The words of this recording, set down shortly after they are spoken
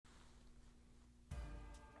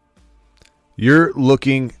You're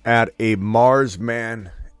looking at a Mars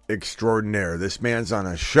man extraordinaire. This man's on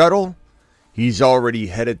a shuttle. He's already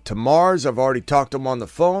headed to Mars. I've already talked to him on the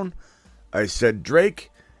phone. I said,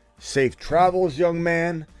 Drake, safe travels, young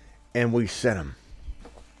man, and we sent him.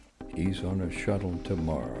 He's on a shuttle to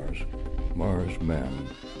Mars. Mars man.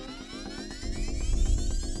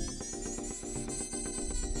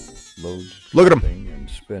 Loads Look at him. and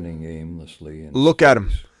spinning aimlessly. Look at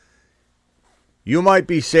him. You might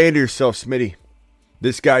be saying to yourself, Smitty,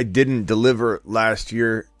 this guy didn't deliver last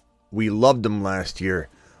year. We loved him last year.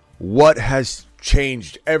 What has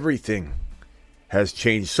changed? Everything has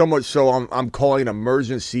changed. So much so I'm calling an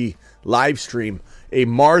emergency live stream, a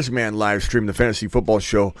Marsman live stream, the Fantasy Football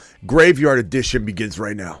Show. Graveyard Edition begins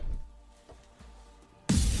right now.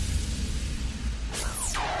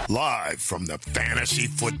 Live from the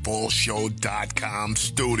FantasyFootballShow.com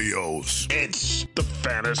studios. It's the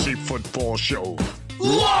Fantasy Football Show.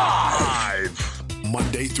 Live!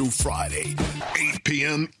 Monday through Friday, 8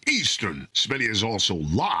 p.m. Eastern. Smitty is also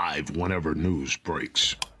live whenever news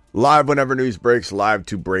breaks. Live whenever news breaks, live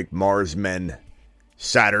to break Mars men,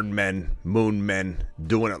 Saturn men, Moon men,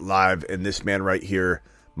 doing it live. And this man right here,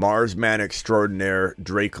 Mars man extraordinaire,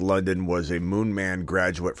 Drake London, was a Moon man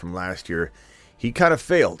graduate from last year. He kind of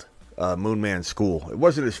failed Moon Man school. It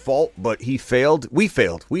wasn't his fault, but he failed. We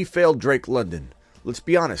failed. We failed Drake London. Let's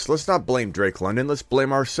be honest. Let's not blame Drake London. Let's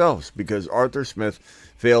blame ourselves because Arthur Smith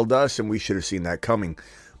failed us and we should have seen that coming.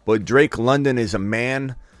 But Drake London is a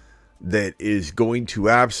man that is going to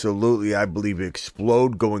absolutely, I believe,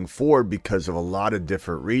 explode going forward because of a lot of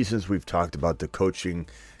different reasons. We've talked about the coaching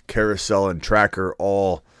carousel and tracker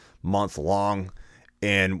all month long.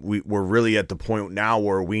 And we're really at the point now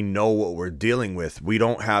where we know what we're dealing with. We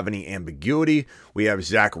don't have any ambiguity. We have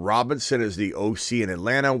Zach Robinson as the OC in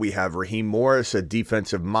Atlanta. We have Raheem Morris, a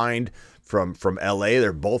defensive mind from LA.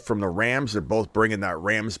 They're both from the Rams. They're both bringing that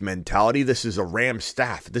Rams mentality. This is a Rams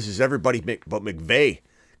staff. This is everybody but McVay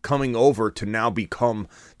coming over to now become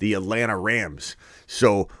the Atlanta Rams.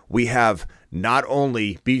 So we have not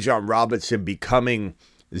only Bijan Robinson becoming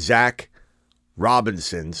Zach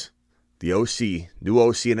Robinson's, the OC, new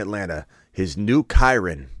OC in Atlanta, his new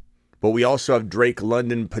Kyron. But we also have Drake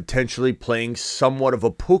London potentially playing somewhat of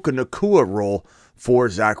a Puka Nacua role for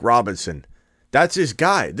Zach Robinson. That's his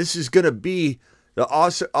guy. This is going to be the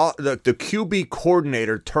QB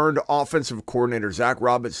coordinator turned offensive coordinator, Zach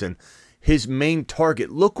Robinson, his main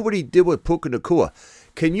target. Look what he did with Puka Nacua.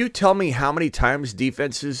 Can you tell me how many times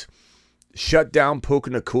defenses shut down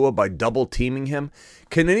Puka Nacua by double teaming him?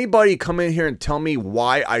 Can anybody come in here and tell me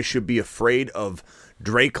why I should be afraid of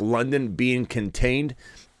Drake London being contained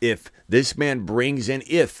if this man brings in,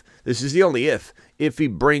 if he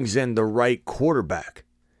brings in the right quarterback?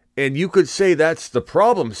 And you could say that's the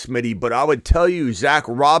problem, Smitty, but I would tell you Zach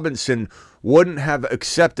Robinson wouldn't have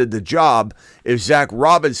accepted the job if Zach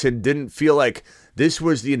Robinson didn't feel like this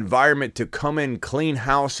was the environment to come in clean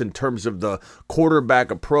house in terms of the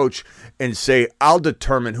quarterback approach and say, I'll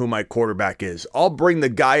determine who my quarterback is. I'll bring the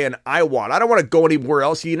guy in I want. I don't want to go anywhere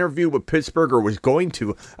else. He interviewed with Pittsburgh or was going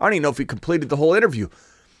to. I don't even know if he completed the whole interview.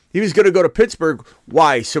 He was going to go to Pittsburgh.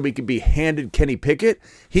 Why? So he could be handed Kenny Pickett?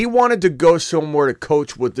 He wanted to go somewhere to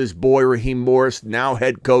coach with this boy, Raheem Morris, now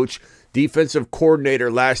head coach, defensive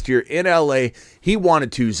coordinator last year in LA. He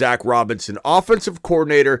wanted to, Zach Robinson, offensive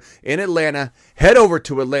coordinator in Atlanta, head over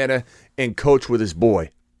to Atlanta and coach with his boy.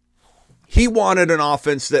 He wanted an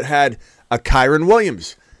offense that had a Kyron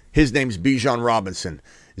Williams. His name's Bijan Robinson.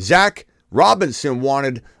 Zach Robinson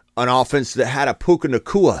wanted an offense that had a Puka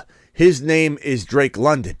Nacua. His name is Drake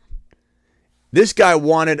London. This guy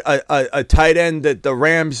wanted a tight end that the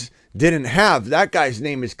Rams didn't have. That guy's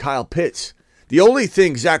name is Kyle Pitts. The only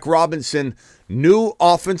thing Zach Robinson, new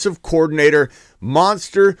offensive coordinator,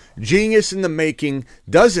 monster, genius in the making,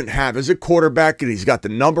 doesn't have as a quarterback, and he's got the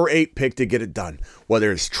number 8 pick to get it done.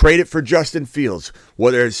 Whether it's trade it for Justin Fields,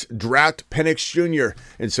 whether it's draft Penix Jr.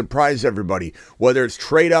 and surprise everybody, whether it's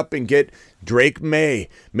trade up and get Drake May.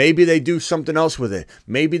 Maybe they do something else with it.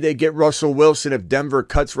 Maybe they get Russell Wilson if Denver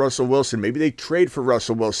cuts Russell Wilson. Maybe they trade for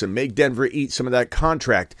Russell Wilson, make Denver eat some of that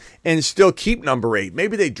contract and still keep number 8.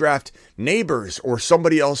 Maybe they draft Neighbors or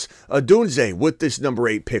somebody else, Adunze, with this number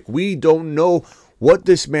 8 pick. We don't know what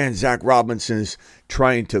this man, Zach Robinson, is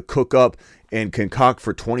trying to cook up and concoct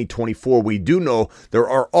for 2024. We do know there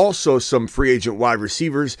are also some free agent wide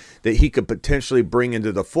receivers that he could potentially bring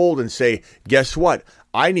into the fold and say, guess what?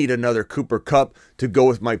 I need another Cooper Kupp to go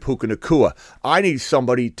with my Puka Nacua. I need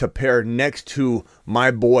somebody to pair next to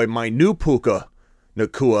my boy, my new Puka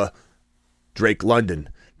Nacua, Drake London.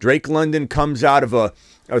 Drake London comes out of a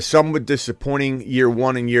a somewhat disappointing year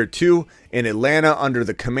 1 and year 2 in Atlanta under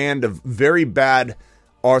the command of very bad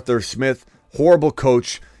Arthur Smith, horrible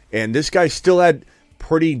coach, and this guy still had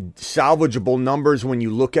pretty salvageable numbers when you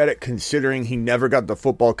look at it, considering he never got the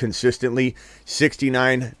football consistently.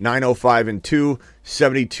 69, 905 and 2,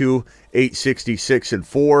 72, 866 and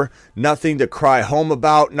 4. Nothing to cry home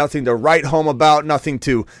about, nothing to write home about, nothing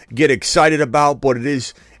to get excited about, but it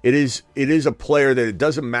is a player that it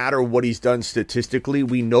doesn't matter what he's done statistically.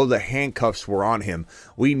 We know the handcuffs were on him.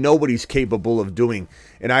 We know what he's capable of doing.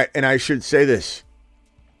 And I should say this.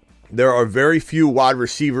 There are very few wide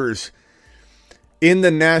receivers in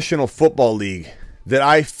the National Football League that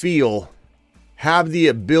I feel have the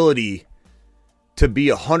ability to be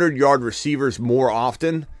 100-yard receivers more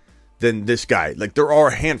often than this guy. Like, there are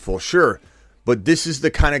a handful, sure, but this is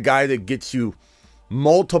the kind of guy that gets you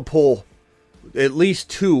multiple, at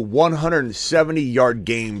least 2 170-yard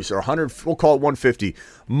games, or 100, we'll call it 150,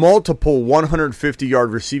 multiple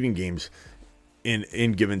 150-yard receiving games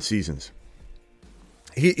in given seasons.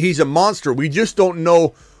 He's a monster. We just don't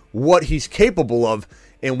know what he's capable of,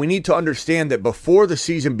 and we need to understand that before the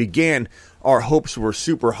season began, our hopes were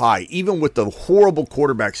super high, even with the horrible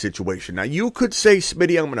quarterback situation. Now, you could say,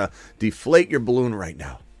 Smitty, I'm going to deflate your balloon right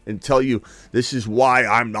now and tell you this is why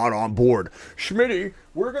I'm not on board. Smitty,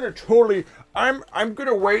 we're going to totally, I'm going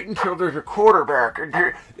to wait until there's a quarterback.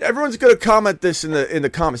 Everyone's going to comment this in the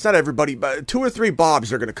comments. Not everybody, but 2 or 3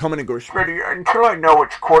 Bobs are going to come in and go, Smitty, until I know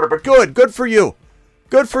which quarterback. Good for you.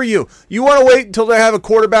 Good for you. You want to wait until they have a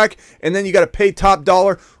quarterback and then you got to pay top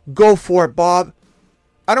dollar? Go for it, Bob.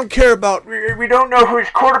 I don't care about, we don't know who's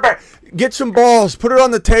quarterback. Get some balls. Put it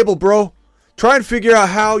on the table, bro. Try and figure out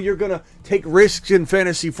how you're going to take risks in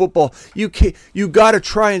fantasy football. You got to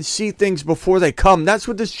try and see things before they come. That's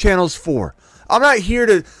what this channel's for. I'm not here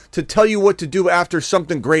to tell you what to do after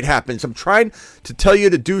something great happens. I'm trying to tell you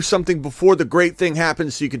to do something before the great thing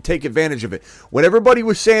happens so you can take advantage of it. When everybody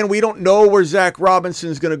was saying we don't know where Zach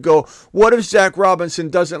Robinson's going to go, what if Zach Robinson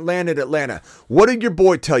doesn't land at Atlanta? What did your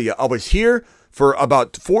boy tell you? I was here for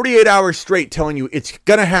about 48 hours straight telling you it's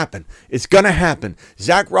going to happen. It's going to happen.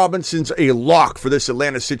 Zach Robinson's a lock for this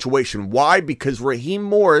Atlanta situation. Why? Because Raheem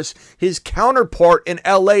Morris, his counterpart in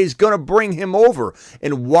LA, is going to bring him over.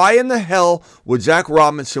 And why in the hell would Zach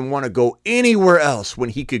Robinson want to go anywhere else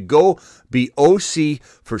when he could go be OC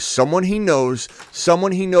for someone he knows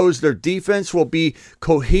their defense will be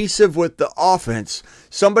cohesive with the offense,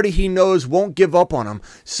 somebody he knows won't give up on him,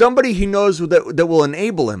 somebody he knows that will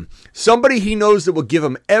enable him, somebody he knows that will give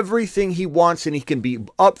him everything he wants, and he can be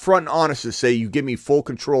upfront and honest to say, you give me full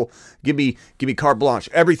control, give me carte blanche,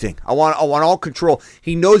 everything. I want all control.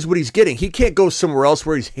 He knows what he's getting. He can't go somewhere else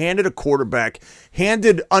where he's handed a quarterback,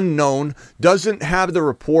 handed unknown, doesn't have the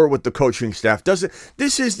rapport with the coaching staff. This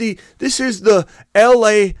is the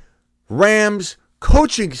LA Rams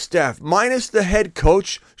coaching staff minus the head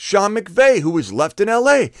coach Sean McVay, who was left in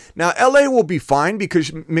LA. Now LA will be fine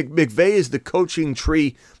because McVay is the coaching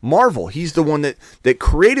tree marvel. He's the one that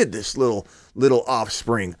created this little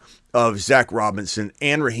offspring of Zach Robinson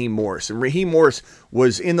and Raheem Morris. And Raheem Morris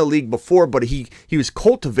was in the league before, but he was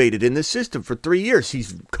cultivated in this system for 3 years.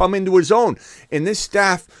 He's come into his own. And this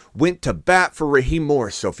staff went to bat for Raheem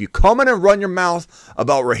Morris. So if you come in and run your mouth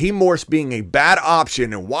about Raheem Morris being a bad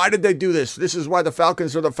option and why did they do this? This is why the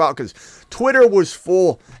Falcons are the Falcons. Twitter was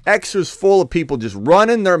full, X was full of people just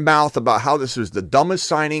running their mouth about how this was the dumbest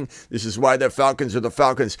signing. This is why the Falcons are the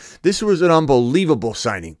Falcons. This was an unbelievable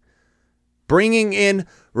signing. Bringing in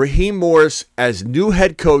Raheem Morris as new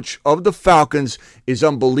head coach of the Falcons is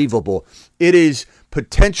unbelievable. It is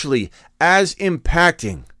potentially as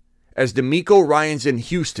impacting as DeMeco Ryans in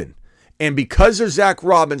Houston. And because of Zach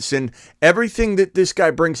Robinson, everything that this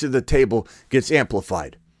guy brings to the table gets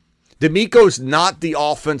amplified. DeMeco's not the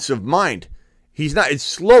offensive mind. He's not.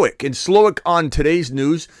 It's Slowick. And Slowick on today's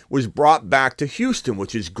news was brought back to Houston,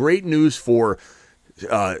 which is great news for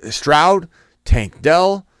Stroud, Tank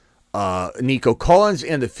Dell, Nico Collins,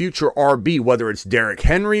 and the future RB, whether it's Derrick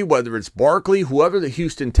Henry, whether it's Barkley, whoever the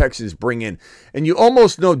Houston Texans bring in. And you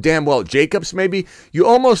almost know damn well, Jacobs maybe, you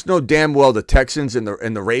almost know damn well the Texans and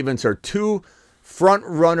the Ravens are two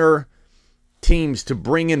front-runner teams to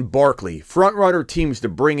bring in Barkley, front-runner teams to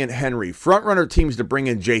bring in Henry, front-runner teams to bring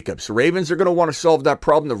in Jacobs. The Ravens are going to want to solve that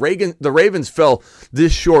problem. The Ravens fell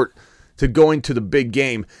this short to going to the big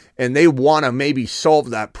game, and they want to maybe solve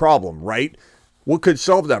that problem, right? What could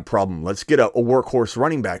solve that problem? Let's get a workhorse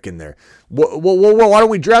running back in there. Well, why don't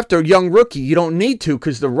we draft a young rookie? You don't need to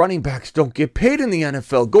because the running backs don't get paid in the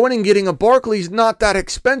NFL. Going and getting a Barkley is not that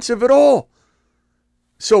expensive at all.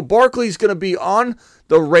 So Barkley's going to be on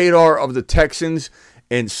the radar of the Texans,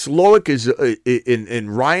 And Slowick is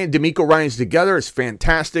and Ryan, D'Amico Ryans together is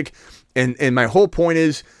fantastic. And my whole point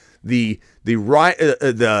is the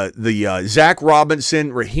Zach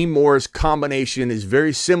Robinson, Raheem Morris combination is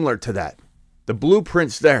very similar to that. The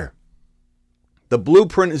blueprint's there. The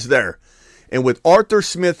blueprint is there. And with Arthur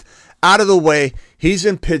Smith out of the way, he's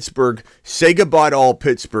in Pittsburgh. Say goodbye to all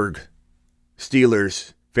Pittsburgh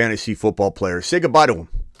Steelers fantasy football players. Say goodbye to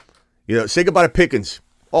them. Say goodbye to Pickens.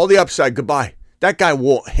 All the upside, goodbye. That guy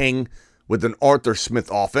won't hang with an Arthur Smith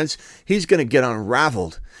offense. He's going to get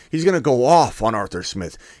unraveled. He's going to go off on Arthur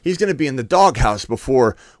Smith. He's going to be in the doghouse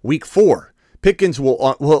before week 4. Pickens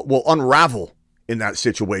will unravel in that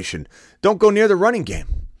situation. Don't go near the running game.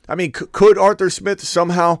 I mean, could Arthur Smith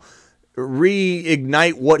somehow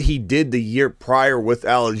reignite what he did the year prior with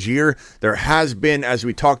Algier? There has been, as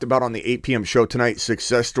we talked about on the 8 p.m. show tonight,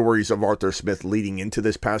 success stories of Arthur Smith leading into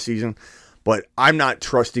this past season. But I'm not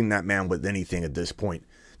trusting that man with anything at this point.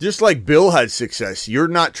 Just like Bill had success, you're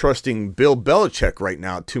not trusting Bill Belichick right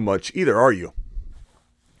now too much either, are you?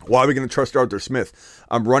 Why are we going to trust Arthur Smith?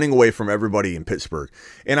 I'm running away from everybody in Pittsburgh.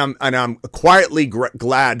 And I'm quietly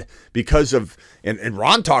glad because of, and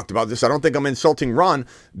Ron talked about this, I don't think I'm insulting Ron,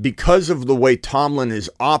 because of the way Tomlin is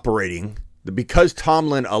operating, because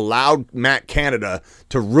Tomlin allowed Matt Canada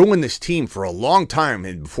to ruin this team for a long time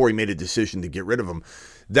and before he made a decision to get rid of him.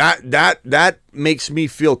 That makes me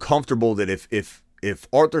feel comfortable that if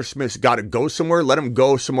Arthur Smith's got to go somewhere, let him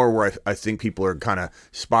go somewhere where I think people are kind of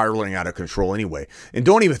spiraling out of control anyway. And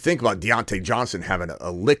don't even think about Deontay Johnson having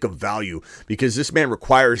a lick of value, because this man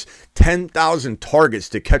requires 10,000 targets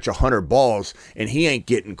to catch 100 balls, and he ain't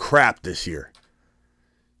getting crap this year.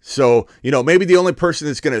 So, maybe the only person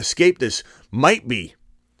that's going to escape this might be,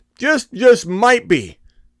 just might be,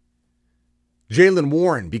 Jaylen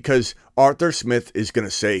Warren, because Arthur Smith is going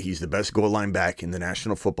to say he's the best goal line back in the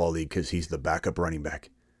National Football League because he's the backup running back.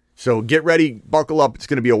 So get ready, buckle up. It's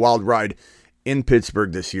going to be a wild ride in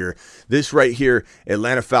Pittsburgh this year. This right here,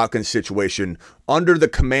 Atlanta Falcons situation under the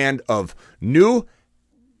command of new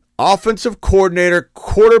offensive coordinator,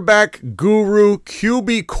 quarterback guru,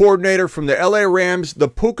 QB coordinator from the LA Rams, the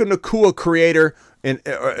Puka Nacua creator, and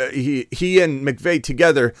he and McVay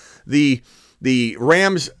together, the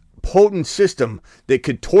Rams potent system that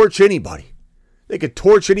could torch anybody. They could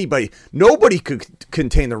torch anybody. Nobody could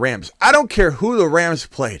contain the Rams. I don't care who the Rams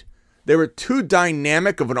played. They were too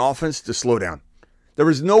dynamic of an offense to slow down. There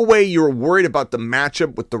was no way you were worried about the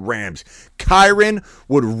matchup with the Rams. Kyren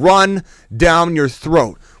would run down your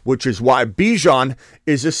throat, which is why Bijan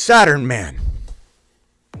is a Saturn man.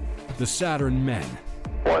 The Saturn men.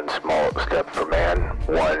 One small step for man,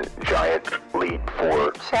 one giant leap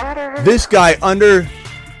for Saturn. This guy under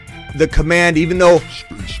the command, even though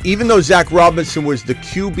Zach Robinson was the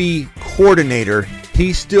QB coordinator,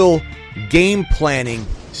 he's still game planning,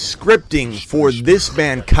 scripting for this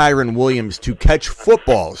man, Kyren Williams, to catch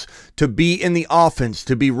footballs, to be in the offense,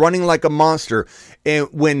 to be running like a monster. And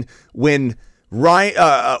when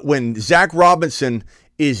Zach Robinson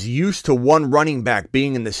is used to one running back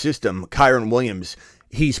being in the system, Kyren Williams,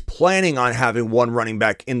 he's planning on having one running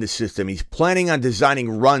back in the system. He's planning on designing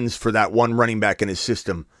runs for that one running back in his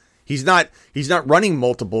system. He's not running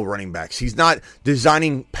multiple running backs. He's not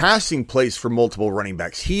designing passing plays for multiple running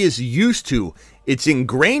backs. He is used to, it's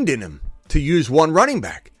ingrained in him to use one running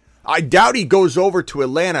back. I doubt he goes over to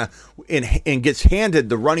Atlanta and gets handed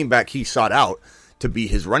the running back he sought out to be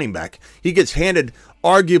his running back. He gets handed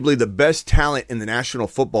arguably the best talent in the National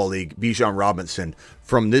Football League, Bijan Robinson,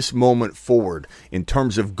 from this moment forward in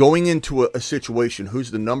terms of going into a situation,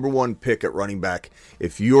 who's the number one pick at running back.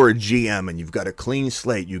 If you're a GM and you've got a clean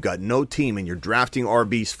slate, you've got no team, and you're drafting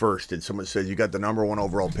RBs first, and someone says you got the number one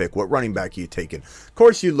overall pick, what running back are you taking? Of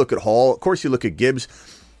course you look at Hall, of course you look at Gibbs,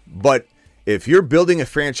 but if you're building a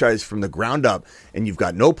franchise from the ground up and you've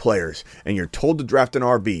got no players and you're told to draft an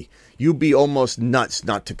RB, you'd be almost nuts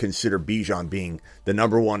not to consider Bijan being the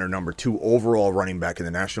number one or number two overall running back in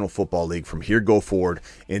the National Football League from here go forward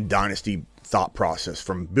in dynasty thought process,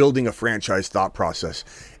 from building a franchise thought process.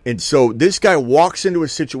 And so this guy walks into a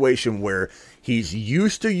situation where he's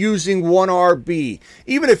used to using one RB,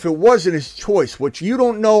 even if it wasn't his choice, which you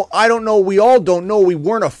don't know, I don't know, we all don't know. We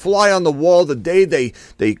weren't a fly on the wall the day they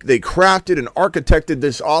crafted and architected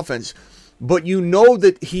this offense. But you know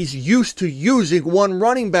that he's used to using one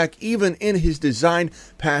running back even in his design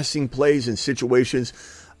passing plays and situations.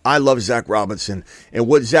 I love Zach Robinson. And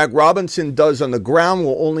what Zach Robinson does on the ground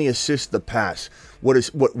will only assist the pass.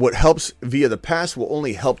 What helps via the pass will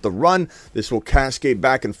only help the run. This will cascade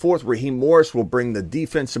back and forth. Raheem Morris will bring the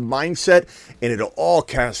defensive mindset, and it'll all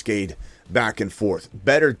cascade back and forth.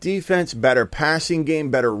 Better defense, better passing game,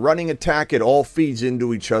 better running attack. It all feeds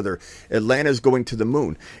into each other. Atlanta's going to the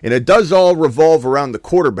moon. And it does all revolve around the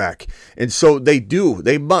quarterback. And so they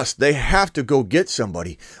have to go get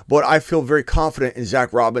somebody. But I feel very confident in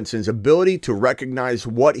Zach Robinson's ability to recognize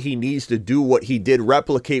what he needs to do, what he did,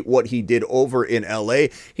 replicate what he did over in LA.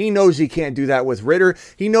 He knows he can't do that with Ridder.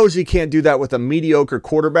 He knows he can't do that with a mediocre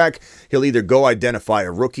quarterback. He'll either go identify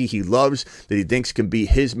a rookie he loves that he thinks can be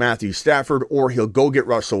his Matthew Stafford, or he'll go get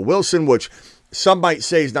Russell Wilson, which some might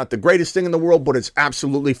say is not the greatest thing in the world, but it's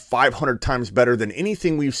absolutely 500 times better than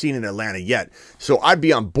anything we've seen in Atlanta yet. So I'd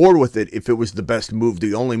be on board with it if it was the best move,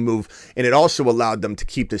 the only move. And it also allowed them to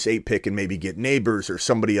keep this 8 pick and maybe get Neighbors or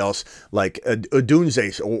somebody else like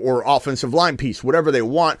Odunze or offensive line piece, whatever they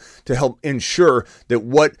want to help ensure that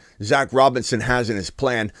what Zach Robinson has in his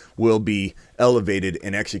plan will be elevated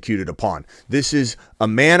and executed upon. This is a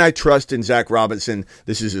man I trust in Zach Robinson.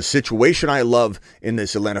 This is a situation I love in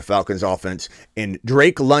this Atlanta Falcons offense. And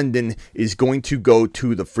Drake London is going to go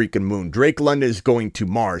to the freaking moon. Drake London is going to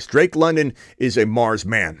Mars. Drake London is a Mars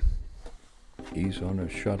man. He's on a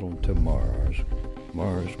shuttle to Mars.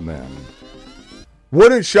 Mars man.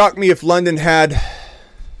 Wouldn't shock me if London had...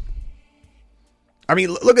 I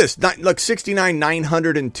mean, look at this. Like 69,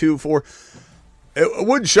 902 for... It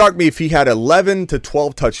wouldn't shock me if he had 11 to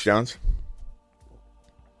 12 touchdowns,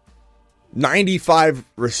 95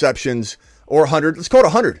 receptions, or 100. Let's call it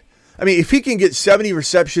 100. I mean, if he can get 70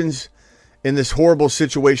 receptions in this horrible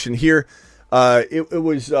situation here, it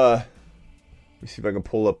was. Let me see if I can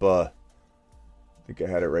pull up. I think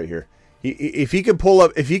I had it right here. If he could pull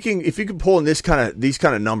up, if he can pull in these kind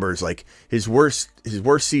of numbers, like his worst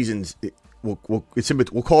seasons. We'll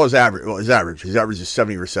call his average. Well, his average is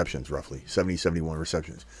 70 receptions, roughly 70, 71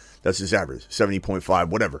 receptions. That's his average, 70.5,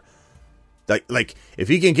 whatever. Like if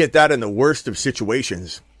he can get that in the worst of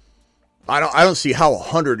situations, I don't see how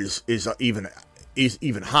 100 is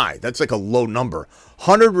even high. That's like a low number.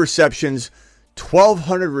 100 receptions,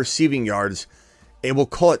 1,200 receiving yards, and we'll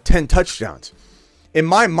call it 10 touchdowns. In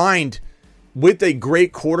my mind, with a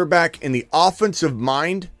great quarterback in the offensive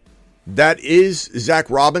mind, that is Zach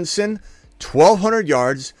Robinson. 1,200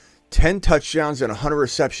 yards, 10 touchdowns, and 100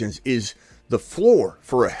 receptions is the floor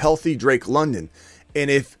for a healthy Drake London. And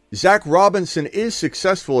if Zach Robinson is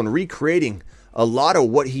successful in recreating a lot of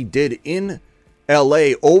what he did in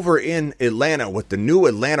LA over in Atlanta with the new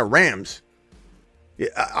Atlanta Rams,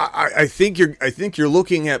 I think you're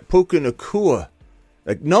looking at Puka Nacua,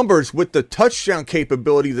 like numbers with the touchdown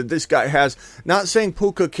capability that this guy has. Not saying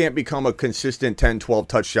Puka can't become a consistent 10, 12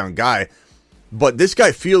 touchdown guy, but this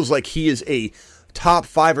guy feels like he is a top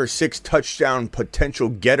 5 or 6 touchdown potential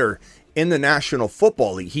getter in the National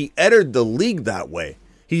Football League. He entered the league that way.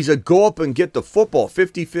 He's a go up and get the football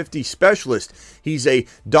 50-50 specialist. He's a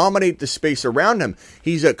dominate the space around him.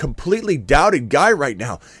 He's a completely doubted guy right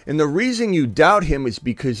now. And the reason you doubt him is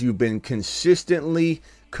because you've been consistently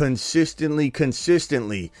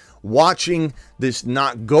watching this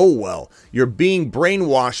not go well. You're being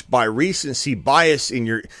brainwashed by recency bias in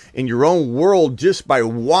your own world just by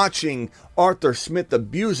watching Arthur Smith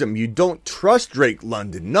abuse him. You don't trust Drake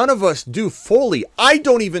London. None of us do fully. I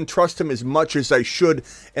don't even trust him as much as I should,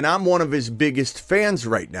 and I'm one of his biggest fans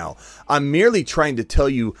right now. I'm merely trying to tell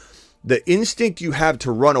you the instinct you have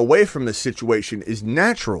to run away from the situation is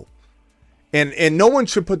natural. And no one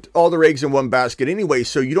should put all their eggs in one basket anyway,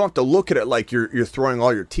 so you don't have to look at it like you're throwing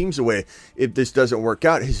all your teams away if this doesn't work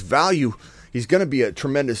out. His value, he's going to be a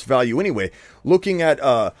tremendous value anyway. Looking at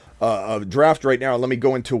a draft right now, let me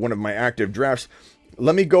go into one of my active drafts.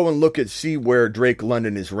 Let me go and see where Drake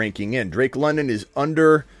London is ranking in. Drake London is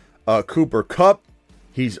under Cooper Kupp.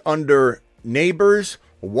 He's under Neighbors,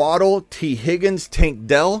 Waddle, T. Higgins, Tank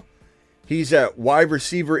Dell. He's at wide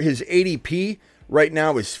receiver. His ADP right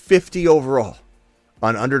now is 50 overall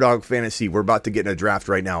on Underdog Fantasy. We're about to get in a draft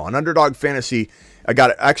right now. On Underdog Fantasy, I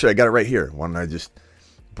got it right here. Why don't I just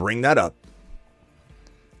bring that up?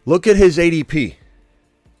 Look at his ADP.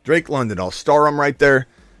 Drake London. I'll star him right there.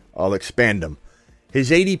 I'll expand him.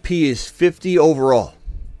 His ADP is 50 overall.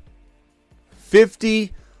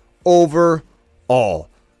 50 overall.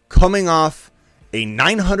 Coming off a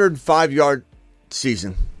 905-yard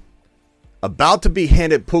season. About to be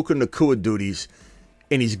handed Puka Nacua duties,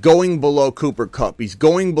 and he's going below Cooper Kupp. He's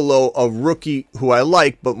going below a rookie who I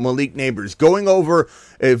like, but Malik Neighbors. Going over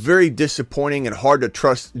a very disappointing and hard to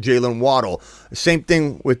trust Jalen Waddle. Same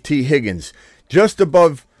thing with T. Higgins. Just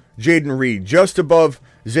above Jaden Reed. Just above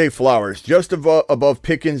Zay Flowers. Just above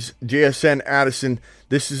Pickens, JSN, Addison.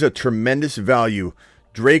 This is a tremendous value.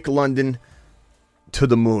 Drake London to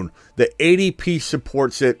the moon. The ADP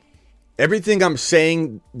supports it. Everything I'm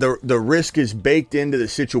saying, the risk is baked into the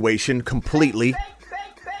situation completely.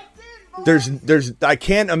 I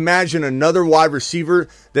can't imagine another wide receiver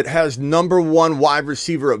that has number one wide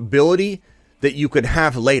receiver ability that you could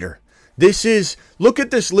have later. Look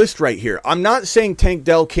at this list right here. I'm not saying Tank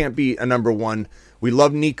Dell can't be a number one. We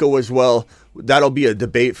love Nico as well. That'll be a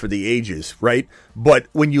debate for the ages, right? But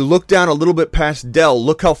when you look down a little bit past Dell,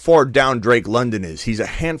 look how far down Drake London is. He's a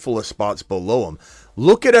handful of spots below him.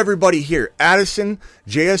 Look at everybody here. Addison,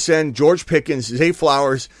 JSN, George Pickens, Zay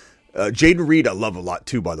Flowers, Jaden Reed, I love a lot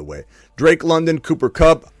too, by the way. Drake London, Cooper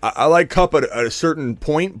Kupp. I like Kupp at a certain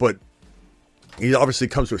point, but he obviously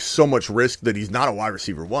comes with so much risk that he's not a wide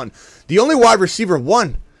receiver one. The only wide receiver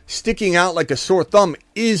one sticking out like a sore thumb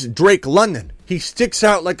is Drake London. He sticks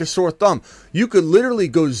out like a sore thumb. You could literally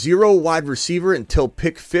go 0 wide receiver until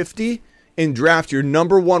pick 50 and draft your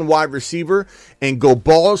number one wide receiver and go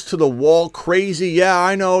balls to the wall crazy. Yeah,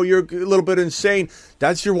 I know you're a little bit insane.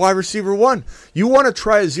 That's your wide receiver one. You want to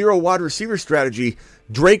try a 0 wide receiver strategy,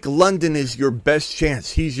 Drake London is your best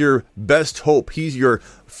chance. He's your best hope. He's your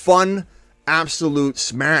fun, absolute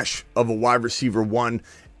smash of a wide receiver one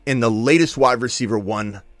and the latest wide receiver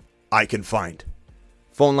one I can find.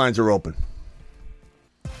 Phone lines are open.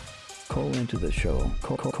 Call into the show.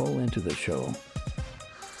 Call into the show.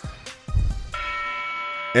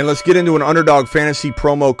 And let's get into an Underdog Fantasy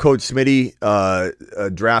promo code Smitty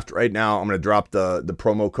draft right now. I'm going to drop the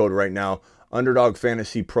promo code right now. Underdog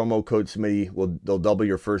Fantasy promo code Smitty. They'll double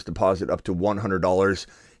your first deposit up to $100.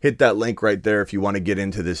 Hit that link right there if you want to get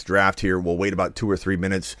into this draft here. We'll wait about 2 or 3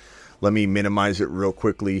 minutes. Let me minimize it real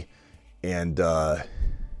quickly. And let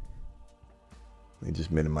me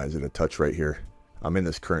just minimize it a touch right here. I'm in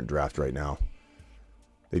this current draft right now.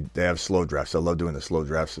 They have slow drafts. I love doing the slow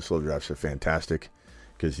drafts. The slow drafts are fantastic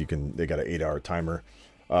because they got an 8-hour timer.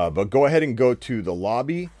 But go ahead and go to the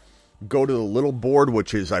lobby. Go to the little board,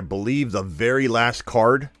 which is, I believe, the very last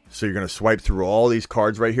card. So you're going to swipe through all these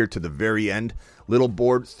cards right here to the very end. Little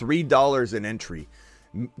board, $3 an entry.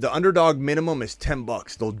 The Underdog minimum is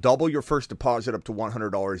 $10. They'll double your first deposit up to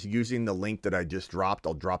 $100 using the link that I just dropped.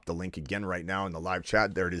 I'll drop the link again right now in the live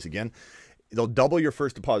chat. There it is again. They'll double your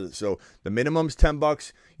first deposit. So the minimum's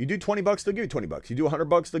 $10. You do $20, they'll give you $20. You do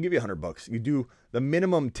 $100, they'll give you $100. You do the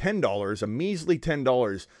minimum $10, a measly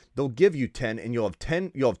 $10, they'll give you $10, and you'll have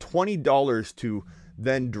 $20 to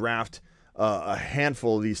then draft a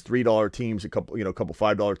handful of these $3 teams, a couple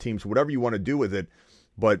 $5 teams, whatever you want to do with it.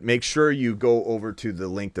 But make sure you go over to the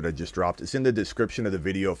link that I just dropped. It's in the description of the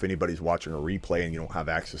video if anybody's watching a replay and you don't have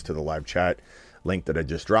access to the live chat link that I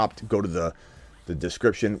just dropped. Go to the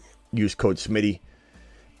description. Use code Smitty,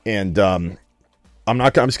 and I'm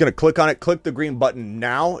just going to click on it. Click the green button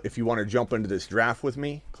now if you want to jump into this draft with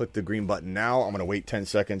me. Click the green button now. I'm going to wait 10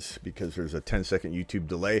 seconds because there's a 10-second YouTube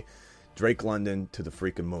delay. Drake London to the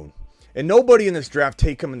freaking moon. And nobody in this draft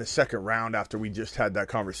take him in the second round after we just had that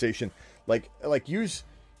conversation. Like use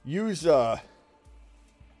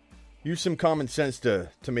some common sense to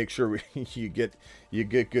make sure you get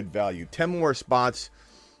good value. 10 more spots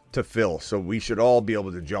to fill, so we should all be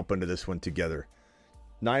able to jump into this one together.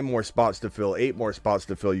 9 more spots to fill, 8 more spots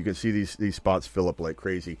to fill. You can see these spots fill up like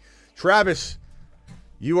crazy. Travis,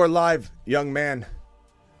 you are live, young man.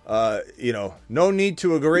 No need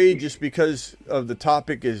to agree just because of the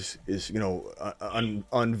topic is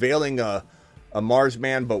unveiling a Mars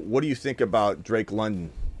man. But what do you think about Drake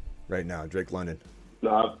London right now? Drake London.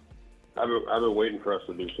 No, I've been waiting for us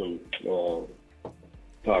to do some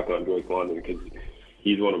talk on Drake London because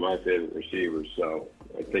he's one of my favorite receivers, so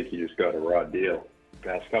I think he just got a raw deal the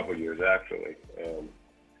past couple of years, actually.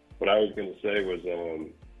 What I was going to say was,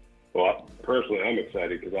 personally, I'm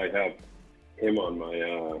excited because I have him on my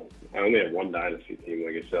I only have one dynasty team,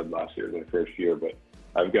 like I said, last year in my first year, but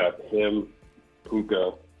I've got him,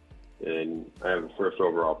 Puka, and I have the first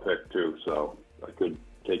overall pick, too, so I could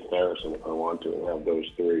take Harrison if I want to and have those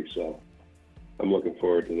 3, so I'm looking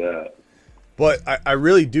forward to that. But I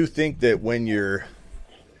really do think that when you're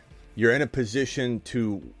in a position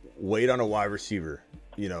to wait on a wide receiver,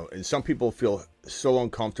 and some people feel so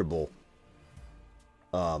uncomfortable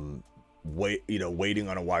waiting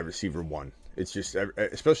on a wide receiver one. It's just,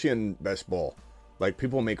 especially in best ball, like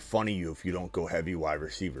people make fun of you if you don't go heavy wide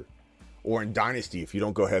receiver. Or in Dynasty, if you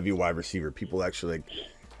don't go heavy wide receiver, people actually like,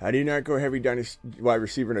 how do you not go heavy wide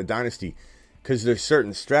receiver in a Dynasty? Because there's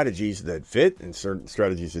certain strategies that fit and certain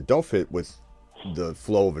strategies that don't fit with the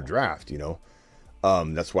flow of a draft,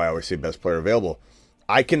 That's why I always say best player available.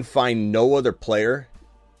 I can find no other player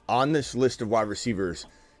on this list of wide receivers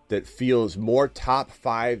that feels more top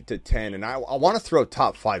 5 to 10. And I want to throw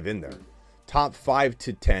top 5 in there. Top 5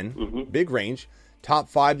 to 10, big range. top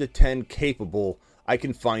 5 to 10 capable, I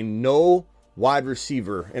can find no wide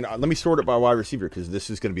receiver. And let me sort it by wide receiver because this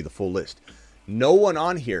is going to be the full list. No one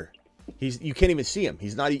on here. You can't even see him.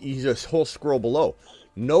 He's a whole scroll below.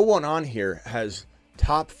 No one on here has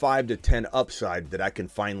top 5 to 10 upside that I can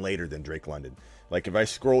find later than Drake London. Like if I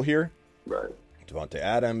scroll here, Right. Devontae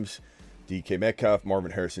Adams, DK Metcalf,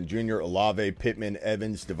 Marvin Harrison Jr., Olave, Pittman,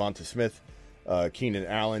 Evans, Devonta Smith, Keenan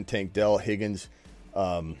Allen, Tank Dell, Higgins.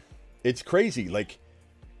 It's crazy. Like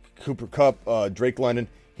Cooper Kupp, Drake London.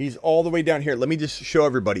 He's all the way down here. Let me just show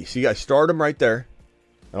everybody. See, I start him right there,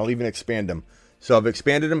 and I'll even expand him. So I've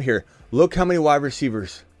expanded him here. Look how many wide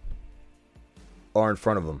receivers are in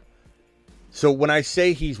front of him. So when I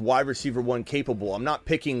say he's wide receiver 1 capable, I'm not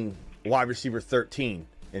picking wide receiver 13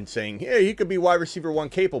 and saying, hey, he could be wide receiver 1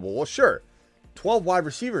 capable. Well, sure. 12 wide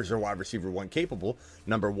receivers are wide receiver 1 capable.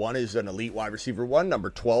 Number 1 is an elite wide receiver 1. Number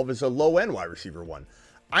 12 is a low-end wide receiver 1.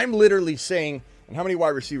 I'm literally saying, and how many wide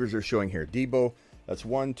receivers are showing here? Debo, that's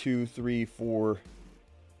 1, 2, 3, 4.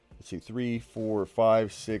 Let's see, 3, 4,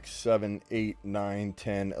 5, 6, 7, 8, 9,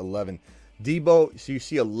 10, 11. Debo, so you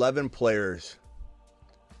see 11 players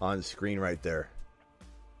on the screen right there.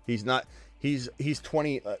 He's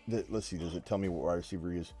 20. Let's see, does it tell me what wide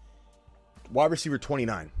receiver he is? Wide receiver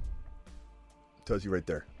 29. Tells you right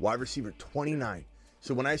there. Wide receiver 29.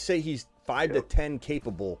 So when I say he's 5 to 10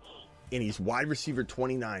 capable and he's wide receiver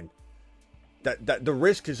 29, that the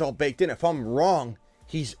risk is all baked in. If I'm wrong,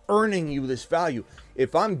 he's earning you this value.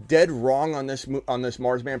 If I'm dead wrong on this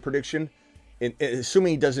Marsman prediction, and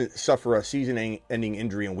assuming he doesn't suffer a season-ending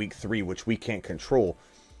injury in week 3, which we can't control,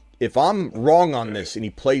 if I'm wrong on this and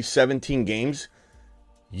he plays 17 games,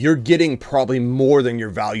 you're getting probably more than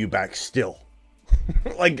your value back still.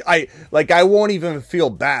 I won't even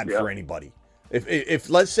feel bad for anybody.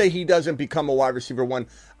 If let's say he doesn't become a wide receiver 1,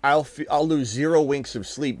 I'll lose 0 winks of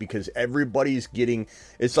sleep because everybody's getting.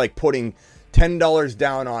 It's like putting $10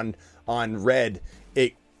 down on red.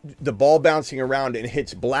 The ball bouncing around and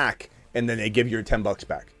hits black, and then they give you your $10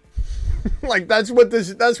 back. Like that's what this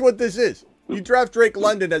is. You draft Drake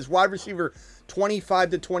London as wide receiver 25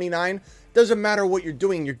 to 29. Doesn't matter what you're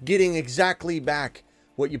doing. You're getting exactly back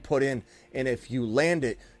what you put in. And if you land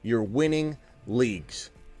it, you're winning leagues.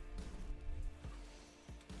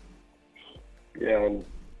 Yeah, and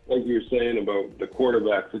like you were saying about the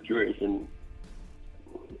quarterback situation,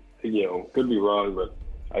 could be wrong, but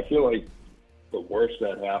I feel like the worst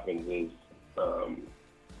that happens is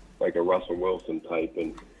like a Russell Wilson type,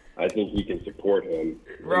 and I think he can support him.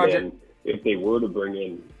 Roger. And then if they were to bring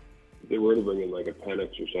in like a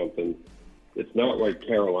Penix or something, it's not like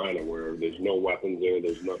Carolina where there's no weapons there,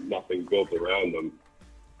 there's nothing built around them.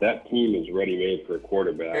 That team is ready-made for a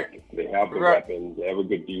quarterback. They have the weapons. They have a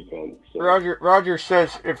good defense. So. Roger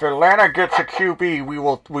says if Atlanta gets a QB, we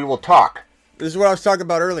will talk. This is what I was talking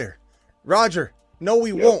about earlier. Roger, no,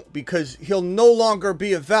 we won't because he'll no longer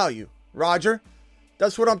be of value. Roger,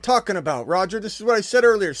 that's what I'm talking about. Roger, this is what I said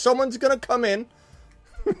earlier. Someone's going to come in.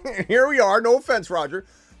 Here we are. No offense, Roger,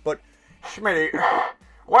 but Smitty,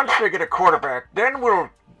 once they get a quarterback, then we'll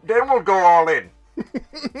go all in.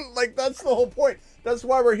 Like that's the whole point. That's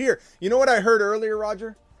why we're here. You know what I heard earlier,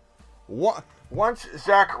 Roger? Once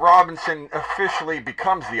Zach Robinson officially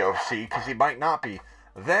becomes the OC, because he might not be,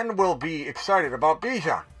 then we'll be excited about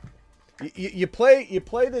Bijan. You play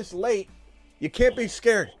this late. You can't be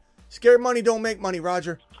scared. Scared money don't make money,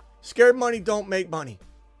 Roger. Scared money don't make money.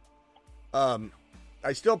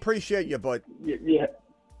 I still appreciate you, but yeah,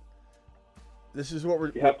 this is what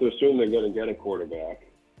we're. You have to assume they're going to get a quarterback.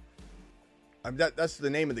 That's the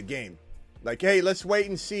name of the game. Like, hey, let's wait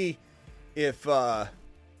and see if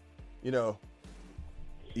you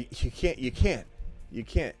can't.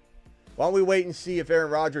 Why don't we wait and see if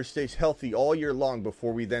Aaron Rodgers stays healthy all year long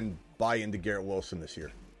before we then buy into Garrett Wilson this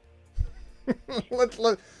year?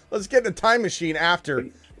 Let's get in a time machine after,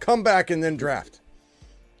 come back and then draft.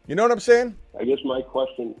 You know what I'm saying? I guess my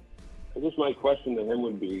question to him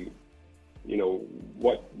would be,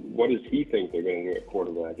 what does he think they're going to do at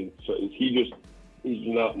quarterback? So is he's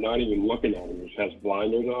not even looking at him, he just has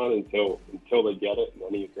blinders on until they get it and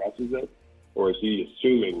then he addresses it? Or is he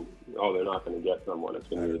assuming, they're not going to get someone, it's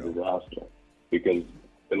going to be a disaster? Because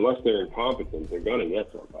unless they're incompetent, they're going to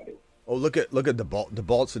get somebody. Oh, look at DeBalt.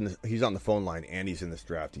 DeBalt's he's on the phone line and he's in this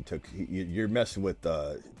draft. You're messing with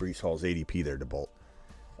Breece Hall's ADP there, DeBalt.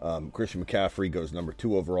 Christian McCaffrey goes number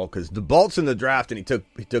 2 overall because DeBalt's in the draft and he took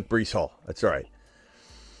Breece Hall. That's all right.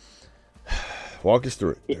 Walk us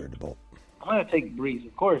through it there, DeBalt. I'm gonna take Breece,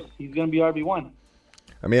 of course. He's gonna be RB1.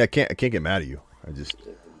 I mean, I can't get mad at you. I just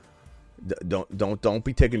don't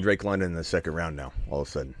be taking Drake London in the second round now. All of a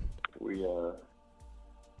sudden, We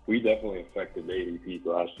we definitely affected the ADPs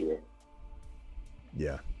last year.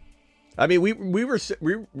 Yeah. I mean, we affected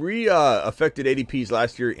ADPs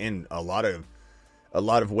last year in a lot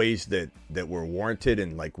of ways that were warranted,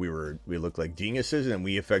 and like we looked like geniuses, and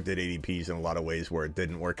we affected ADPs in a lot of ways where it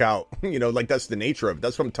didn't work out. Like that's the nature of it.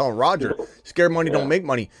 That's what I'm telling Roger. Scared money don't make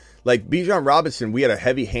money. Like Bijan Robinson, we had a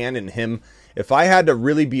heavy hand in him. If I had to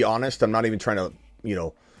really be honest, I'm not even trying to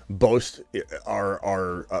boast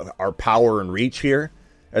our power and reach here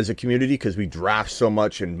as a community, because we draft so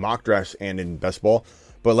much in mock drafts and in best ball.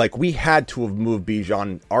 But like we had to have moved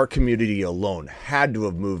Bijan, our community alone had to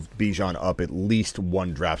have moved Bijan up at least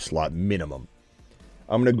one draft slot minimum.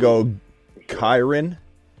 I'm going to go Kyron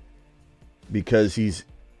because he's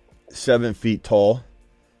 7 feet tall.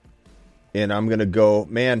 And I'm going to go,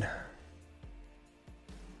 man.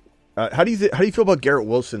 How do you feel about Garrett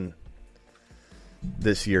Wilson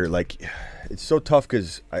this year? Like, it's so tough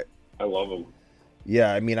because I love him.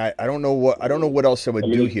 Yeah, I mean, I don't know what else I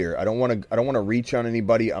would do here. I don't want to reach on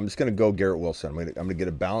anybody. I'm just going to go Garrett Wilson. I'm going to get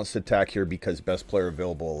a balanced attack here because best player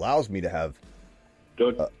available allows me to have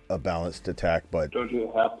a balanced attack. But don't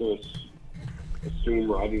you have to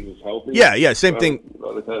assume Rodgers is healthy? Yeah, same thing.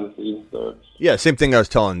 By the time the season starts. Yeah, same thing I was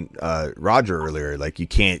telling Roger earlier. Like you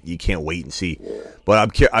can't wait and see. Yeah.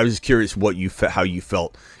 But I was curious how you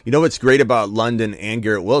felt. What's great about London and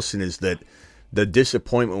Garrett Wilson is that the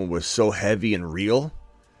disappointment was so heavy and real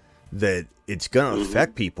that it's gonna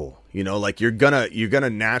affect people. Like you're gonna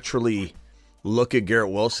naturally look at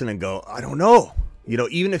Garrett Wilson and go, I don't know.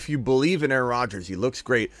 Even if you believe in Aaron Rodgers, he looks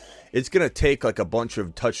great. It's gonna take like a bunch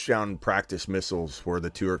of touchdown practice missiles where the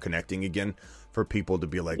two are connecting again for people to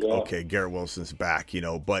be like, okay, Garrett Wilson's back.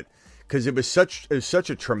 But because it was such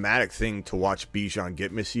a traumatic thing to watch Bijan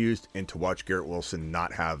get misused and to watch Garrett Wilson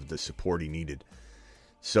not have the support he needed.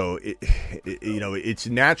 So it's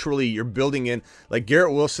naturally you're building in like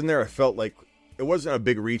Garrett Wilson there. I felt like it wasn't a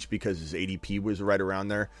big reach because his ADP was right around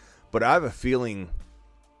there, but I have a feeling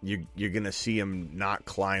you're gonna see him not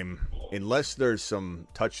climb unless there's some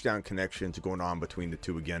touchdown connections going on between the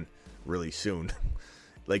two again really soon.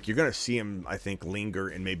 Like you're gonna see him, I think, linger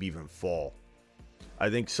and maybe even fall.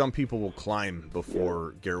 I think some people will climb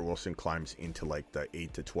before Garrett Wilson climbs into like the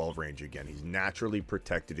 8 to 12 range again. He's naturally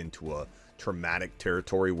protected into a traumatic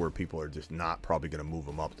territory where people are just not probably going to move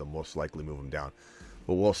him up. They'll most likely move him down.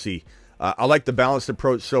 But we'll see. I like the balanced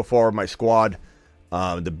approach so far of my squad.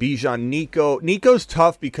 The Bijan Nico's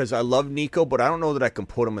tough because I love Nico, but I don't know that I can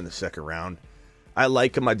put him in the second round. I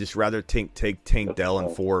like him. I'd just rather take Tank Dell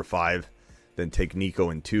in 4 or 5 than take Nico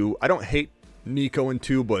in 2. I don't hate Nico in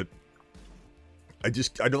 2, but I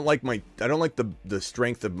don't like the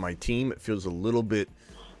strength of my team. It feels a little bit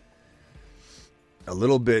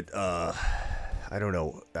I don't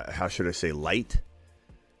know, how should I say, light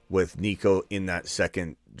with Nico in that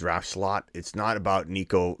second draft slot. It's not about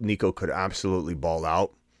Nico. Nico could absolutely ball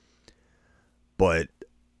out, but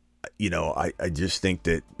I just think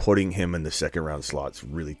that putting him in the second round slot's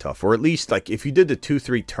really tough. Or at least like if you did the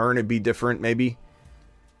 2-3 turn, it'd be different maybe.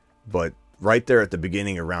 But right there at the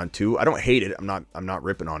beginning of round 2, I don't hate it. I'm not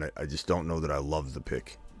ripping on it. I just don't know that I love the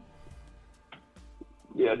pick.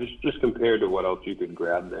 Yeah, just compared to what else you could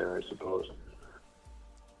grab there, I suppose.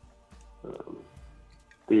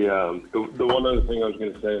 The one other thing I was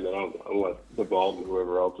going to say, and then I'll let the ball and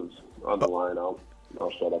whoever else is on the line, I'll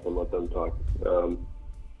shut up and let them talk.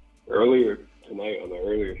 Earlier tonight on the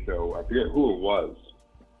earlier show, I forget who it was,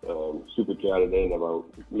 super chatted in about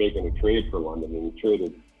making a trade for London, and he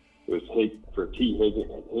traded it was for T.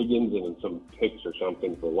 Higgins and some picks or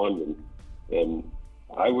something for London, and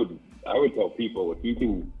I would tell people, if you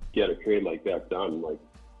can get a trade like that done, like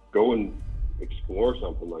go and explore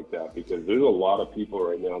something like that, because there's a lot of people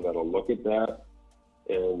right now that'll look at that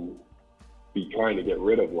and be trying to get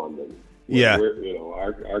rid of London. Yeah.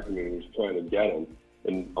 Our community is trying to get him.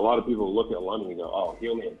 And a lot of people look at London and go, oh, he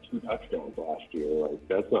only had 2 touchdowns last year. Like,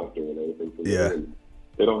 that's not doing anything for me. And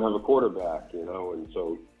they don't have a quarterback, and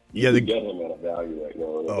so you can get him at a value right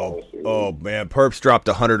now. Oh, man. Perps dropped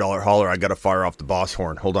a $100 hauler. I got to fire off the boss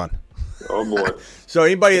horn. Hold on. Oh, boy. So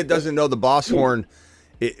anybody that doesn't know the boss horn,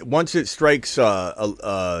 once it strikes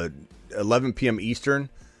 11 p.m. Eastern,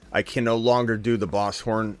 I can no longer do the boss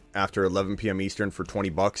horn after 11 p.m. Eastern for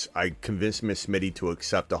 $20. I convinced Miss Smitty to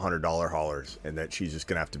accept the $100 haulers and that she's just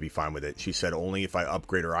going to have to be fine with it. She said only if I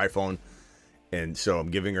upgrade her iPhone. And so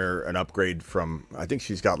I'm giving her an upgrade from, I think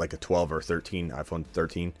she's got like a 12 or 13, iPhone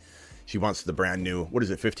 13. She wants the brand new,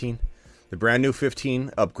 15? The brand new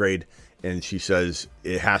 15 upgrade. And she says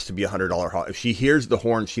it has to be $100 haul. If she hears the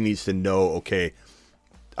horn, she needs to know, okay,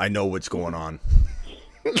 I know what's going on.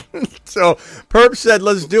 So Perp said,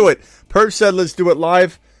 let's do it. Perp said, let's do it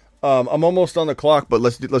live. I'm almost on the clock, but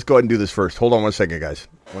let's go ahead and do this first. Hold on 1 second, guys.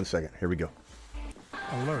 1 second. Here we go.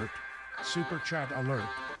 Alert. Super chat alert.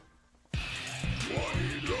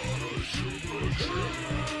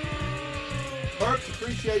 Parks,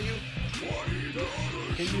 appreciate you.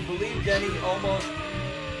 Can you believe Denny almost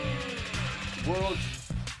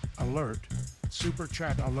world's... Alert. Super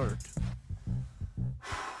chat alert.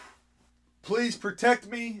 Please protect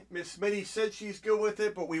me. Miss Smitty said she's good with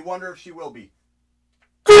it, but we wonder if she will be.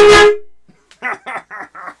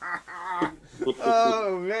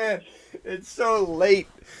 Oh, man. It's so late.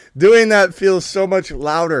 Doing that feels so much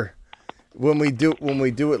louder when we do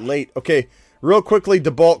it late. Okay, real quickly,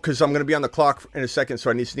 DeBalt, because I'm going to be on the clock in a second,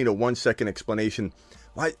 so I just need a 1 second explanation.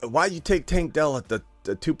 Why'd you take Tank Dell at the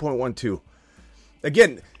 2.12?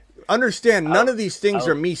 Again, understand, none of these things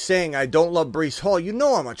are me saying I don't love Breece Hall. You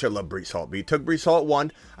know how much I love Breece Hall. But you took Breece Hall at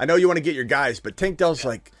 1. I know you want to get your guys, but Tank Dell's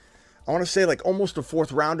like, I want to say like almost a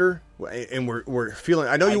 4th rounder, and we're feeling.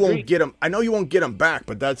 I know you won't get him. I know you won't get him back,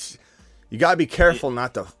 but that's, you gotta be careful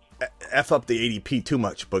not to f up the ADP too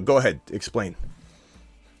much. But go ahead, explain.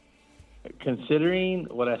 Considering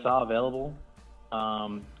what I saw available,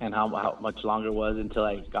 and how much longer it was until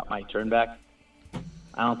I got my turn back,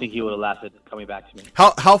 I don't think he would have lasted coming back to me.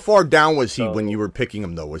 How far down was he when you were picking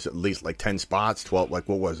him though? Was it at least like 10 spots, 12? Like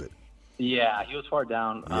what was it? Yeah, he was far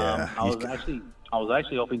down. Yeah, I was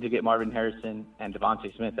actually hoping to get Marvin Harrison and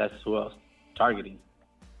Devontae Smith. That's who I was targeting.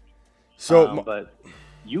 So, but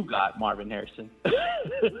you got Marvin Harrison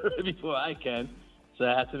before I can, so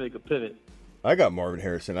I had to make a pivot. I got Marvin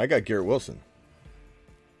Harrison. I got Garrett Wilson.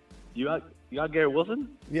 You got Garrett Wilson?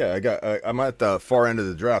 Yeah, I'm at the far end of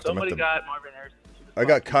the draft. Somebody got Marvin Harrison. I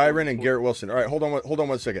got Kyron and Garrett Wilson. All right, hold on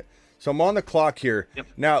 1 second. So I'm on the clock here. Yep.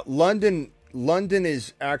 Now, London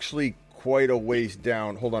is actually quite a ways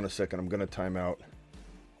down. Hold on a second. I'm going to time out.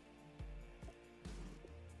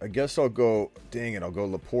 I guess I'll go, dang it, I'll go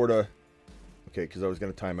Laporta. Okay, because I was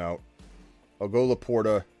going to time out. I'll go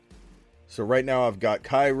Laporta. So right now I've got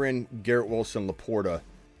Kyron, Garrett Wilson, Laporta.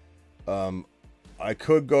 I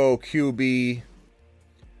could go QB,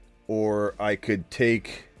 or I could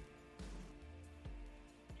take...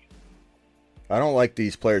 I don't like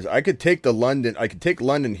these players. I could take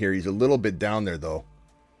London here. He's a little bit down there, though.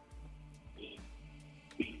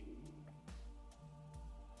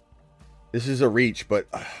 This is a reach, but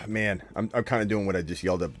man, I'm kind of doing what I just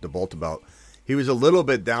yelled at DeBalt about. He was a little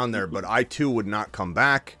bit down there, but I too would not come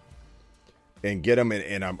back and get him.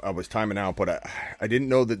 And I was timing out, but I didn't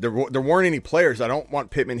know that there weren't any players. I don't want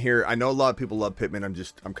Pittman here. I know a lot of people love Pittman.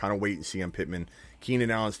 I'm kind of waiting to see on Pittman. Keenan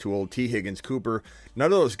Allen's too old. T. Higgins, Cooper. None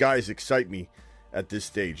of those guys excite me at this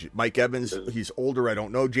stage. Mike Evans, he's older. I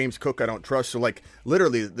don't know. James Cook, I don't trust. So like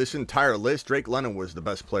literally this entire list, Drake London was the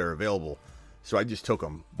best player available. So I just took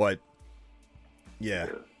him. But yeah.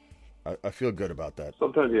 I feel good about that.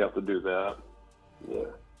 Sometimes you have to do that. Yeah.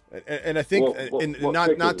 And I think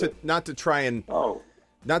not to try and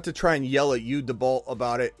yell at you, DeBalt,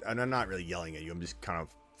 about it. And I'm not really yelling at you. I'm just kind of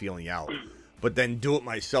feeling you out. But then do it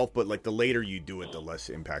myself. But like the later you do it, the less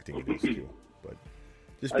impacting it is too. But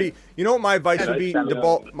just be. You know what my advice would be,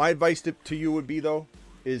 DeBalt? My advice to you would be though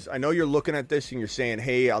is I know you're looking at this and you're saying,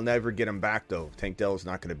 hey, I'll never get him back though. Tank Dell is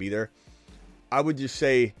not going to be there. I would just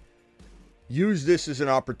say use this as an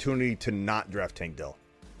opportunity to not draft Tank Dell.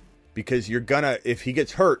 Because you're gonna, if he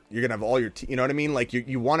gets hurt, you're gonna have all your, you know what I mean? Like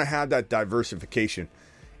you want to have that diversification.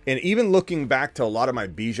 And even looking back to a lot of my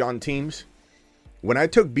Bijan teams, when I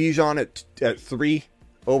took Bijan at 3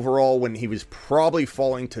 overall, when he was probably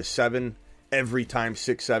falling to 7 every time,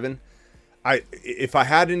 6, 7, if I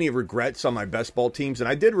had any regrets on my best ball teams, and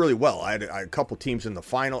I did really well. I had a couple teams in the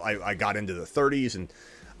final. I got into the 30s, and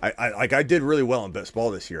I did really well in best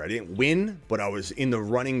ball this year. I didn't win, but I was in the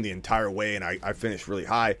running the entire way, and I finished really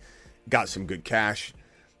high. Got some good cash.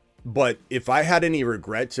 But if I had any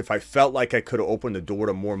regrets, if I felt like I could have opened the door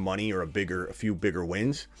to more money or a few bigger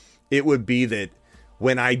wins, it would be that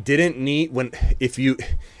when I didn't need, if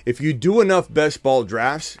you do enough best ball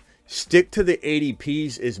drafts, stick to the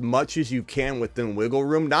ADPs as much as you can within wiggle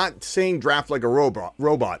room. Not saying draft like a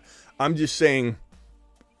robot. I'm just saying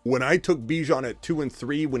when I took Bijan at 2 and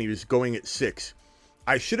 3 when he was going at 6,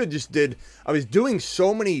 I should have just I was doing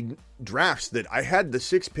so many drafts that I had the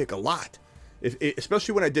 6 pick a lot.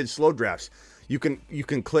 Especially when I did slow drafts, you can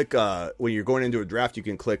click when you're going into a draft, you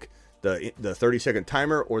can click the 30-second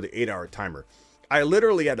timer or the 8-hour timer. I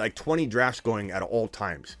literally had like 20 drafts going at all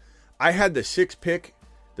times. I had the 6 pick,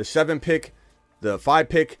 the 7 pick, the 5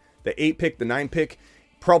 pick, the 8 pick, the 9 pick.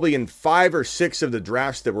 probably in 5 or 6 of the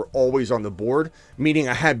drafts that were always on the board, meaning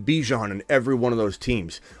I had Bijan in every one of those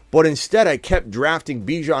teams. But instead, I kept drafting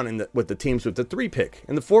Bijan with the teams with the 3 pick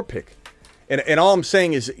and the 4 pick. And all I'm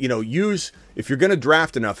saying is, if you're going to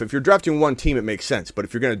draft enough, if you're drafting one team, it makes sense. But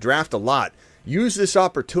if you're going to draft a lot, use this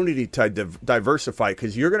opportunity to diversify,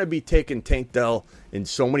 because you're going to be taking Tank Dell in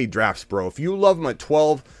so many drafts, bro. If you love him at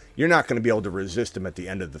 12, you're not going to be able to resist him at the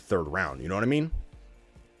end of the 3rd round. You know what I mean?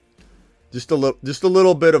 Just a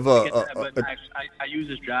little bit of I use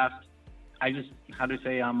this draft. I'm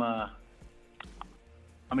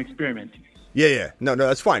experimenting. Yeah. No,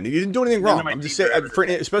 that's fine. You didn't do anything wrong. I'm just saying,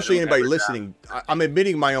 especially anybody listening, I'm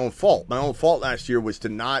admitting my own fault. My own fault last year was to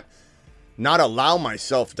not allow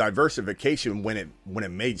myself diversification when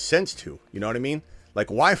it made sense to. You know what I mean? Like,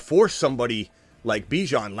 why force somebody like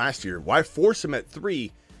Bijan last year? Why force him at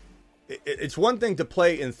 3? It's one thing to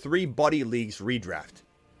play in 3 buddy leagues redraft.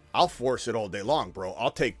 I'll force it all day long, bro.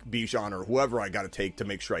 I'll take Bijan or whoever I got to take to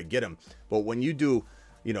make sure I get him. But when you do,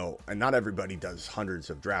 and not everybody does hundreds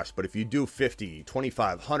of drafts, but if you do 50,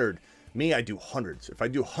 25, 100, me, I do hundreds. If I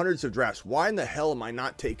do hundreds of drafts, why in the hell am I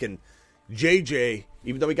not taking JJ,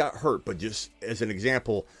 even though he got hurt? But just as an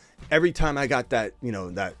example, every time I got that,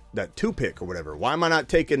 that 2 pick or whatever, why am I not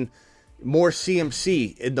taking more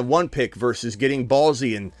CMC in the 1 pick versus getting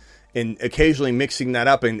ballsy and occasionally mixing that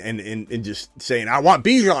up and just saying, I want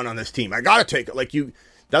Bijan on this team. I got to take it.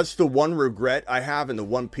 That's the one regret I have, and the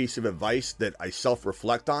one piece of advice that I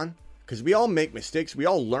self-reflect on, because we all make mistakes. We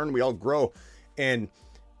all learn. We all grow. And,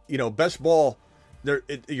 best ball,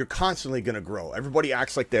 you're constantly going to grow. Everybody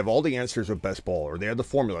acts like they have all the answers with best ball, or they have the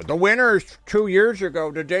formula. The winners 2 years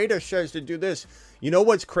ago, the data says to do this. You know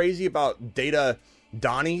what's crazy about data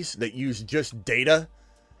Donnies that use just data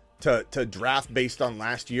to draft based on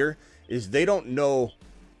last year is they don't know,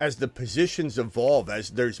 as the positions evolve,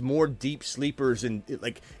 as there's more deep sleepers, and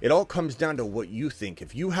it all comes down to what you think.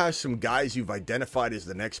 If you have some guys you've identified as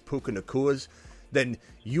the next Puka Nakuas, then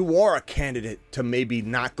you are a candidate to maybe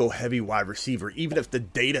not go heavy wide receiver, even if the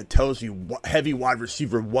data tells you heavy wide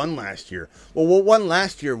receiver won last year. Well, what won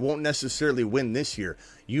last year won't necessarily win this year.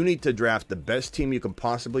 You need to draft the best team you can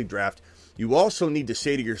possibly draft. You also need to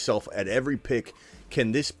say to yourself at every pick,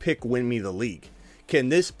 can this pick win me the league? Can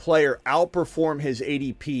this player outperform his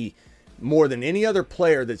ADP more than any other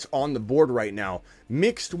player that's on the board right now?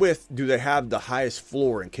 Mixed with, do they have the highest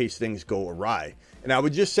floor in case things go awry? And I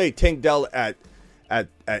would just say Tank Dell at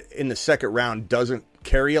in the 2nd round doesn't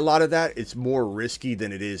carry a lot of that. It's more risky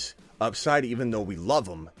than it is upside, even though we love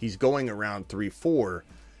him. He's going around 3-4,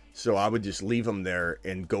 so I would just leave him there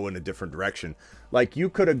and go in a different direction. Like, you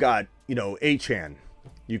could have got, Achane.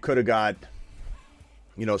 You could have got,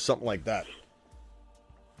 something like that.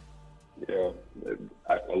 Yeah,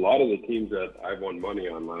 a lot of the teams that I won money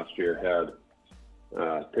on last year had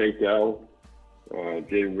Tank Dell,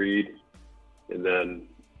 Jay Reed, and then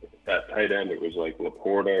at tight end it was like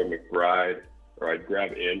Laporta, McBride, or I'd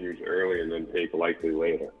grab Andrews early and then take Likely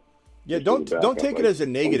later. Yeah, don't take it as a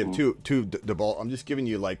negative to the ball. I'm just giving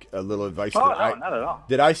you like a little advice not at all.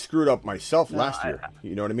 That I screwed up myself last year.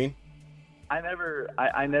 You know what I mean?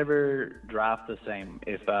 I never draft the same.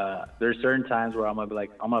 If there's certain times where I'm gonna be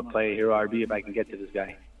like, I'm gonna play hero RB if I can get to this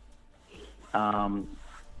guy.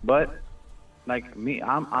 But like me,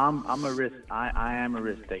 I'm a risk. I am a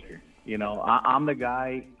risk taker. I'm the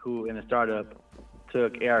guy who in the startup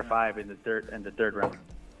took AR5 in the third round.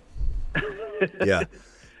 Yeah.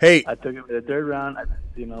 Hey, I took him in the 3rd round.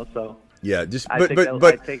 So yeah, just I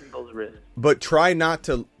take those risks. But try not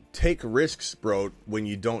to take risks, bro, when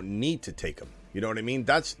you don't need to take them. You know what I mean?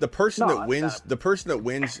 That's the person that wins. The person that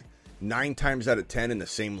wins 9 times out of 10 in the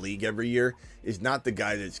same league every year is not the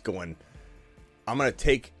guy that's going, I'm going to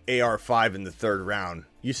take AR5 in the 3rd round.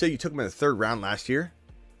 You say you took him in the 3rd round last year?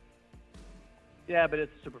 Yeah, but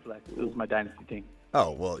it's super flex. It was my dynasty team.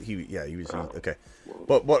 Oh, well, he was okay.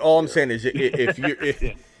 But what all I'm saying is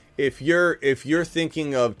if you're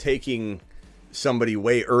thinking of taking somebody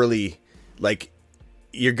way early, like,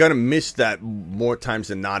 you're gonna miss that more times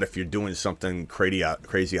than not if you're doing something crazy out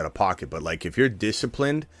of pocket. But like, if you're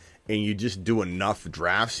disciplined and you just do enough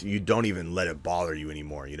drafts, you don't even let it bother you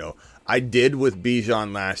anymore. I did with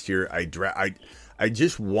Bijan last year. I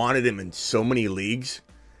just wanted him in so many leagues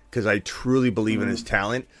because I truly believe in his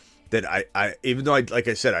talent. That I even though like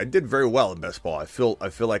I said, I did very well in best ball. I feel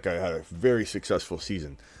like I had a very successful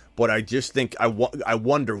season. But I just think I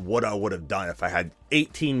wonder what I would have done if I had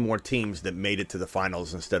 18 more teams that made it to the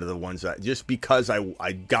finals instead of the ones that, just because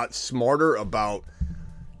I got smarter about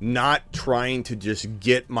not trying to just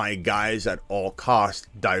get my guys at all costs.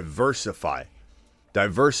 Diversifying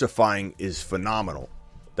is phenomenal.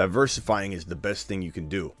 Diversifying is the best thing you can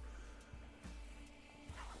do.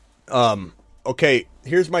 Okay,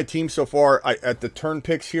 here's my team so far. At the turn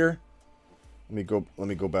picks here. Let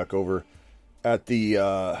me go back over. At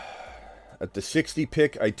the 60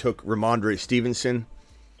 pick, I took Ramondre Stevenson.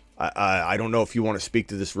 I don't know if you want to speak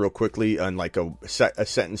to this real quickly on like a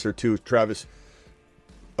sentence or two, Travis.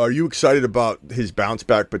 Are you excited about his bounce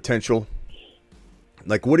back potential?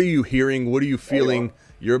 Like, what are you hearing? What are you feeling?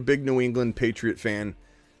 You're a big New England Patriot fan.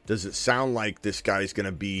 Does it sound like this guy's going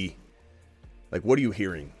to be, like, what are you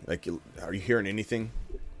hearing? Like, are you hearing anything?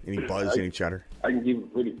 Any buzz, any chatter? I can keep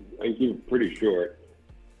it pretty short.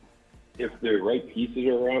 If the right pieces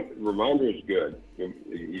are around, Ramondra's good.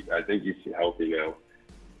 I think he's healthy now.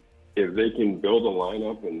 If they can build a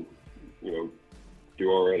lineup and, do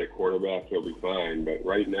all right at quarterback, he'll be fine. But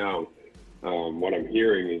right now, what I'm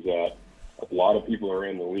hearing is that a lot of people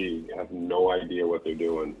around the league have no idea what they're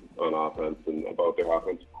doing on offense and about their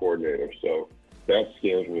offensive coordinator. So that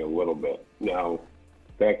scares me a little bit. Now,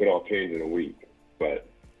 that could all change in a week. But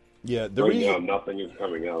yeah, now, nothing is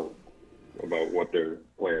coming out about what their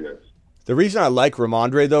plan is. The reason I like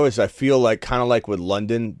Ramondre, though, is I feel like, kind of like with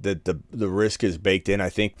London, that the risk is baked in. I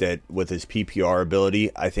think that with his PPR ability,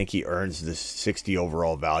 I think he earns this 60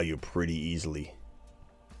 overall value pretty easily.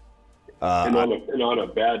 And on a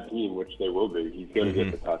bad team, which there will be, he's going to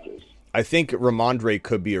get the touches. I think Ramondre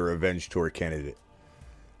could be a revenge tour candidate.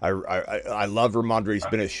 I love Ramondre. He's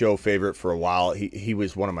been a show favorite for a while. He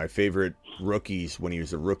was one of my favorite rookies when he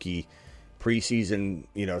was a rookie. Preseason,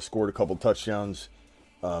 scored a couple touchdowns.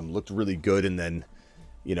 Looked really good, and then,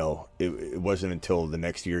 it wasn't until the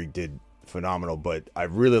next year he did phenomenal. But I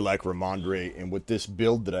really like Ramondre, and with this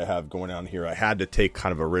build that I have going on here, I had to take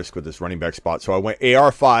kind of a risk with this running back spot. So I went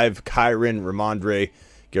AR5, Kyren, Ramondre,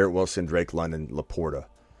 Garrett Wilson, Drake London, Laporta.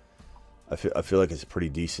 I feel like it's a pretty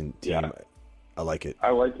decent team. Yeah. I like it.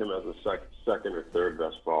 I like him as a second or third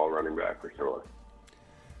best ball running back for sure.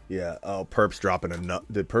 Yeah. Oh, Perp's dropping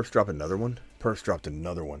Did Perps drop another one? Perps dropped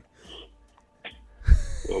another one.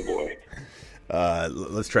 Oh boy.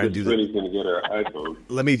 Let's try and do this. Smitty's gonna get her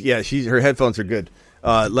iPhone. Her headphones are good.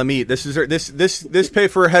 This pay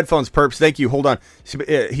for her headphones, Perps. Thank you. Hold on.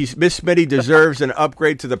 Miss Smitty deserves an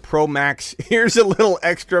upgrade to the Pro Max. Here's a little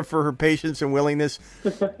extra for her patience and willingness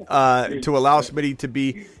to allow Smitty to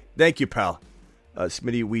be. Thank you, pal.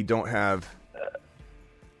 Smitty, we don't have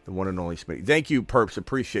the one and only Smitty. Thank you, Perps.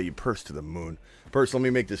 Appreciate you. Perps to the moon. Perps, let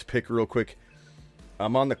me make this pick real quick.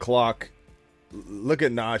 I'm on the clock. Look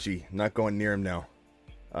at Najee. Not going near him now.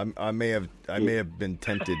 I may have been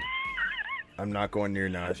tempted. I'm not going near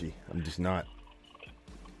Najee. I'm just not.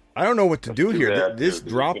 I don't know what to do here. This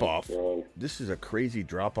drop off. This is a crazy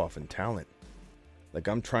drop off in talent. Like,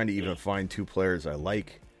 I'm trying to even find two players I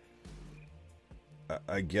like.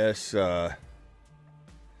 I guess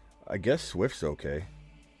Swift's okay.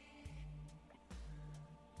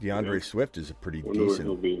 DeAndre Swift is a pretty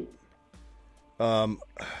decent.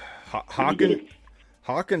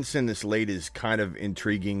 Hawkinson this late is kind of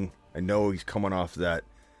intriguing. I know he's coming off that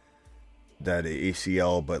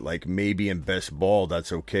ACL, but like maybe in best ball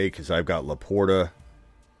that's okay because I've got Laporta.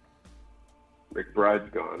 McBride's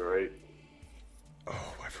gone, right?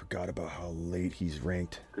 Oh, I forgot about how late he's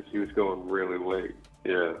ranked. Because he was going really late.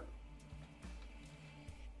 Yeah.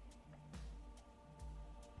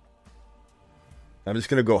 I'm just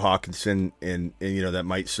gonna go Hawkinson, and that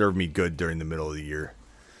might serve me good during the middle of the year.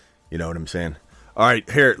 You know what I'm saying? All right,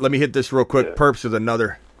 here, let me hit this real quick. Yeah. Perps with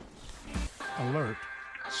another. Alert.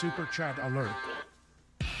 Super chat alert.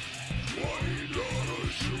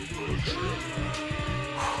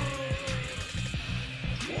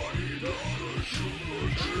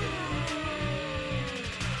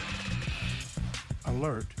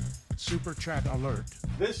 Alert. Super chat alert.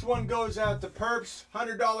 This one goes out to Perps.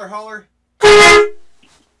 $100 holler.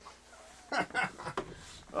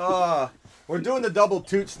 We're doing the double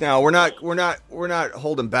toots now. We're not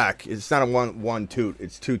holding back. It's not a one toot.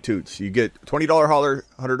 It's two toots. You get $20 holler,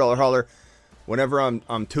 $100 holler. Whenever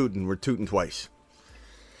I'm tooting, we're tooting twice.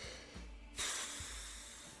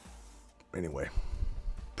 Anyway,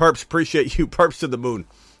 Perps, appreciate you. Perps to the moon.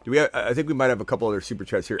 I think we might have a couple other super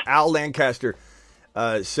chats here. Al Lancaster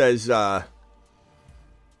says.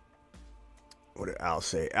 What did Al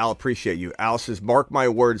say? Al, appreciate you. Al says, mark my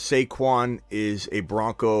words, Saquon is a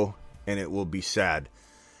Bronco, and it will be sad.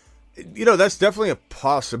 That's definitely a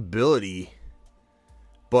possibility.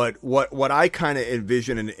 But what I kind of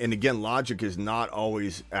envision, and again, logic is not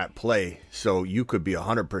always at play, so you could be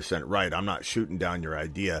 100% right. I'm not shooting down your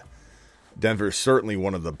idea. Denver is certainly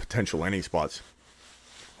one of the potential landing spots.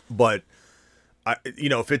 But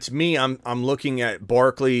If it's me, I'm looking at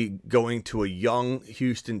Barkley going to a young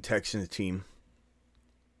Houston Texans team.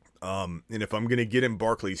 And if I'm going to get in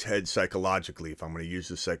Barkley's head psychologically, if I'm going to use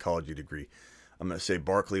the psychology degree, I'm going to say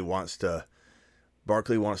Barkley wants to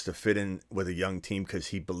fit in with a young team because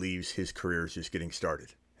he believes his career is just getting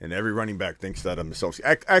started. And every running back thinks that of himself.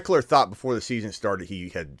 Eckler thought before the season started he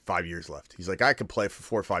had 5 years left. He's like, I could play for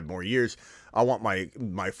 4 or 5 more years. I want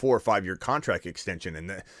my 4 or 5 year contract extension.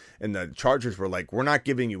 And the Chargers were like, we're not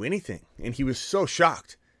giving you anything. And he was so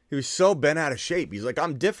shocked. He was so bent out of shape. He's like,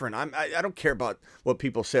 I'm different. I don't care about what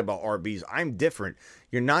people say about RBs. I'm different.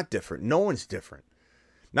 You're not different. No one's different.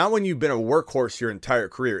 Not when you've been a workhorse your entire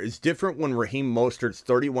career. It's different when Raheem Mostert's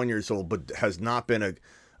 31 years old but has not been a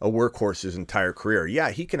workhorse his entire career. Yeah,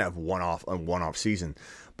 he can have one-off season.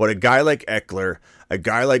 But a guy like Eckler, a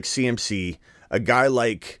guy like CMC, a guy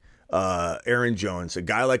like Aaron Jones, a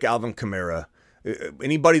guy like Alvin Kamara,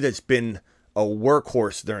 anybody that's been a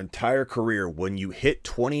workhorse their entire career, when you hit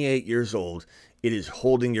 28 years old, it is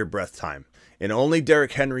holding your breath time. And only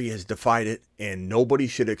Derrick Henry has defied it, and nobody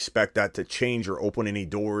should expect that to change or open any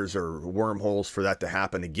doors or wormholes for that to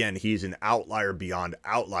happen again. He's an outlier beyond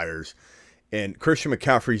outliers. And Christian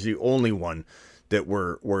McCaffrey's the only one that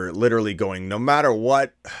we're literally going, no matter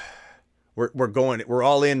what, we're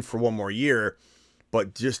all in for one more year,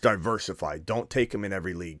 but just diversify. Don't take him in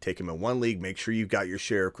every league. Take him in one league. Make sure you got your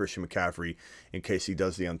share of Christian McCaffrey in case he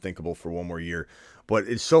does the unthinkable for one more year. But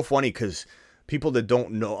it's so funny because people that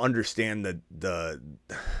don't understand the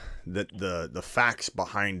facts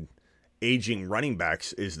behind aging running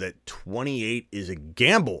backs is that 28 is a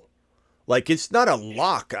gamble. Like, it's not a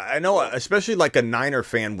lock. I know, especially like a Niner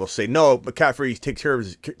fan will say, no, McCaffrey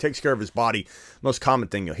takes care of his body. Most common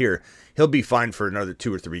thing you'll hear, he'll be fine for another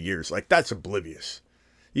 2 or 3 years. Like, that's oblivious.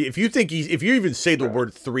 If you even say the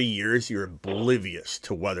word 3 years, you're oblivious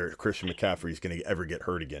to whether Christian McCaffrey is going to ever get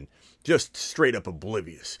hurt again. Just straight up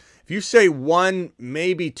oblivious. If you say 1,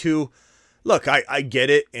 maybe 2, look, I get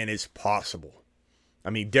it, and it's possible. I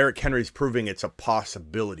mean, Derrick Henry's proving it's a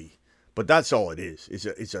possibility. But that's all it is.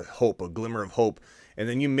 It's a hope, a glimmer of hope. And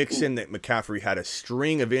then you mix in that McCaffrey had a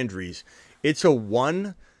string of injuries. It's a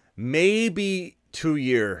 1, maybe 2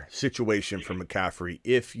 year situation for McCaffrey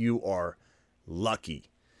if you are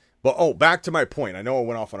lucky. But, back to my point. I know I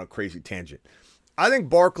went off on a crazy tangent. I think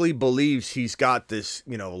Barkley believes he's got this,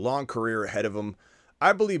 long career ahead of him.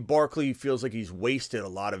 I believe Barkley feels like he's wasted a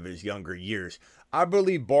lot of his younger years. I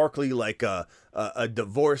believe Barkley, like a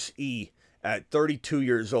divorcee at 32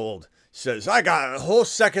 years old, says, I got a whole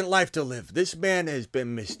second life to live. This man has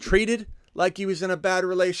been mistreated like he was in a bad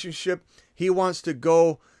relationship. He wants to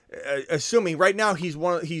go, assuming right now he's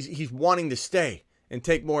wanting to stay and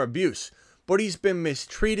take more abuse. But he's been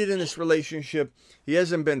mistreated in this relationship. He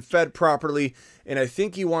hasn't been fed properly. And I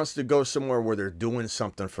think he wants to go somewhere where they're doing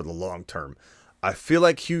something for the long term. I feel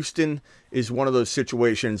like Houston is one of those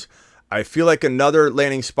situations. I feel like another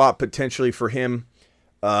landing spot potentially for him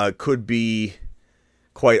could be,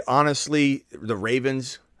 quite honestly, the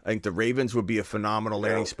Ravens. I think the Ravens would be a phenomenal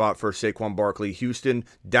landing spot for Saquon Barkley. Houston,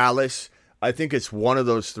 Dallas. I think it's one of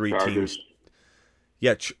those 3 teams.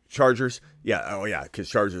 Yeah, Chargers. Yeah, because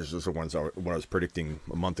Chargers was the ones I was predicting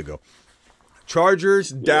a month ago. Chargers,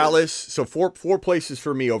 Dallas. So four places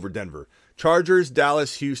for me over Denver. Chargers,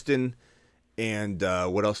 Dallas, Houston, and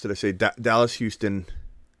what else did I say? Dallas, Houston,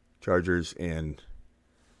 Chargers, and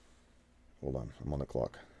hold on, I'm on the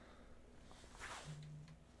clock.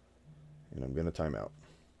 And I'm going to time out.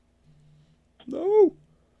 No.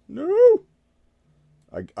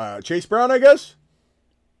 Chase Brown, I guess?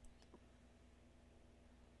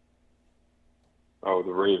 Oh,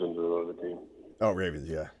 the Ravens are the other team. Oh, Ravens,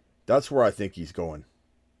 yeah. That's where I think he's going.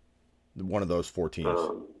 One of those 4 teams.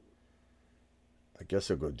 I guess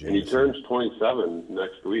he'll go Jameson. And he turns 27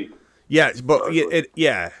 next week. Yeah, but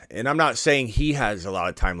and I'm not saying he has a lot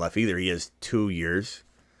of time left either. He has 2 years.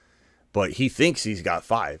 But he thinks he's got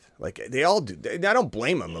 5. Like, they all do. I don't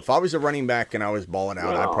blame him. If I was a running back and I was balling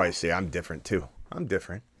out, I'd probably say I'm different too. I'm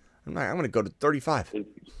different. I'm going to go to 35. You're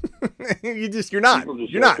not. People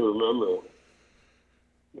just You're have not. to remember.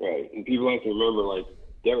 Right. And people have to remember, like,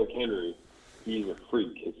 Derrick Henry, he's a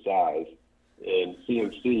freak, his size. And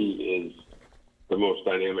CMC is the most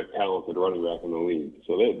dynamic, talented running back in the league.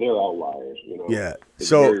 So they're outliers, Yeah. It's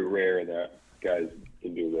So very rare that guys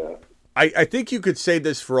can do that. I think you could say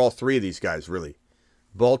this for all 3 of these guys, really.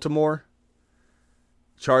 Baltimore,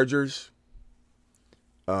 Chargers,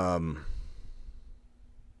 God,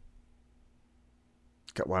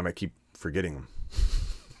 why am I keep forgetting them?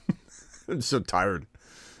 I'm so tired.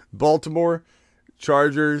 Baltimore,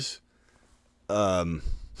 Chargers, God.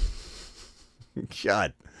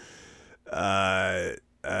 Texans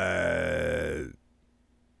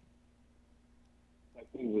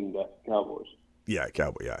and Cowboys. Yeah,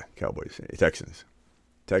 Cowboys.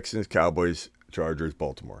 Texans, Cowboys, Chargers,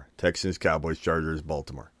 Baltimore. Texans, Cowboys, Chargers,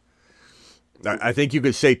 Baltimore. I think you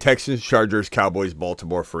could say Texans, Chargers, Cowboys,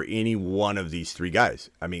 Baltimore for any one of these three guys.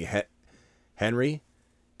 I mean, Henry,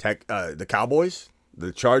 the Cowboys,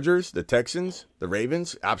 the Chargers, the Texans, the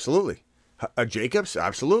Ravens, absolutely. Jacobs,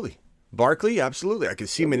 absolutely. Barkley, absolutely. I could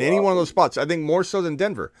see him in any one of those spots. I think more so than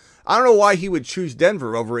Denver. I don't know why he would choose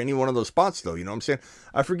Denver over any one of those spots, though. You know what I'm saying?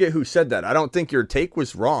 I forget who said that. I don't think your take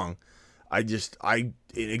was wrong.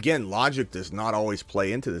 Again, logic does not always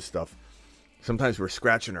play into this stuff. Sometimes we're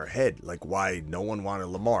scratching our head, like why no one wanted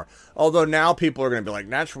Lamar. Although now people are going to be like,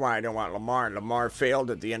 that's why I don't want Lamar. Lamar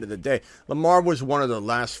failed at the end of the day. Lamar was one of the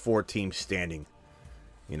last 4 teams standing,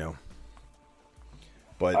 you know.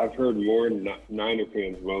 But I've heard more Niner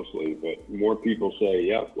fans mostly, but more people say,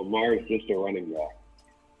 yep, Lamar is just a running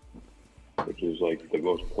back, which is like the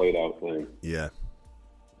most played out thing. Yeah.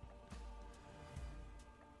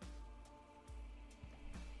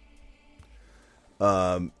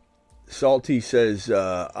 Salty says,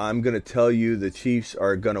 I'm going to tell you the Chiefs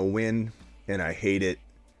are going to win, and I hate it.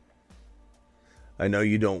 I know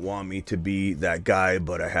you don't want me to be that guy,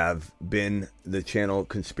 but I have been the channel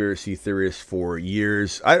conspiracy theorist for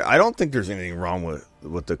years. I don't think there's anything wrong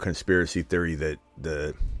with the conspiracy theory that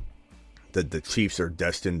the Chiefs are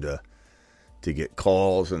destined to get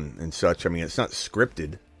calls and such. I mean, it's not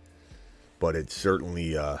scripted, but it's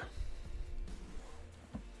certainly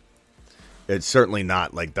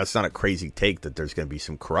not like, that's not a crazy take that there's going to be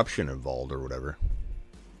some corruption involved or whatever.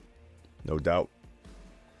 No doubt.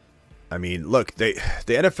 I mean, look, the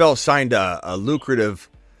NFL signed a lucrative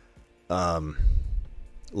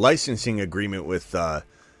licensing agreement with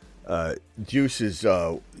Juice's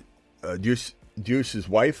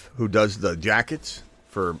wife, who does the jackets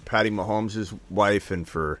for Patty Mahomes' wife and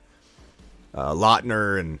for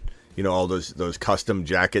Lautner, and you know all those custom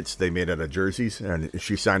jackets they made out of jerseys, and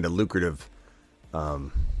she signed a lucrative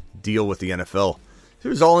deal with the NFL. It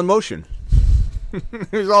was all in motion.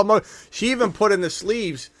 It was all motion. She even put in the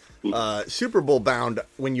sleeves Super Bowl bound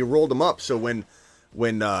when you rolled them up. So when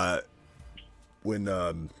who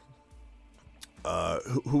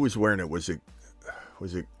was wearing it? Was it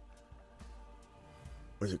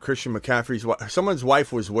Christian McCaffrey's wife? Someone's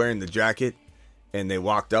wife was wearing the jacket, and they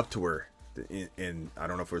walked up to her, and I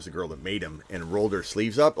don't know if it was the girl that made him, and rolled her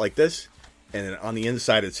sleeves up like this, and then on the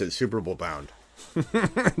inside it said Super Bowl bound.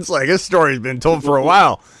 It's like, this story's been told for a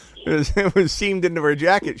while. It was seamed into her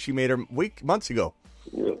jacket she made her months ago.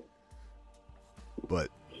 Yeah. But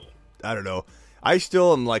I don't know. I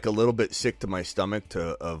still am like a little bit sick to my stomach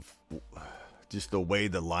of just the way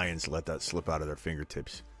the Lions let that slip out of their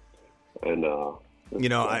fingertips. And you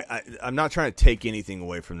know, I'm not trying to take anything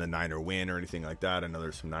away from the Niner win or anything like that. I know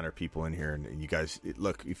there's some Niner people in here, and you guys,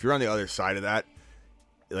 look, if you're on the other side of that,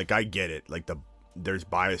 like, I get it. Like, there's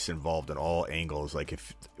bias involved in all angles. Like,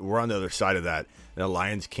 if we're on the other side of that, and the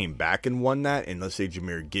Lions came back and won that, and let's say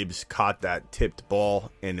Jahmyr Gibbs caught that tipped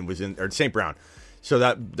ball, and it was or St. Brown. So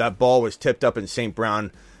that ball was tipped up, and St.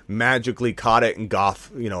 Brown magically caught it, and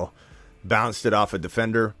Goff, you know, bounced it off a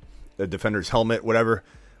defender's helmet, whatever.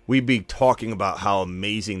 We'd be talking about how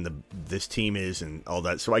amazing this team is and all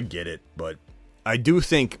that. So I get it, but I do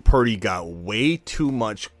think Purdy got way too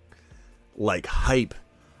much like hype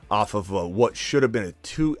off of what should have been a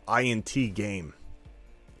 2 INT game,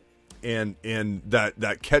 and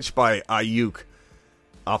that catch by Ayuk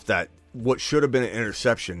off that what should have been an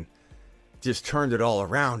interception just turned it all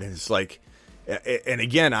around. And it's like, and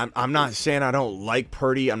again, I'm not saying I don't like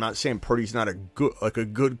Purdy. I'm not saying Purdy's not a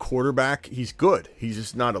good quarterback. He's good. He's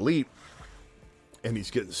just not elite, and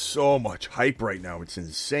he's getting so much hype right now. It's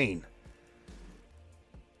insane.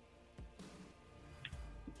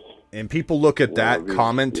 And people look at that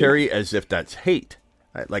commentary as if that's hate.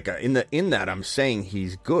 Like in that, I'm saying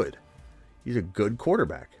he's good. He's a good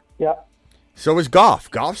quarterback. Yeah. So is Goff.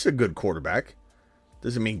 Goff's a good quarterback.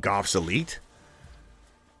 Doesn't mean Goff's elite.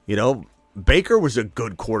 You know, Baker was a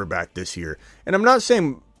good quarterback this year. And I'm not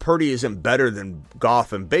saying Purdy isn't better than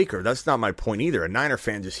Goff and Baker. That's not my point either. A Niner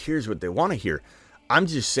fan just hears what they want to hear. I'm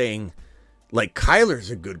just saying, like, Kyler's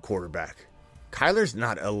a good quarterback. Kyler's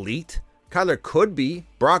not elite. Kyler could be.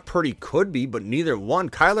 Brock Purdy could be, but neither one.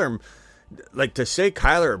 Kyler, like, to say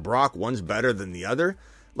Kyler or Brock, one's better than the other.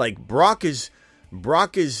 Like, Brock is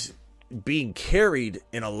being carried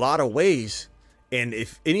in a lot of ways. And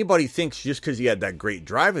if anybody thinks just because he had that great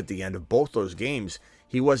drive at the end of both those games,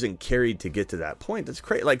 he wasn't carried to get to that point, that's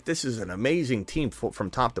crazy. Like, this is an amazing team from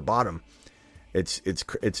top to bottom. It's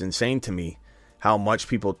insane to me. how much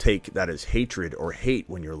people take that as hatred or hate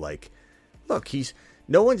when you're like, look,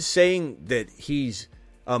 no one's saying that he's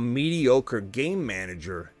a mediocre game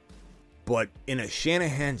manager, but in a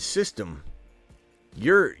Shanahan system,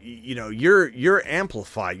 you're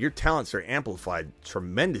amplified. Your talents are amplified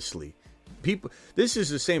tremendously. This is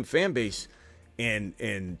the same fan base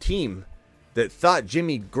and team that thought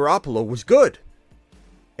Jimmy Garoppolo was good.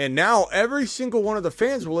 And now every single one of the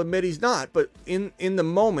fans will admit he's not. But in the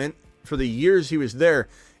moment, for the years he was there,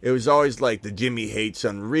 it was always like the Jimmy hate's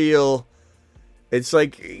unreal. It's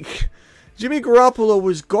like Jimmy Garoppolo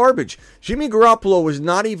was garbage. Jimmy Garoppolo was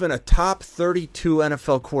not even a top 32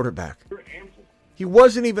 NFL quarterback. He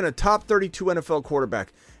wasn't even a top 32 NFL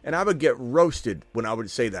quarterback. And I would get roasted when I would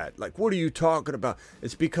say that. Like, what are you talking about?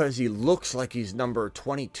 It's because he looks like he's number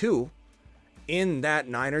 22 in that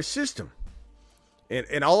Niners system.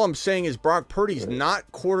 And all I'm saying is Brock Purdy's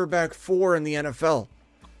not quarterback 4 in the NFL.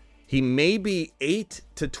 He may be 8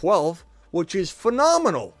 to 12, which is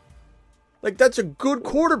phenomenal. Like, that's a good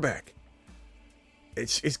quarterback.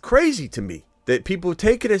 It's crazy to me that people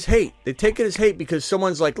take it as hate. They take it as hate because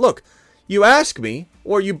someone's like, look, you ask me,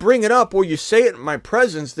 or you bring it up, or you say it in my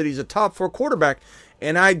presence that he's a top 4 quarterback,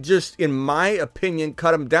 and I just, in my opinion,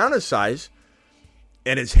 cut him down a size,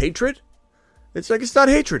 and it's hatred? It's like, it's not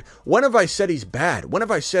hatred. When have I said he's bad? When have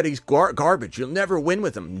I said he's garbage? You'll never win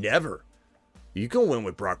with him. Never. You can win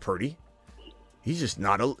with Brock Purdy. He's just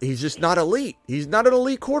not elite. He's not an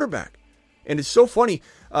elite quarterback. And it's so funny.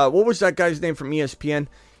 What was that guy's name from ESPN?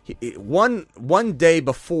 One day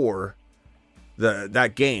before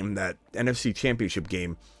that game, that NFC Championship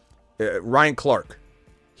game, Ryan Clark,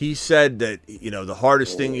 he said that the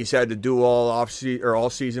hardest thing he's had to do all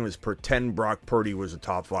season was pretend Brock Purdy was a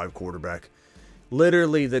top 5 quarterback.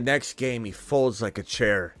 Literally, the next game, he folds like a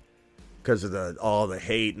chair because of all the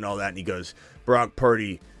hate and all that. And he goes, Brock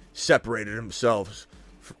Purdy separated himself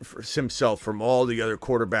from all the other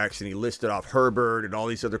quarterbacks. And he listed off Herbert and all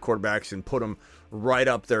these other quarterbacks and put them right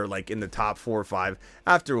up there, like in the top 4 or 5.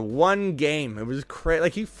 After one game, it was crazy.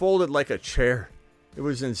 Like, he folded like a chair. It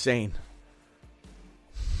was insane.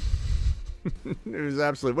 It was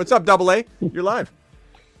absolutely. What's up, Double A? You're live.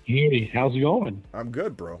 Hey, how's it going? I'm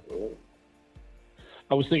good, bro.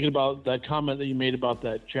 I was thinking about that comment that you made about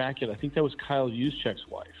that jacket. I think that was Kyle Juszczyk's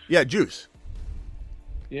wife. Yeah, Juice.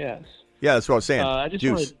 Yes. Yeah, that's what I was saying.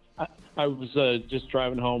 I was just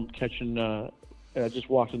driving home, catching. I just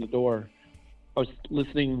walked in the door. I was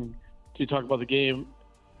listening to you talk about the game.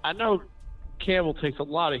 I know Campbell takes a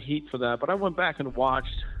lot of heat for that, but I went back and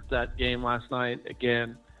watched that game last night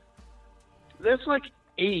again. There's like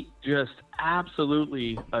 8 just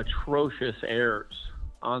absolutely atrocious errors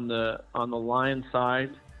on the Lions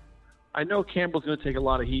side. I know Campbell's going to take a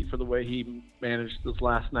lot of heat for the way he managed those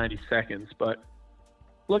last 90 seconds, but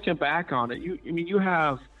looking back on it, you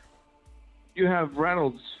have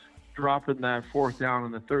Reynolds dropping that 4th down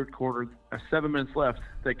in the 3rd quarter, 7 minutes left,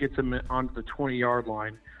 that gets him onto the 20-yard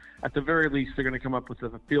line. At the very least, they're going to come up with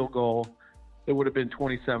a field goal. It would have been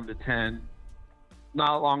 27-10.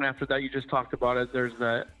 Not long after that, you just talked about it. There's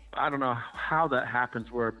that, I don't know how that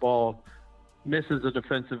happens, where a ball misses a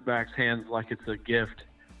defensive back's hands like it's a gift.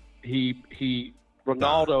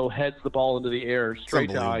 Ronaldo heads the ball into the air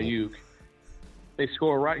straight to Ayuk. They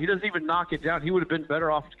score right. He doesn't even knock it down. He would have been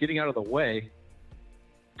better off getting out of the way.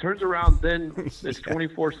 Turns around, then it's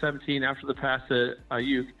 24-17 after the pass to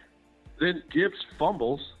Ayuk. Then Gibbs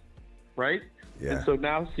fumbles, right? Yeah. And so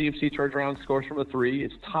now CMC turns around, scores from a 3.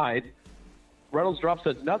 It's tied. Reynolds drops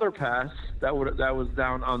another pass that was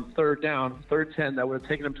down on 3rd down, 3rd 10. That would have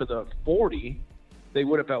taken him to the 40. They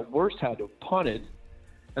would have at worst had to have punted.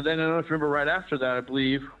 And then I don't know if you remember right after that, I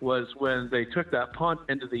believe, was when they took that punt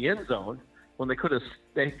into the end zone. When they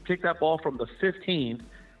kicked that ball from the 15,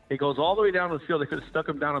 it goes all the way down the field. They could have stuck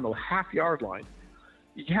him down on the half-yard line.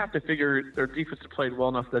 You have to figure their defense played well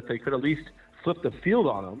enough that they could at least flip the field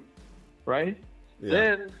on them, right? Yeah.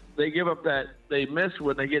 Then they give up that they miss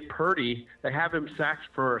when they get Purdy. They have him sacked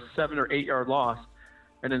for a 7 or 8 yard loss,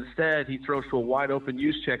 and instead he throws to a wide open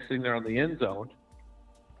Juszczyk sitting there on the end zone.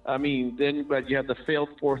 I mean, then but you have the failed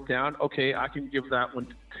 4th down. Okay, I can give that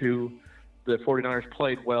one to the 49ers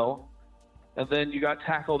played well. And then you got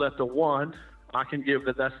tackled at the 1. I can give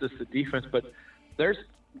that's just the defense, but there's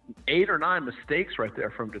 8 or 9 mistakes right there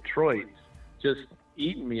from Detroit, just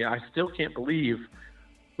eating me. I still can't believe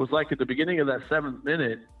it was like at the beginning of that 7th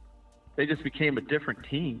minute, they just became a different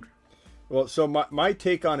team. Well, so my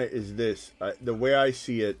take on it is this. The way I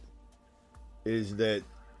see it is that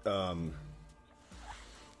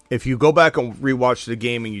if you go back and rewatch the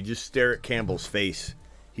game and you just stare at Campbell's face,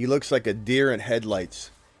 he looks like a deer in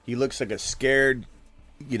headlights. He looks like a scared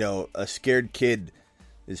a scared kid,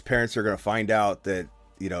 his parents are going to find out that,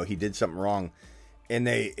 he did something wrong. And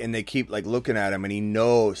they keep like looking at him, and he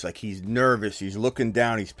knows, like, he's nervous. He's looking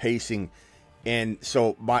down. He's pacing. And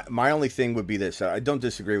so my only thing would be this. I don't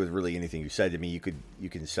disagree with really anything you said to me. You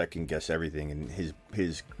can second guess everything, and his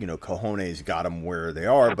cojones got him where they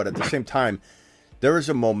are. But at the same time, there is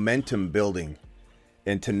a momentum building,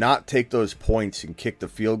 and to not take those points and kick the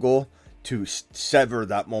field goal to sever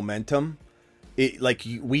that momentum,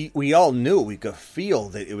 we all knew, we could feel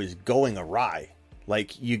that it was going awry.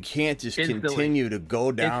 Like, you can't just continue to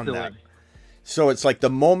go down that. So it's like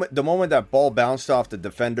the moment that ball bounced off the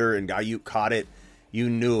defender and Ayuk caught it, you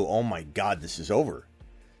knew, oh my God, this is over.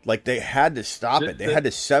 Like, they had to stop it. They had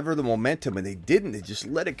to sever the momentum, and they didn't. They just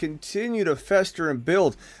let it continue to fester and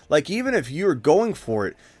build. Like, even if you're going for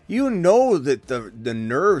it, you know that the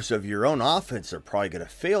nerves of your own offense are probably going to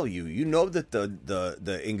fail you. You know that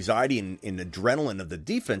the anxiety and adrenaline of the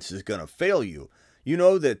defense is going to fail you. You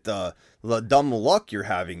know that the dumb luck you're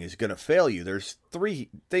having is going to fail you. There's three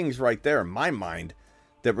things right there in my mind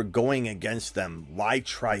that were going against them. Why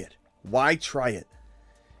try it? Why try it?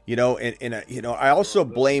 I also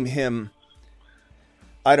blame him.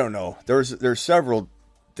 I don't know. There's several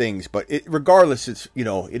things, but regardless, it's,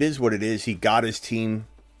 it is what it is. He got his team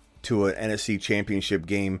to an NFC championship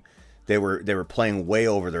game. They were playing way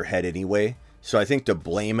over their head anyway. So I think to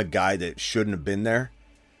blame a guy that shouldn't have been there,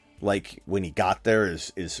 like, when he got there,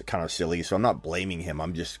 is kind of silly. So I'm not blaming him.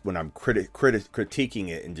 I'm just, when I'm critiquing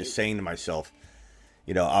it and just saying to myself,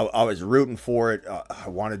 I was rooting for it. I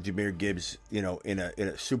wanted Jahmyr Gibbs, in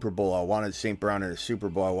a Super Bowl. I wanted St. Brown in a Super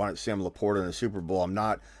Bowl. I wanted Sam Laporta in a Super Bowl. I'm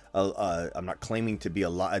not claiming to be a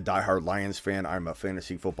diehard Lions fan. I'm a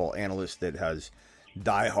fantasy football analyst that has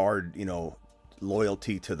diehard,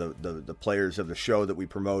 loyalty to the players of the show that we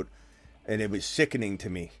promote. And it was sickening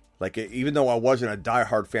to me. Like, even though I wasn't a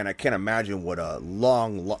diehard fan, I can't imagine what a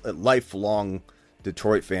lifelong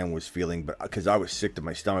Detroit fan was feeling, but because I was sick to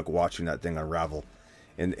my stomach watching that thing unravel.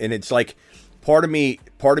 And it's like, part of me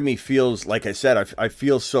feels, like I said, I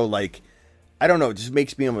feel so, like, I don't know, it just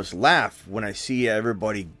makes me almost laugh when I see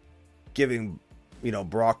everybody giving,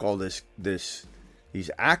 Brock all these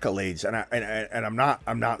accolades, and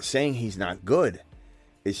I'm not saying he's not good.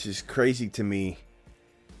 It's just crazy to me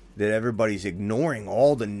that everybody's ignoring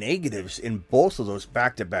all the negatives in both of those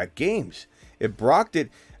back-to-back games. If Brock did,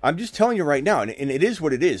 I'm just telling you right now, and it is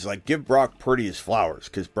what it is. Like, give Brock Purdy his flowers,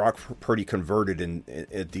 because Brock Purdy converted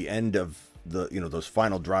at the end of those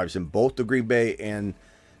final drives in both the Green Bay and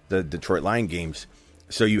the Detroit Lions games.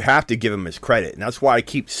 So you have to give him his credit, and that's why I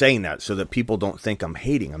keep saying that, so that people don't think I'm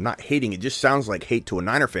hating. I'm not hating. It just sounds like hate to a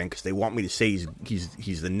Niner fan, because they want me to say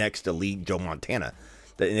he's the next elite Joe Montana.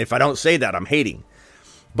 And if I don't say that, I'm hating.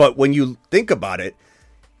 But when you think about it,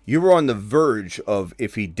 you were on the verge of,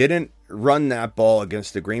 if he didn't run that ball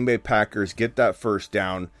against the Green Bay Packers, get that first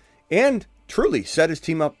down, and truly set his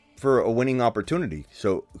team up for a winning opportunity.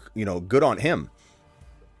 So, good on him.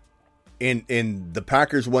 And the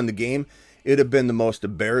Packers won the game. It'd have been the most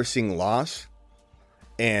embarrassing loss,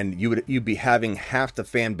 and you'd be having half the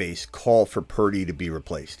fan base call for Purdy to be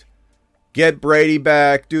replaced. Get Brady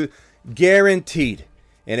back, dude. Guaranteed.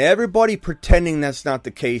 And everybody pretending that's not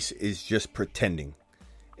the case is just pretending.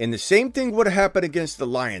 And the same thing would have happened against the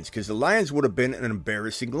Lions, because the Lions would have been an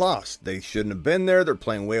embarrassing loss. They shouldn't have been there. They're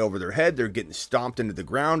playing way over their head. They're getting stomped into the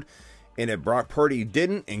ground. And if Brock Purdy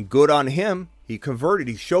didn't, and good on him, he converted.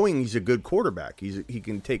 He's showing he's a good quarterback. He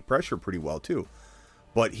can take pressure pretty well, too.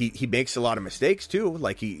 But he makes a lot of mistakes, too.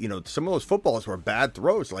 Like, some of those footballs were bad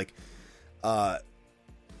throws. Like,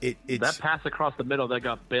 that pass across the middle that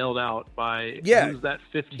got bailed out by, who's that,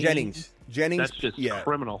 15? Jennings. That's just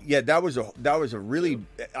criminal. Yeah, that was a really.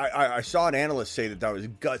 I saw an analyst say that was a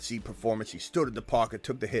gutsy performance. He stood in the pocket,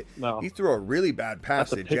 took the hit. No. He threw a really bad pass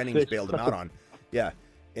that Jennings bailed him out on. Yeah,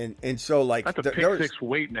 and so, like, that's a pick six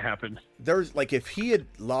waiting to happen. There's, like, if he had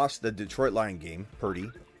lost the Detroit Lions game, Purdy,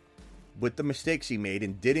 with the mistakes he made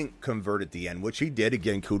and didn't convert at the end, which he did.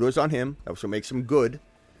 Again, kudos on him. That's what makes him good.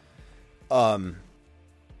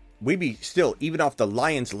 We'd be still, even off the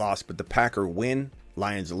Lions loss, but the Packer win,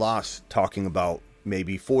 Lions loss, talking about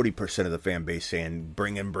maybe 40% of the fan base saying,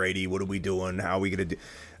 bring in Brady, what are we doing, how are we going to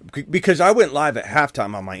do? Because I went live at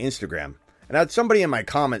halftime on my Instagram, and I had somebody in my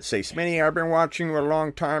comments say, Smitty, I've been watching you a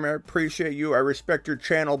long time, I appreciate you, I respect your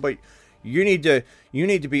channel, but you need to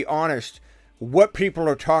be honest. What people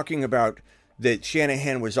are talking about that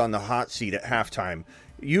Shanahan was on the hot seat at halftime,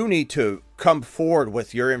 you need to come forward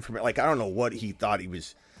with your information. Like, I don't know what he thought he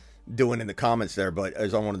was doing in the comments there, but I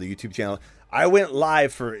was on one of the YouTube channels. I went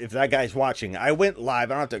live if that guy's watching, I went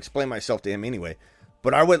live. I don't have to explain myself to him anyway,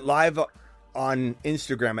 but I went live on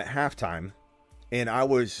Instagram at halftime, and I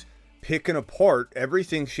was picking apart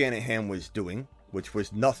everything Shanahan was doing, which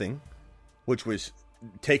was nothing, which was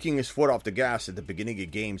taking his foot off the gas at the beginning of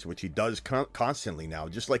games, which he does constantly now.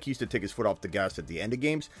 Just like he used to take his foot off the gas at the end of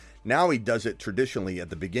games, now he does it traditionally at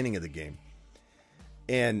the beginning of the game.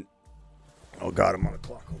 And, oh God, I'm on the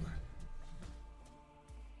clock. Hold on.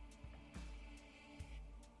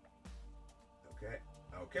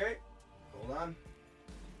 Okay, hold on.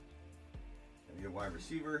 I need a wide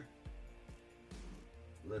receiver.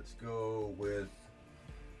 Let's go with...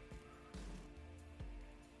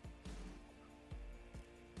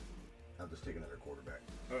 I'll just take another quarterback.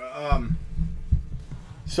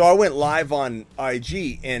 So I went live on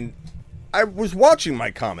IG, and I was watching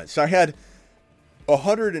my comments. I had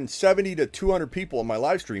 170 to 200 people on my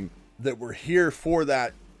live stream that were here for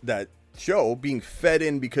that show, being fed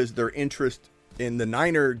in because their interest in the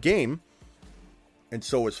Niner game. And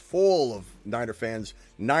so it's full of Niner fans,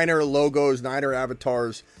 Niner logos, Niner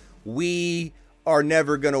avatars. We are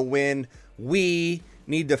never going to win. We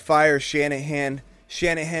need to fire Shanahan.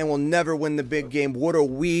 Shanahan will never win the big game. What are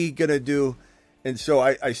we going to do? And so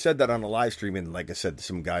I said that on a live stream, and like I said,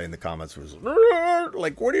 some guy in the comments was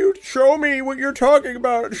like, what do you show me what you're talking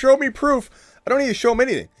about? Show me proof. I don't need to show him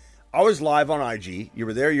anything. I was live on IG. You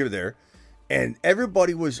were there. And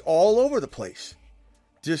everybody was all over the place.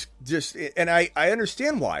 Just, and I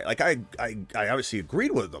understand why. Like, I obviously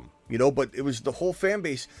agreed with them, you know, but it was the whole fan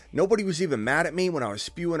base. Nobody was even mad at me when I was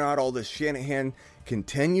spewing out all this. Shanahan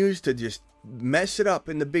continues to just mess it up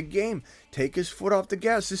in the big game. Take his foot off the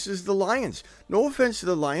gas. This is the Lions. No offense to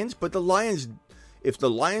the Lions, but the Lions, if the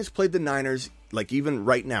Lions played the Niners, like even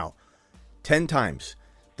right now, 10 times,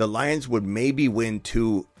 the Lions would maybe win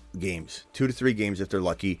 2 games, 2 to 3 games if they're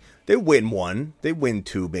lucky. They win 1, they win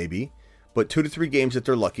 2 maybe, but 2 to 3 games if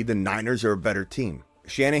they're lucky. The Niners are a better team.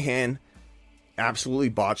 Shanahan absolutely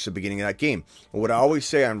botched the beginning of that game. And what I always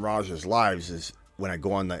say on Raj's lives is, when I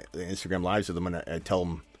go on the Instagram lives with him and I tell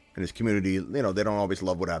him in his community, you know, they don't always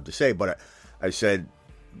love what I have to say, but I said,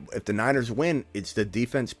 if the Niners win, it's the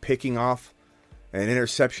defense picking off an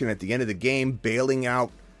interception at the end of the game, bailing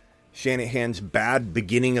out Shanahan's bad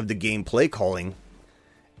beginning of the game play calling.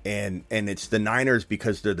 And it's the Niners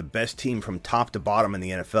because they're the best team from top to bottom in the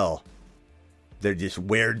NFL. They just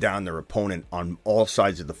wear down their opponent on all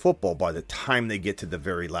sides of the football. By the time they get to the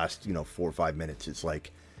very last, 4 or 5 minutes,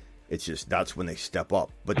 it's just that's when they step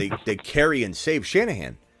up. But they carry and save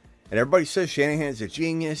Shanahan. And everybody says Shanahan's a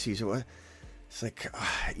genius. It's like,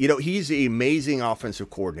 he's an amazing offensive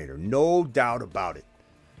coordinator, no doubt about it.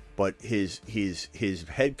 But his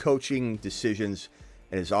head coaching decisions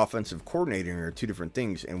and his offensive coordinating are 2 different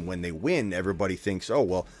things. And when they win, everybody thinks, oh,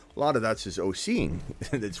 well, a lot of that's his OCing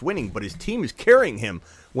that's winning. But his team is carrying him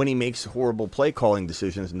when he makes horrible play calling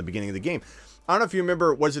decisions in the beginning of the game. I don't know if you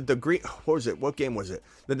remember, was it the Green? What was it? What game was it?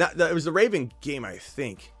 It was the Raven game, I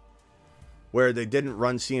think, where they didn't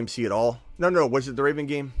run CMC at all. No, was it the Raven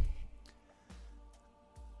game?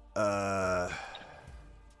 I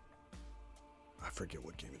forget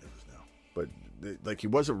what game it is now. But he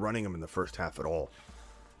wasn't running him in the first half at all.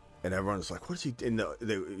 And everyone's like, what is he?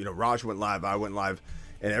 Raj went live, I went live,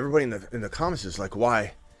 and everybody in the comments is like,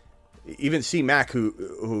 why? Even C Mac,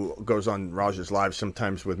 who goes on Raj's live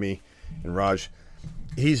sometimes with me and Raj,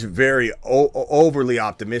 he's very overly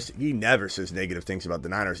optimistic. He never says negative things about the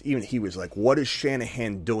Niners. Even he was like, what is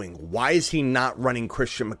Shanahan doing? Why is he not running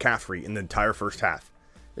Christian McCaffrey in the entire first half?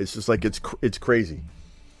 It's just like, it's crazy.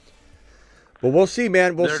 But we'll see,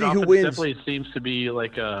 man. We'll see who wins. Definitely seems to be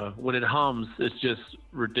like when it hums, it's just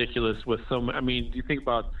ridiculous. With you think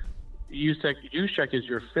about Juszczyk is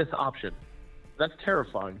your 5th option. That's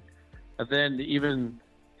terrifying. And then even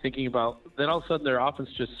thinking about, then all of a sudden their offense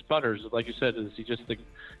just sputters. Like you said, is he just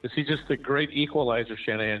the great equalizer?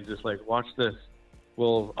 Shanahan just like, watch this.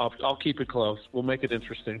 I'll keep it close. We'll make it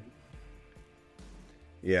interesting.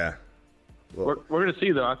 Yeah. Well, we're going to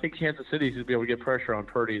see, though. I think Kansas City is going to be able to get pressure on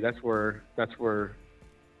Purdy. That's where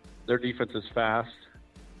their defense is fast,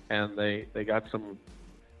 and they got some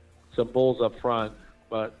bulls up front.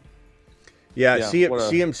 But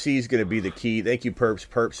CMC is going to be the key. Thank you, Perps.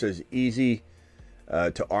 Perps says easy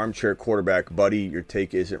to armchair quarterback, buddy. Your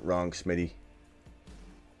take isn't wrong, Smitty.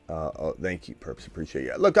 Thank you, Perps. Appreciate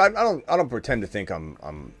you. Look, I don't pretend to think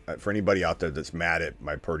I'm for anybody out there that's mad at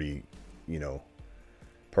my Purdy,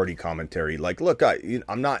 Purdy commentary. Like, look,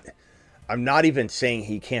 I'm not even saying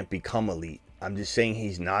he can't become elite. I'm just saying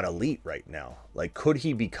he's not elite right now. Like, could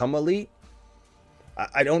he become elite?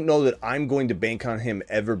 I don't know that I'm going to bank on him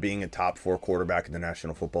ever being a top 4 quarterback in the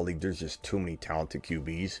National Football League. There's just too many talented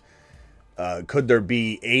QBs. Could there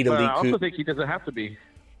be 8 elite? I also think he doesn't have to be.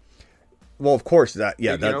 Well, of course that.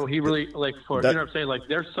 Yeah, you know, he really like for that, you know what I'm saying. Like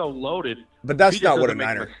they're so loaded. But that's he not just what a doesn't make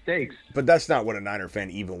Niner. Mistakes. But that's not what a Niner fan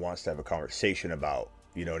even wants to have a conversation about.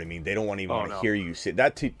 You know what I mean? They don't want to hear you say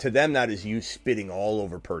that. To them, that is you spitting all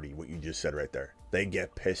over Purdy. What you just said right there. They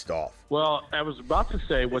get pissed off. Well, I was about to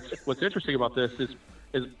say what's interesting about this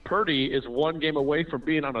is Purdy is one game away from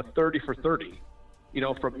being on a 30 for 30. You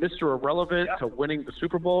know, from Mr. Irrelevant to winning the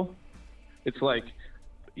Super Bowl. It's like,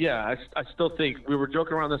 yeah, I still think we were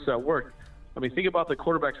joking around this at work. I mean, think about the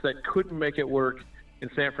quarterbacks that couldn't make it work in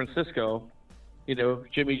San Francisco. You know,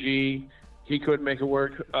 Jimmy G, he couldn't make it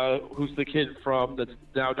work. Who's the kid from that's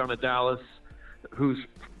now down in Dallas? Who's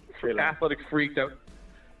athletic freak that.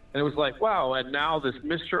 And it was like, wow, and now this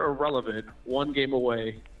Mr. Irrelevant, one game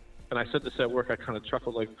away. And I said this at work, I kind of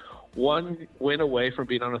chuckled, like, one win away from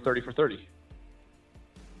being on a 30 for 30.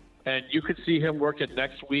 And you could see him working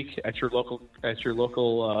next week at your local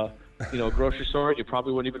grocery store. You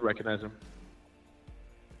probably wouldn't even recognize him.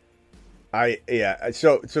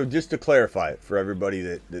 So just to clarify for everybody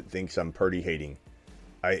that thinks I'm Purdy hating,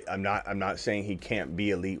 I'm not saying he can't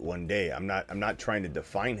be elite one day. I'm not trying to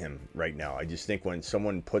define him right now. I just think when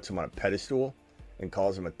someone puts him on a pedestal and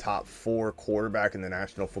calls him a top 4 quarterback in the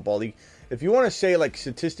National Football League, if you want to say like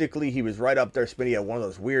statistically he was right up there, Smitty had one of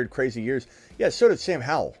those weird crazy years. Yeah, so did Sam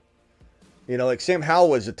Howell. You know, like Sam Howell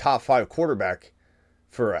was a top 5 quarterback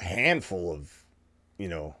for a handful of, you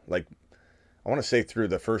know, like I want to say through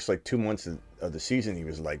the first like 2 months of the season, he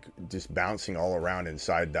was like just bouncing all around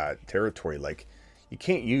inside that territory. Like you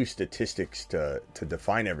can't use statistics to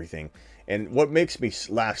define everything. And what makes me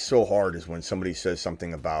laugh so hard is when somebody says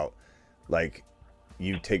something about like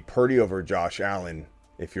you take Purdy over Josh Allen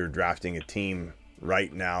if you're drafting a team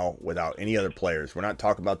right now without any other players. We're not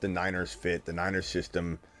talking about the Niners fit, the Niners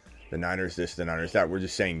system, the Niners this, the Niners that. We're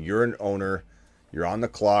just saying you're an owner, you're on the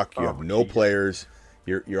clock, you have no players,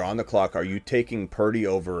 you're on the clock. Are you taking Purdy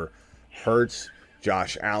over Hurts,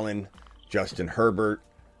 Josh Allen, Justin Herbert,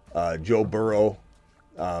 Joe Burrow,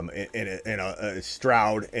 and a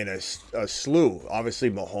Stroud, and a slew? Obviously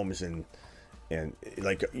Mahomes and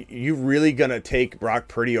like, you really gonna take Brock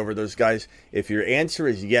Purdy over those guys? If your answer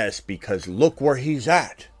is yes, because look where he's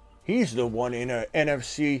at. He's the one in a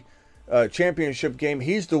NFC championship game.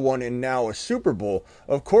 He's the one in now a Super Bowl.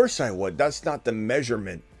 Of course I would. That's not the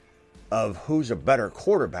measurement of who's a better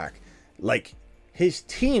quarterback. Like, his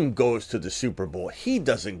team goes to the Super Bowl. He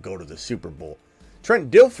doesn't go to the Super Bowl.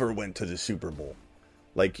 Trent Dilfer went to the Super Bowl.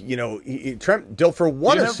 Like, you know, Trent Dilfer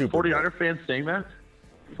won a Super Bowl. 49er fans saying that?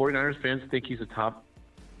 49ers fans think he's a top,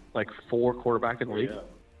 like, 4 quarterback in the league?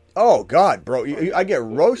 Oh, God, bro. I get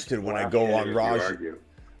roasted when I go on Raj.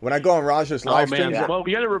 When I go on Raj's live streams. Well,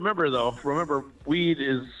 you got to remember, though. Remember, weed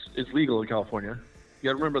is legal in California. You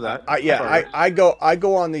got to remember that. I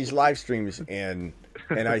go on these live streams and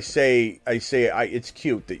I say it's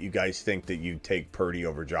cute that you guys think that you take Purdy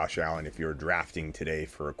over Josh Allen if you're drafting today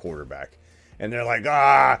for a quarterback. And they're like,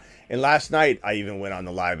 And last night I even went on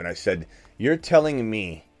the live and I said, you're telling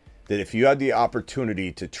me that if you had the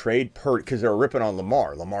opportunity to trade Purdy, because they're ripping on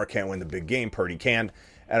Lamar can't win the big game, Purdy can.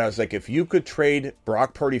 And I was like, if you could trade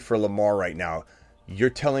Brock Purdy for Lamar right now, you're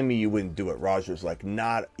telling me you wouldn't do it. Roger's like,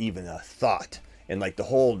 not even a thought. And like the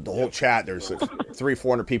whole chat, there's like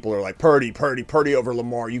 300-400 people are like, Purdy over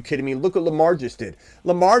Lamar. Are you kidding me? Look what Lamar just did.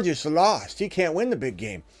 Lamar just lost. He can't win the big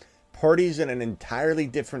game. Purdy's in an entirely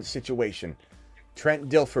different situation. Trent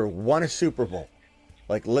Dilfer won a Super Bowl.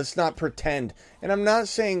 Like, let's not pretend. And I'm not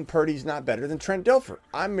saying Purdy's not better than Trent Dilfer.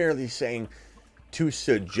 I'm merely saying to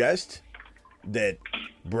suggest that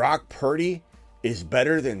Brock Purdy is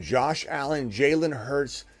better than Josh Allen, Jalen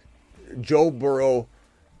Hurts, Joe Burrow,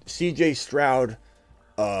 C.J. Stroud,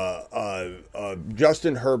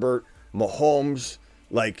 Justin Herbert, Mahomes,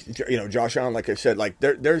 like, you know, Josh Allen, like I said, like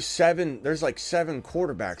there's 7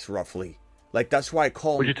 quarterbacks roughly. Like, that's why I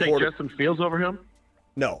call him. Would you take Justin Fields over him?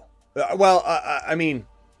 No. I mean,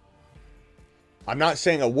 I'm not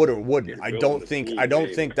saying I would or wouldn't. I don't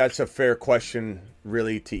think that's a fair question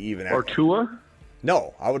really to even ask. Or Tua?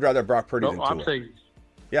 No, I would rather Brock Purdy than Tua. I'm saying.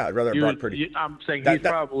 Yeah, I'd rather Brock Purdy. I'm saying he's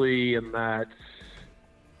probably in that.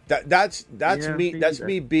 That's me. That's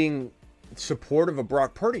me being supportive of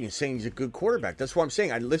Brock Purdy and saying he's a good quarterback. That's what I'm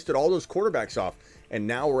saying. I listed all those quarterbacks off, and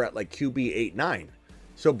now we're at like QB 8-9.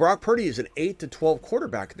 So Brock Purdy is an 8-12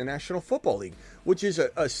 quarterback in the National Football League, which is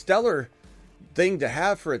a stellar thing to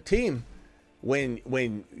have for a team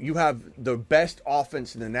when you have the best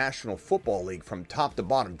offense in the National Football League from top to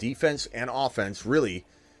bottom, defense and offense. Really,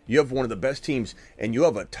 you have one of the best teams, and you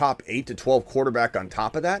have a top 8-12 quarterback on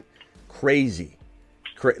top of that. Crazy.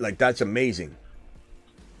 Like, that's amazing.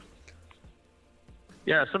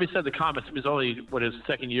 Yeah, somebody said in the comments it was only his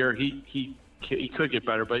second year. He could get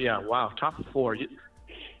better, but yeah, wow, top 4. This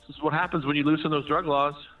is what happens when you loosen those drug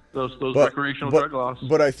laws, those recreational drug laws.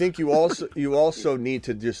 But I think you also need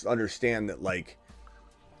to just understand that like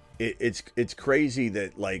it's crazy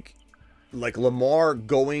that like Lamar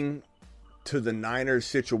going to the Niners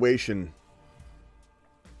situation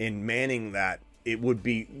and manning that.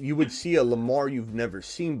 You would see a Lamar you've never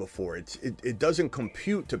seen before. It doesn't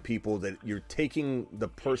compute to people that you're taking the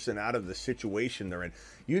person out of the situation they're in.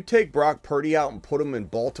 You take Brock Purdy out and put him in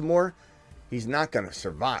Baltimore, he's not going to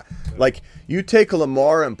survive. Like, you take a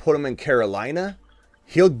Lamar and put him in Carolina,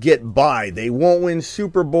 he'll get by. They won't win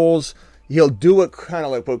Super Bowls. He'll do it kind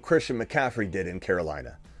of like what Christian McCaffrey did in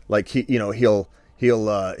Carolina. Like, he'll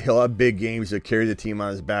have big games that carry the team on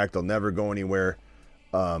his back. They'll never go anywhere.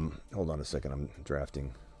 Hold on a second. I'm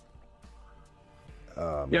drafting.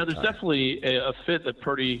 Yeah, there's definitely a fit that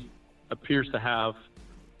Purdy appears to have.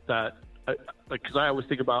 That, because I always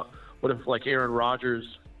think about what if like Aaron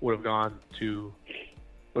Rodgers would have gone to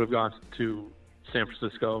San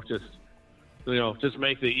Francisco. Just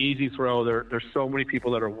make the easy throw. There's so many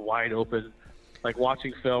people that are wide open. Like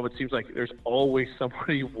watching film, it seems like there's always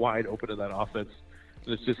somebody wide open in that offense.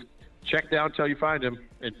 And it's just check down until you find him,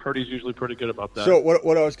 and Purdy's usually pretty good about that. So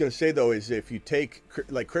what I was going to say, though, is if you take,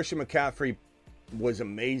 like, Christian McCaffrey was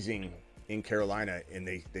amazing in Carolina, and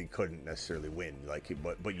they couldn't necessarily win. Like,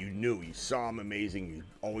 but you saw him amazing. He's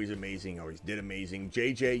always amazing, always did amazing.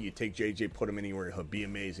 JJ, you take JJ, put him anywhere, he'll be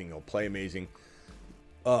amazing, he'll play amazing.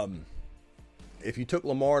 If you took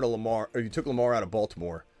Lamar out of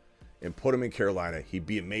Baltimore and put him in Carolina, he'd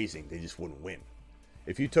be amazing. They just wouldn't win.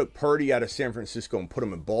 If you took Purdy out of San Francisco and put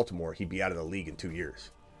him in Baltimore, he'd be out of the league in 2 years.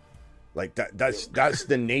 Like that's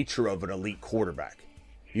the nature of an elite quarterback.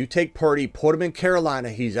 You take Purdy, put him in Carolina,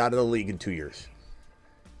 he's out of the league in 2 years.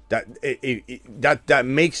 That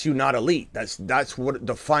makes you not elite. That's what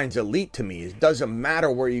defines elite to me. It doesn't matter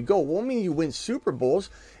where you go. Well, I mean, you win Super Bowls,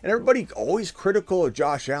 and everybody always critical of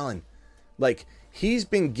Josh Allen. Like, he's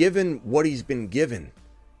been given what he's been given,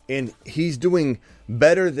 and he's doing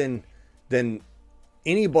better than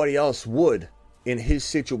anybody else would in his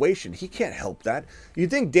situation. He can't help that. You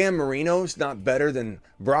think Dan Marino's not better than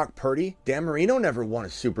Brock Purdy? Dan Marino never won a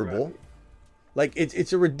Super Bowl. Right. Like,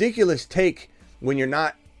 it's a ridiculous take when you're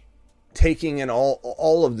not taking in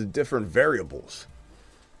all of the different variables.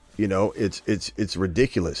 You know, it's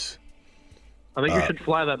ridiculous. I think you should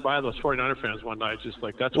fly that by those 49er fans one night. Just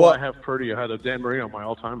like, that's why I have Purdy ahead of Dan Marino on my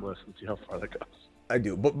all-time list, and see how far that goes. I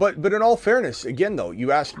do. But in all fairness, again, though,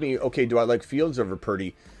 you asked me, okay, do I like Fields over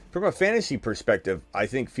Purdy? From a fantasy perspective, I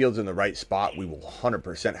think Fields in the right spot. We will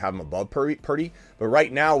 100% have him above Purdy. But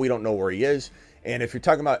right now, we don't know where he is. And if you're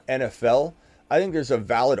talking about NFL, I think there's a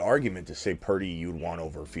valid argument to say Purdy you'd want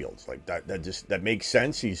over Fields. Like, that makes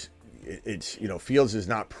sense. Fields has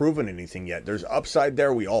not proven anything yet. There's upside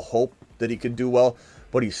there. We all hope that he could do well,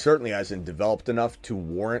 but he certainly hasn't developed enough to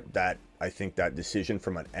warrant that. I think that decision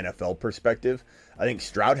from an NFL perspective. I think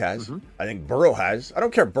Stroud has. Mm-hmm. I think Burrow has. I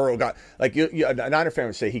don't care if Burrow got, like, a Niner fan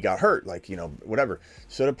would say he got hurt, like, whatever.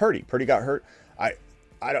 So did Purdy. Purdy got hurt. I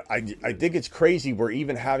think it's crazy we're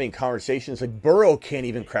even having conversations like Burrow can't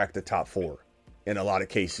even crack the top 4 in a lot of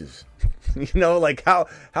cases. Like how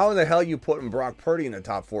in the hell you putting Brock Purdy in the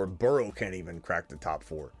top 4? Burrow can't even crack the top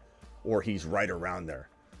 4, or he's right around there.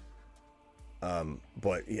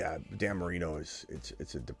 But yeah, Dan Marino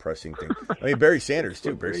it's a depressing thing. I mean, Barry Sanders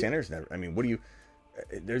too. Barry Sanders never. I mean,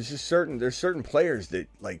 there's certain players that,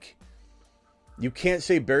 like, you can't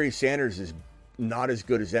say Barry Sanders is not as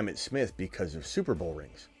good as Emmitt Smith because of Super Bowl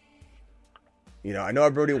rings. I know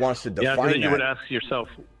everybody wants to define that. You would ask yourself,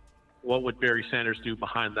 what would Barry Sanders do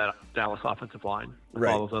behind that Dallas offensive line with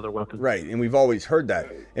all those other weapons? Right, and we've always heard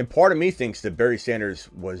that. And part of me thinks that Barry Sanders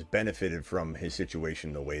was benefited from his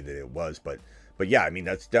situation the way that it was. But yeah, I mean,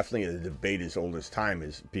 that's definitely a debate as old as time.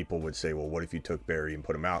 Is people would say, well, what if you took Barry and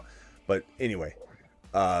put him out? But anyway,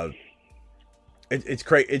 it's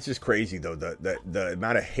just crazy, though, the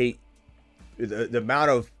amount of hate, the amount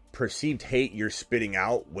of perceived hate you're spitting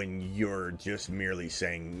out when you're just merely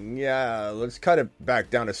saying, yeah, let's cut it back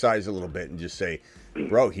down to size a little bit and just say,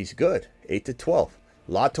 bro, he's good. 8 to 12,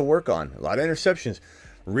 a lot to work on, a lot of interceptions.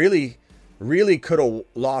 Really could have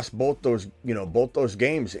lost both those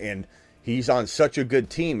games, and he's on such a good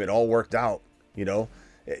team. It all worked out. That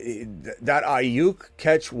Ayuk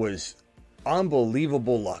catch was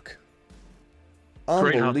unbelievable luck.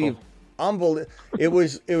 Unbelievable. It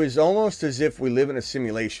was almost as if we live in a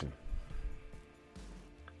simulation.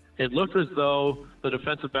 It looked as though the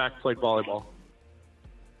defensive back played volleyball.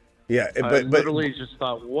 Yeah, I literally just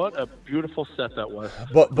thought, what a beautiful set that was.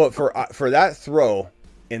 But for that throw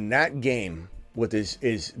in that game, with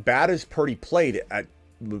as bad as Purdy played at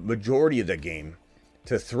majority of the game,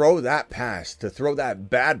 to throw that pass, to throw that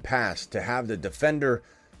bad pass, to have the defender,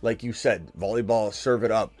 like you said, volleyball, serve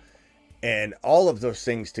it up, and all of those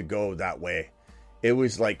things to go that way, it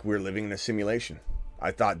was like we're living in a simulation.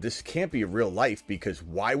 I thought this can't be real life, because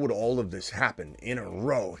why would all of this happen in a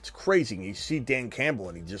row? It's crazy. You see Dan Campbell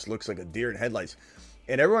and he just looks like a deer in headlights.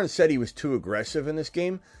 And everyone said he was too aggressive in this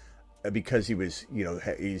game because he was,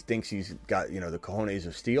 he thinks he's got, the cojones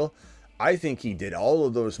of steel. I think he did all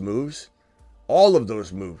of those moves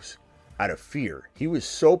out of fear. He was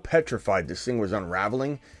so petrified this thing was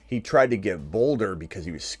unraveling. He tried to get bolder because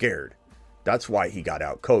he was scared. That's why he got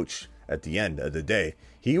out coached at the end of the day.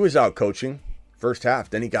 He was out coaching first half,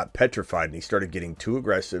 then he got petrified and he started getting too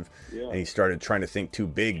aggressive, and he started trying to think too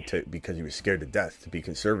big because he was scared to death to be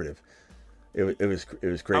conservative. It was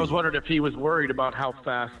crazy. I was wondering if he was worried about how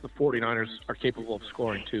fast the 49ers are capable of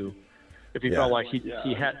scoring too. If he felt like he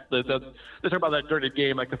had they talk about that during the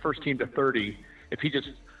game, like the first team to 30. If he just,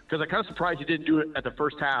 because I'm kind of surprised he didn't do it at the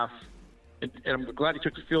first half, and I'm glad he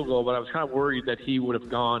took the field goal, but I was kind of worried that he would have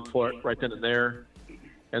gone for it right then and there,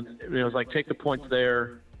 and it was like take the points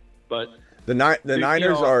there, but. The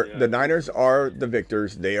Niners are the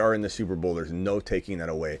victors. They are in the Super Bowl. There's no taking that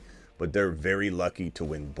away. But they're very lucky to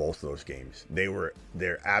win both those games. They're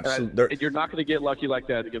absolutely. You're not going to get lucky like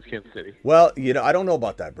that against Kansas City. Well, I don't know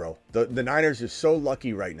about that, bro. The Niners are so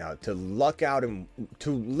lucky right now to luck out and to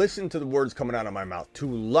listen to the words coming out of my mouth.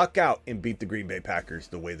 To luck out and beat the Green Bay Packers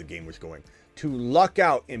the way the game was going. To luck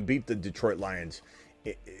out and beat the Detroit Lions.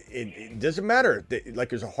 It doesn't matter.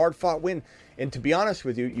 There's a hard-fought win. And to be honest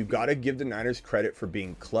with you, you got to give the Niners credit for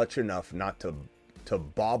being clutch enough not to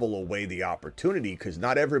bobble away the opportunity, because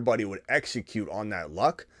not everybody would execute on that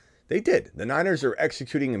luck. They did. The Niners are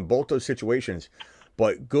executing in both those situations.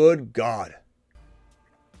 But good God,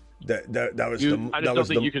 that was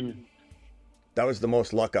that was the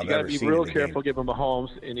most luck I've ever seen. You got to be real careful giving Mahomes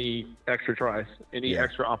any extra tries,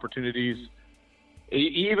 extra opportunities,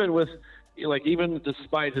 even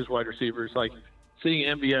despite his wide receivers, like seeing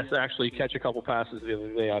MVS actually catch a couple passes the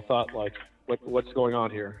other day, I thought, like, what's going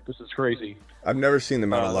on here? This is crazy. I've never seen the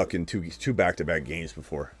amount of luck in two back-to-back games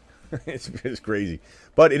before. It's crazy.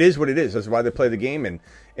 But it is what it is. That's why they play the game. And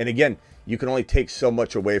again, you can only take so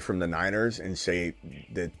much away from the Niners and say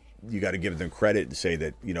that you got to give them credit and say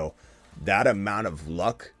that, that amount of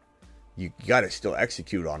luck, you got to still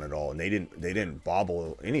execute on it all. And they didn't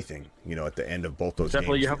bobble anything, at the end of both those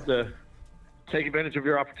Definitely games. You have to take advantage of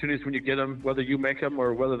your opportunities when you get them, whether you make them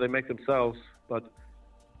or whether they make themselves. But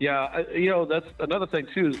yeah, that's another thing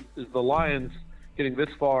too, is the Lions getting this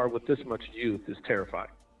far with this much youth is terrifying.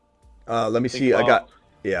 Let me see. I got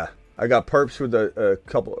Perps with a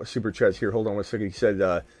couple of super chats here. Hold on one second. He said,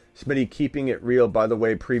 Smitty, keeping it real. By the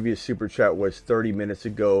way, previous super chat was 30 minutes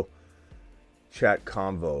ago. Chat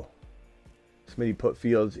convo. Smitty put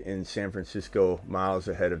Fields in San Francisco miles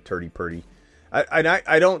ahead of Turdy Purdy.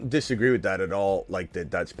 I don't disagree with that at all. Like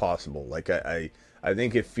that's possible. Like I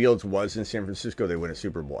think if Fields was in San Francisco, they win a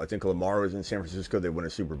Super Bowl. I think Lamar was in San Francisco, they win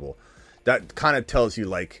a Super Bowl. That kind of tells you,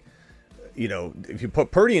 like, if you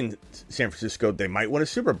put Purdy in San Francisco, they might win a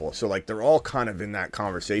Super Bowl. So, like, they're all kind of in that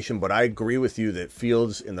conversation. But I agree with you that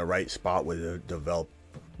Fields in the right spot would develop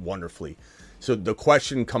wonderfully. So the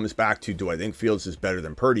question comes back to, do I think Fields is better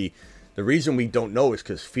than Purdy? The reason we don't know is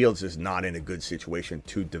because Fields is not in a good situation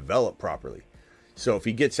to develop properly. So if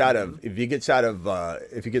he gets out of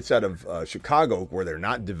Chicago, where they're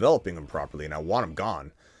not developing him properly, and I want him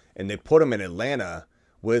gone, and they put him in Atlanta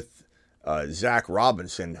with Zach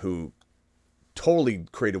Robinson, who totally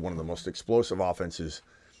created one of the most explosive offenses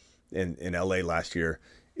in LA last year.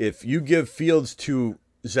 If you give Fields to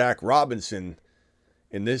Zach Robinson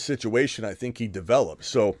in this situation, I think he develops.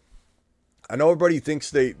 So I know everybody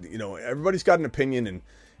thinks everybody's got an opinion,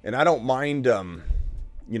 and I don't mind.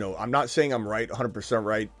 I'm not saying I'm right, 100%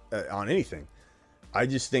 right on anything. I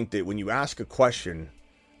just think that when you ask a question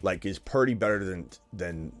like, is Purdy better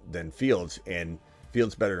than Fields, and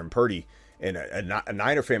Fields better than Purdy, and a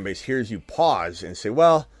Niner fan base hears you pause and say,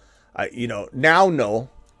 well, now no,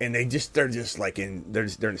 and they're just like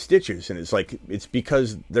they're in stitches, and it's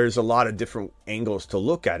because there's a lot of different angles to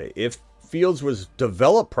look at it. If Fields was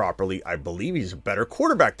developed properly, I believe he's a better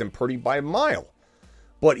quarterback than Purdy by a mile.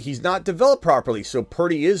 But he's not developed properly, so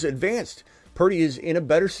Purdy is advanced. Purdy is in a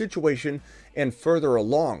better situation and further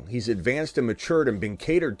along. He's advanced and matured and been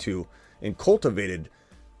catered to and cultivated.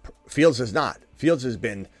 Fields has not. Fields has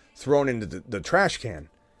been thrown into the trash can.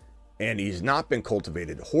 and he's not been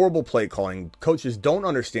cultivated. Horrible play calling. Coaches don't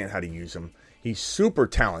understand how to use him. He's super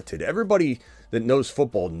talented. Everybody that knows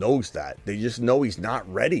football knows that. They just know he's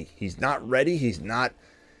not ready. He's not ready. He's not.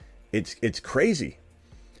 It's crazy.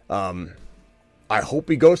 I hope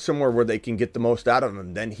he goes somewhere where they can get the most out of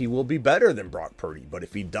him. Then he will be better than Brock Purdy. But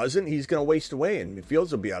if he doesn't, he's going to waste away, and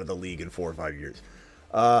Fields will be out of the league in 4 or 5 years.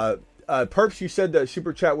 Perps, you said that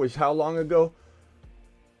Super Chat was how long ago?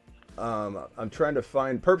 I'm trying to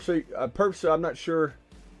find Perps. I'm not sure.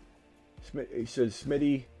 He says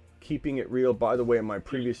Smitty keeping it real. By the way, my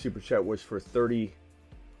previous Super Chat was for 30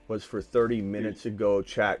 minutes ago.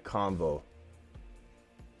 Chat convo.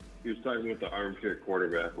 He was talking about the armchair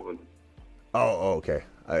quarterback one. Oh, okay.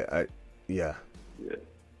 Yeah. Yeah.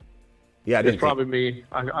 Yeah, I It's probably me.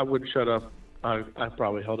 I wouldn't shut up. I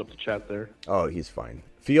probably held up the chat there. Oh, he's fine.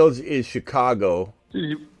 Fields is Chicago.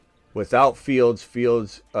 Without Fields,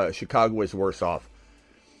 Chicago is worse off.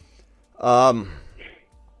 I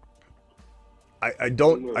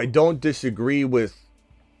don't disagree with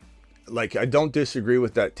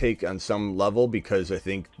that take on some level, because I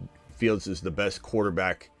think Fields is the best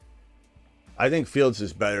quarterback. I think Fields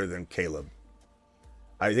is better than Caleb.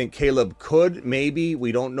 I think Caleb could, maybe,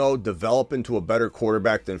 we don't know, develop into a better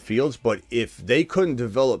quarterback than Fields. But if they couldn't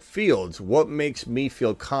develop Fields, what makes me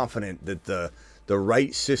feel confident that the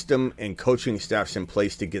right system and coaching staff's in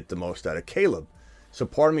place to get the most out of Caleb? So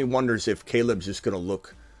part of me wonders if Caleb's just going to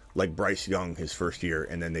look like Bryce Young his first year,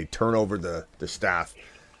 and then they turn over the staff,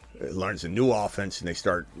 learns a new offense, and they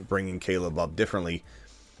start bringing Caleb up differently.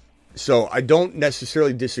 So I don't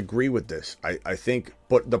necessarily disagree with this. I think,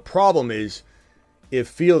 but the problem is, if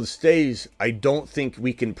Fields stays, I don't think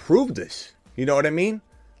we can prove this. You know what I mean?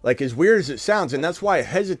 Like, as weird as it sounds, and that's why I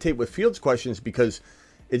hesitate with Fields questions, because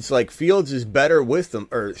it's like Fields is better with them,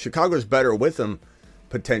 or Chicago's better with them,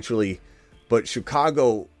 potentially, but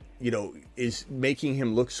Chicago, is making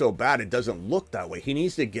him look so bad. It doesn't look that way. He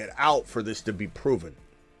needs to get out for this to be proven.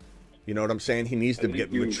 You know what I'm saying? He needs to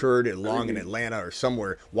get matured along in Atlanta or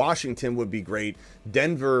somewhere. Washington would be great.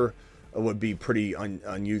 Denver would be pretty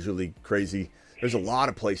unusually crazy. There's a lot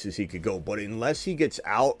of places he could go, but unless he gets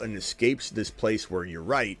out and escapes this place where you're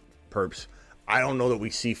right, Perps, I don't know that we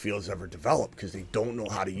see Fields ever develop, because they don't know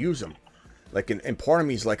how to use him. Like, and part of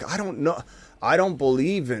me is like, I don't know. I don't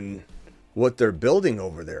believe in what they're building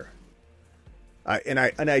over there. I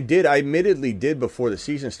admittedly did before the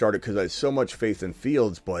season started, because I had so much faith in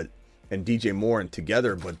Fields, and DJ Moore and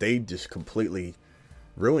together, but they just completely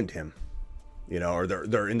ruined him. Or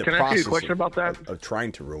they're in the process. Can I ask you a question about that? Of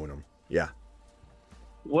trying to ruin him. Yeah.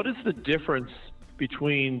 What is the difference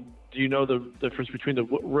between? Do you know the difference between the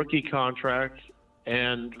rookie contract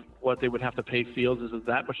and what they would have to pay Fields? Is it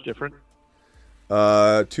that much different?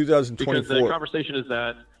 2024. Because the conversation is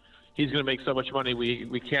that he's going to make so much money,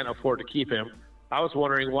 we can't afford to keep him. I was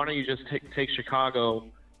wondering, why don't you just take Chicago,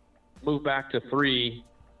 move back to 3,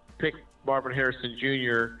 pick Marvin Harrison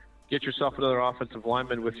Jr., get yourself another offensive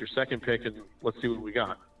lineman with your second pick, and let's see what we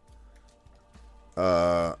got.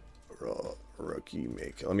 Rookie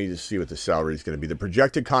make. Let me just see what the salary is going to be. The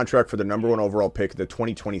projected contract for the number 1 overall pick in the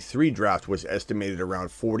 2023 draft was estimated around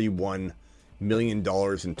 $41 million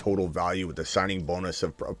in total value, with a signing bonus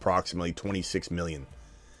of approximately $26 million.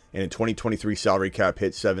 And in 2023, salary cap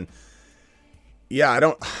hit 7. I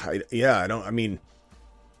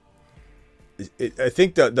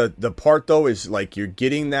think the part though is like you're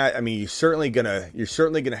getting that. I mean, you're certainly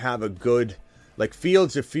gonna have a good, like,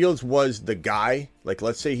 Fields. If Fields was the guy, like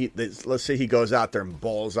let's say he goes out there and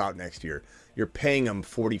balls out next year, you're paying him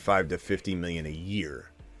 $45 to $50 million a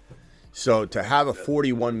year. So to have a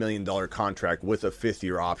 $41 million contract with a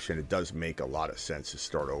 5th-year option, it does make a lot of sense to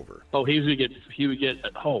start over. Oh, he would get.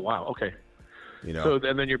 Oh, wow. Okay. So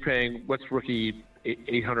and then you're paying, what's rookie,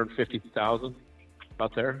 $850,000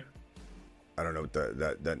 out there? I don't know what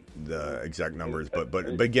the exact numbers,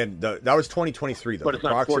 but again, that was 2023 though. But it's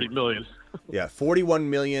not $40 million. Yeah, $41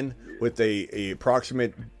 million with a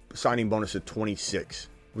approximate signing bonus of 26,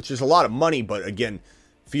 which is a lot of money. But again,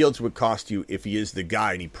 Fields would cost you if he is the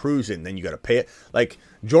guy and he proves it, and then you got to pay it. Like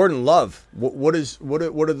Jordan Love, what do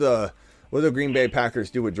the Green Bay Packers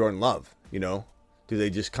do with Jordan Love? Do they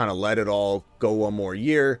just kind of let it all go one more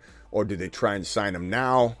year, or do they try and sign him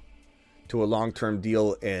now to a long-term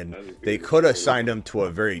deal? And they could have signed him to a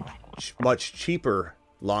very much cheaper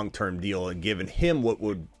long-term deal and given him what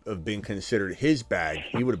would have been considered his bag.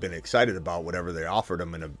 He would have been excited about whatever they offered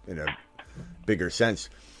him in a bigger sense.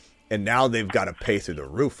 And now they've got to pay through the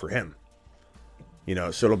roof for him.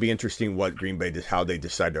 So it'll be interesting what Green Bay does, how they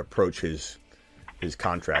decide to approach his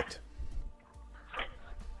contract.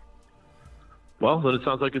 Well, then it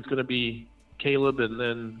sounds like it's going to be Caleb and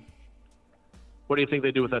then What do you think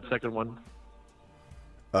they do with that second one?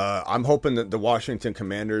 I'm hoping that the Washington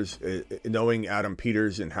Commanders, knowing Adam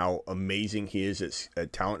Peters and how amazing he is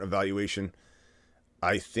at talent evaluation,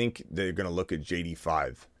 I think they're going to look at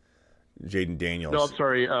JD5, Jaden Daniels. No, I'm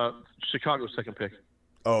sorry, Chicago's second pick.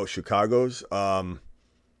 Oh, Chicago's. I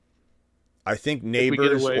think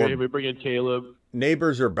Neighbors if we get away, we bring in Caleb.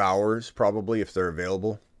 Neighbors or Bowers, probably, if they're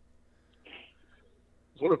available.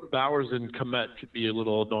 What if Bowers and Komet could be a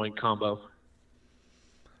little annoying combo?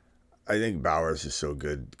 I think Bowers is so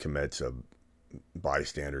good. Komet's a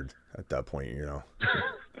bystander at that point, you know.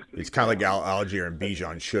 It's kind of like Algier and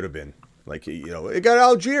Bijan should have been. Like, you know, it got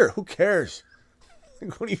Algier. Who cares?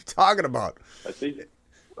 What are you talking about? I think.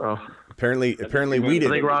 Apparently we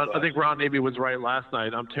did. I think Ron maybe was right last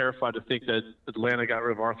night. I'm terrified to think that Atlanta got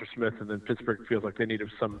rid of Arthur Smith, and then Pittsburgh feels like they needed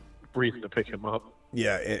some reason to pick him up.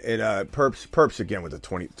 Yeah, and Perps again with the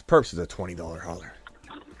 20. Perps is a $20 holler.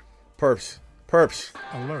 Perps.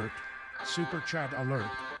 Alert. Super chat alert.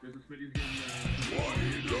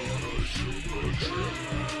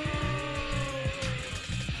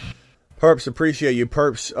 Perps, appreciate you.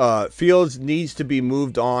 Perps, Fields needs to be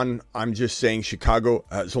moved on. I'm just saying Chicago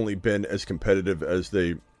has only been as competitive as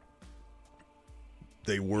they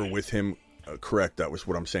were with him. Correct, that was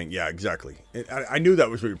what I'm saying. Yeah, exactly. I knew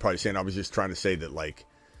that was what you were probably saying. I was just trying to say that, like,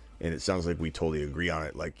 and it sounds like we totally agree on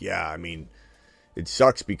it. Like, yeah, I mean, it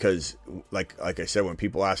sucks because, like I said, when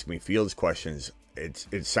people ask me Fields questions,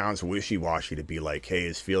 it sounds wishy-washy to be like, hey,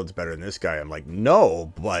 is Fields better than this guy? I'm like,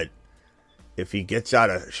 no, but if he gets out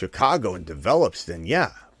of Chicago and develops, then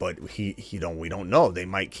yeah. But we don't know. They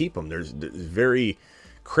might keep him. There's very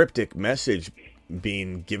cryptic message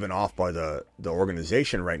being given off by the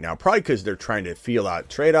organization right now, probably because they're trying to feel out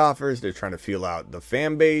trade offers. They're trying to feel out the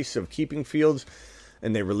fan base of keeping Fields,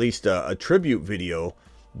 and they released a tribute video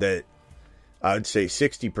that I would say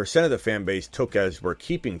 60% of the fan base took as we're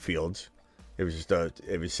keeping Fields. It was just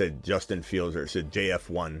it said Justin Fields, or it said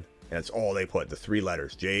JF1, and that's all they put, the 3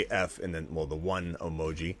 letters, JF, and then, well, the 1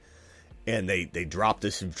 emoji. And they dropped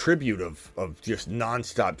this tribute of just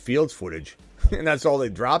nonstop Fields footage. And that's all they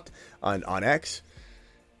dropped on X,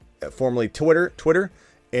 formerly Twitter.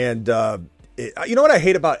 And you know what I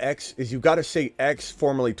hate about X is you've got to say X,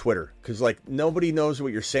 formerly Twitter. Because, like, nobody knows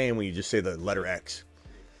what you're saying when you just say the letter X.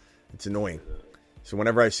 It's annoying. So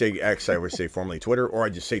whenever I say X, I would say formerly Twitter, or I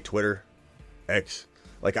just say Twitter, X.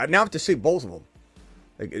 Like, I now have to say both of them.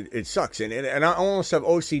 Like, it sucks. And I almost have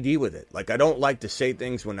OCD with it. Like, I don't like to say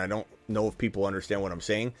things when I don't know if people understand what I'm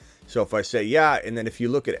saying. So if I say, yeah, and then if you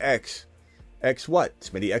look at X what?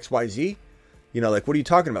 Smitty, XYZ? You know, like, what are you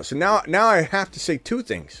talking about? So now I have to say 2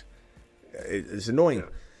 things. It's annoying.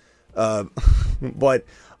 But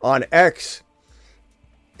on X,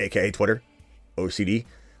 a.k.a. Twitter, OCD,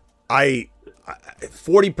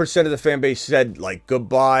 40% of the fan base said, like,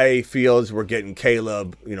 goodbye, Fields, we're getting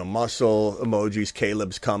Caleb, you know, muscle emojis,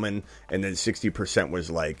 Caleb's coming, and then 60% was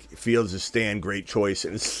like, Fields is staying, great choice.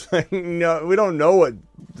 And it's like, no, we don't know what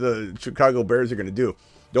the Chicago Bears are going to do.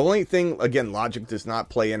 The only thing, again, logic does not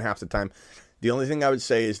play in half the time. The only thing I would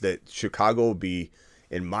say is that Chicago would be,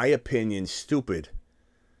 in my opinion, stupid.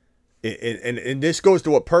 And this goes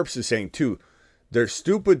to what Perps is saying, too. They're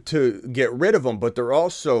stupid to get rid of them, but they're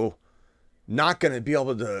also not going to be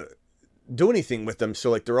able to do anything with them.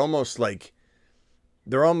 So, like, they're almost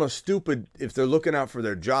stupid if they're looking out for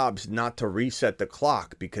their jobs not to reset the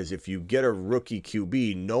clock, because if you get a rookie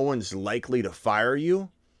QB, no one's likely to fire you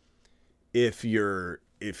if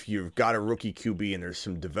you've got a rookie QB and there's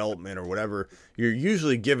some development or whatever. You're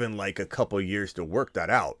usually given like a couple of years to work that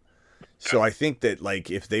out. So I think that,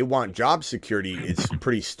 like, if they want job security, it's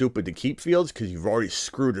pretty stupid to keep Fields because you've already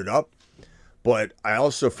screwed it up. But I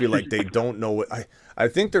also feel like they don't know what I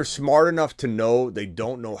think they're smart enough to know they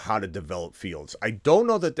don't know how to develop Fields. I don't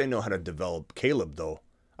know that they know how to develop Caleb, though.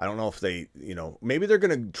 I don't know if they, you know, maybe they're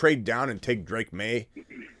going to trade down and take Drake May.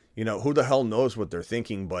 You know, who the hell knows what they're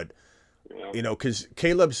thinking, but you know, because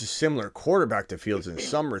Caleb's a similar quarterback to Fields in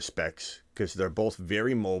some respects, because they're both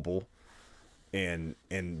very mobile, and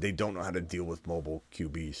they don't know how to deal with mobile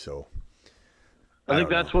QBs. So I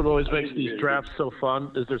think that's what always makes these drafts so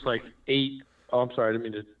fun. Is there's like 8. Oh, I'm sorry, I didn't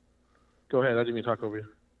mean to. Go ahead, I didn't mean to talk over you.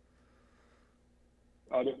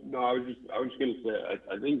 No, I was just going to say,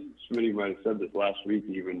 I think Smitty might have said this last week,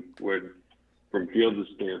 even when, from Fields'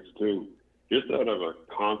 stance too. Just out of a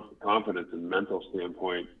confidence and mental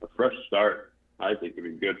standpoint, a fresh start, I think, would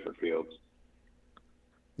be good for Fields.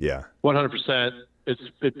 Yeah, 100%.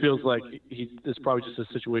 It feels like it's probably just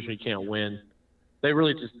a situation he can't win. They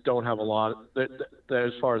really just don't have a lot.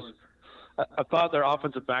 As far as I thought, their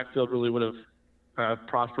offensive backfield really would have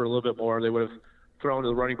prospered a little bit more. They would have thrown to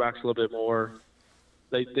the running backs a little bit more.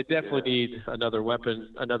 They definitely need another weapon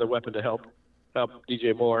to help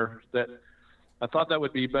DJ Moore. That I thought that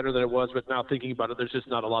would be better than it was, but now thinking about it, there's just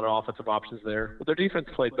not a lot of offensive options there. But their defense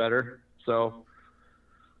played better, so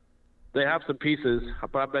they have some pieces.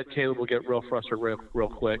 But I bet Caleb will get real frustrated real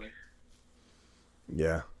quick.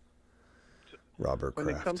 Yeah. Robert When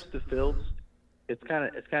Kraft. it comes to Fields, it's kind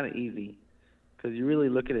of easy because you really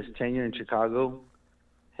look at his tenure in Chicago.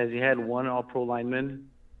 Has he had one All-Pro lineman?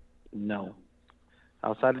 No.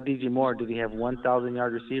 Outside of DJ Moore, did he have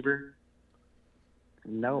 1,000-yard receiver?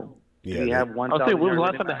 No. Did he have 1,000? I'll say, when was the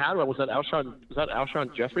last time they had one? Was that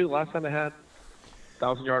Alshon Jeffrey the last time they had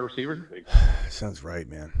 1,000-yard receiver? Sounds right,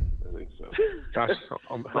 man. I think so. Gosh,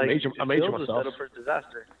 I'm aging Fields myself. was set up for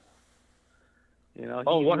disaster. You know. It's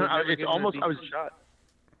almost. I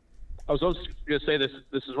was also going to say this.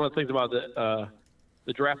 This is one of the things about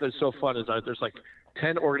the draft that's so fun is that there's like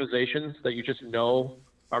 10 organizations that you just know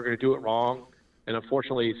are going to do it wrong, and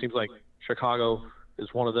unfortunately, it seems like Chicago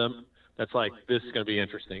is one of them. That's like, this is going to be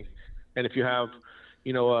interesting. And if you have,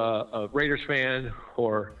 a Raiders fan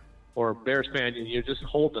or Bears fan, and you just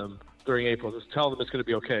hold them during April, just tell them it's going to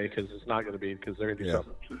be okay, because it's not going to be, because they're going to do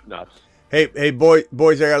something nuts. Hey,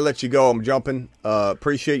 boys, I gotta let you go. I'm jumping.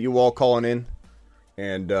 Appreciate you all calling in,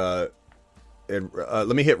 and let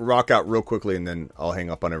me hit Rock Out real quickly, and then I'll hang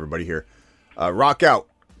up on everybody here. Rock Out.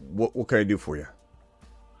 What can I do for you?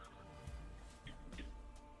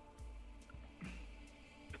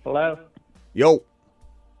 Hello? Yo.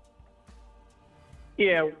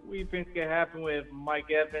 Yeah, what do you think's going to happen with Mike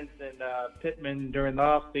Evans and Pittman during the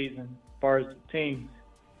offseason as far as the teams?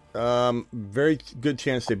 Very good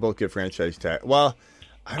chance they both get franchise tag. Well,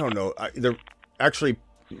 I don't know.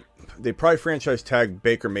 They probably franchise tag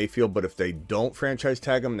Baker Mayfield, but if they don't franchise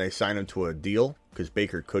tag him, they sign him to a deal, because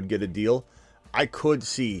Baker could get a deal. I could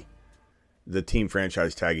see the team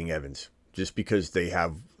franchise tagging Evans, just because they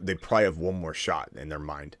probably have one more shot in their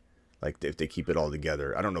mind. Like, if they keep it all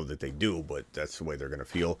together. I don't know that they do, but that's the way they're going to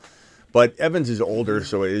feel. But Evans is older,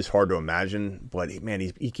 so it is hard to imagine. But, man,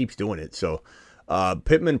 he keeps doing it. So,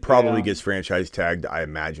 Pittman probably gets franchise tagged, I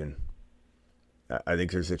imagine. I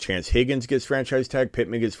think there's a chance Higgins gets franchise tagged.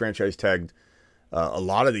 Pittman gets franchise tagged. A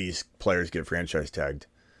lot of these players get franchise tagged.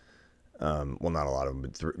 Well, not a lot of them,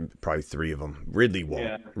 but probably three of them. Ridley won't.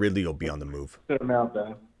 Yeah. Ridley will be on the move. Good amount,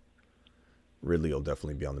 though. Ridley will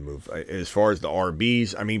definitely be on the move. As far as the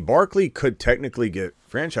RBs, I mean, Barkley could technically get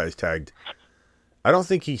franchise tagged. I don't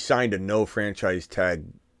think he signed a no franchise tag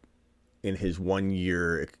in his 1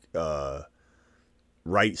 year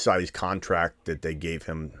right size contract that they gave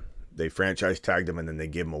him. They franchise tagged him, and then they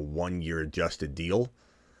gave him a 1 year adjusted deal.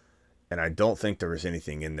 And I don't think there was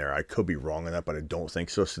anything in there. I could be wrong on that, but I don't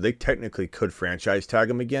think so. So they technically could franchise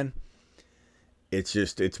tag him again.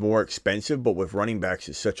 It's more expensive, but with running backs,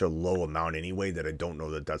 it's such a low amount anyway that I don't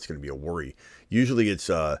know that that's going to be a worry. Usually it's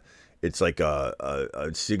like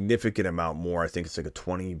a significant amount more. I think it's like a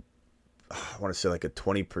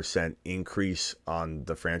 20% increase on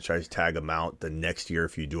the franchise tag amount the next year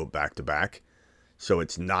if you do it back to back. So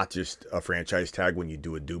it's not just a franchise tag when you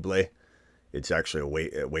do a double. It's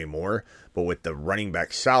actually a way more. But with the running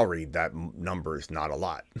back salary, that number is not a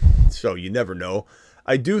lot. So you never know.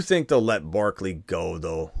 I do think they'll let Barkley go,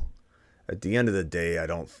 though. At the end of the day, I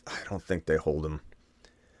don't think they hold him.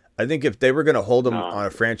 I think if they were going to hold him on a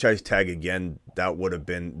franchise tag again, they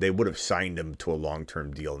would have signed him to a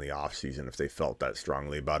long-term deal in the offseason if they felt that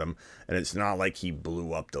strongly about him. And it's not like he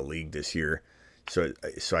blew up the league this year. So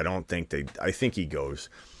I don't think I think he goes.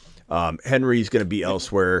 Henry's going to be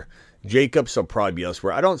elsewhere. Jacobs will probably be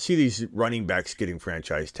elsewhere. I don't see these running backs getting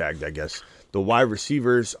franchise tagged, I guess. The wide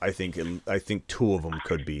receivers, I think two of them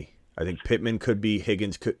could be. I think Pittman could be.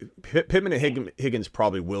 Pittman and Higgins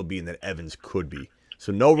probably will be, and then Evans could be.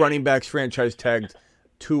 So no running backs franchise tagged.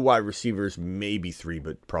 2 wide receivers, maybe 3,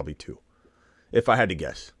 but probably 2, if I had to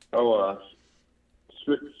guess. Smitty,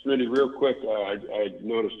 real quick, I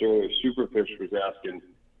noticed earlier Superfish was asking,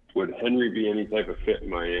 would Henry be any type of fit in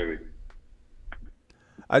Miami?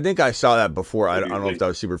 I think I saw that before. I don't know if that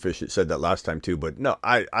was Superfish that said that last time too, but no,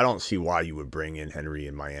 I don't see why you would bring in Henry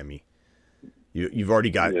in Miami. You've already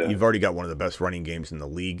got one of the best running games in the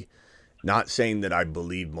league. Not saying that I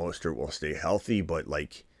believe Mostert will stay healthy, but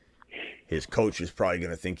like his coach is probably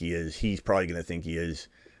going to think he is. He's probably going to think he is.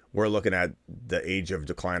 We're looking at the age of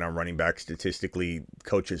decline on running back statistically.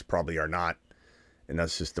 Coaches probably are not, and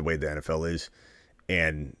that's just the way the NFL is.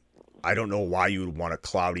 And I don't know why you would want to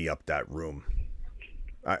cloudy up that room.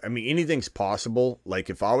 I mean, anything's possible.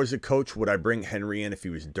 Like, if I was a coach, would I bring Henry in if he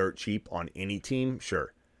was dirt cheap on any team?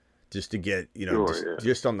 Sure. Just to get,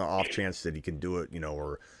 just on the off chance that he can do it,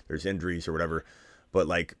 or there's injuries or whatever. But,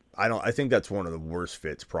 like, I think that's one of the worst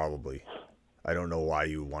fits, probably. I don't know why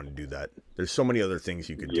you want to do that. There's so many other things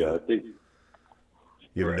you could do. Yeah, I think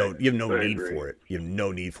you have no need for it. You have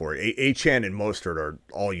no need for it. Achane and Mostert are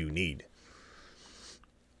all you need.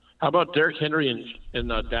 How about Derrick Henry in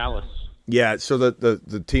Dallas? Yeah, so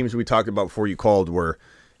the teams we talked about before you called were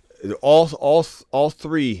all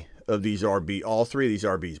three of these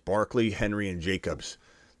RBs, Barkley, Henry, and Jacobs.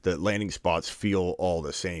 The landing spots feel all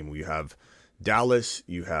the same. You have Dallas,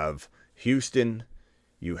 you have Houston,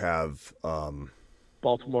 you have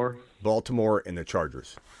Baltimore, and the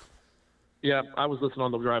Chargers. Yeah, I was listening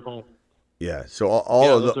on the drive home. Yeah, so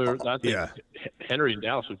all of the Henry and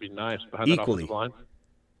Dallas would be nice behind equally. that offensive line.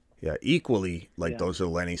 Yeah, equally those are the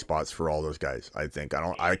landing spots for all those guys. I think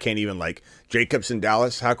I can't even like Jacobs in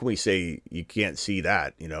Dallas. How can we say you can't see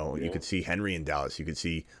that? You know, you could see Henry in Dallas. You could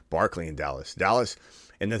see Barkley in Dallas.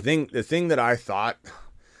 And the thing that I thought,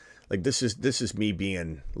 like this is me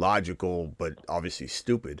being logical but obviously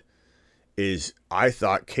stupid, is I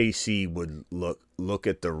thought KC would look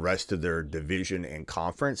at the rest of their division and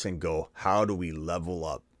conference and go, how do we level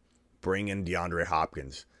up? Bring in DeAndre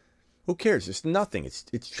Hopkins. Who cares? It's nothing.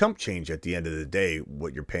 It's chump change at the end of the day,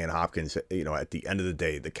 what you're paying Hopkins, you know, at the end of the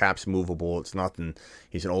day. The cap's movable. It's nothing.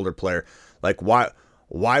 He's an older player. Like,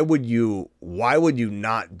 why would you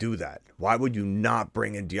not do that? Why would you not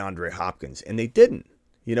bring in DeAndre Hopkins? And they didn't,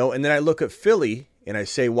 you know. And then I look at Philly and I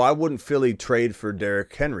say, why wouldn't Philly trade for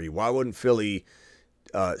Derrick Henry? Why wouldn't Philly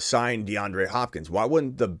sign DeAndre Hopkins? Why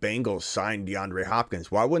wouldn't the Bengals sign DeAndre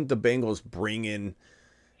Hopkins? Why wouldn't the Bengals bring in,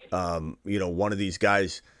 one of these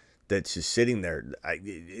guys that's just sitting there?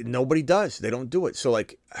 Nobody does. They don't do it. So,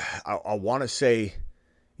 like, I want to say,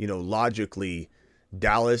 you know, logically,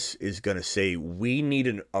 Dallas is going to say, we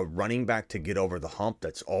need a running back to get over the hump.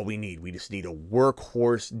 That's all we need. We just need a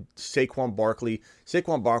workhorse. Saquon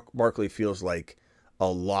Barkley feels like a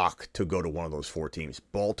lock to go to one of those four teams.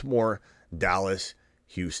 Baltimore, Dallas,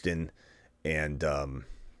 Houston, and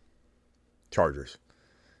Chargers.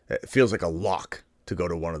 It feels like a lock to go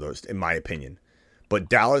to one of those, in my opinion. But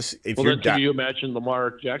Dallas, can you imagine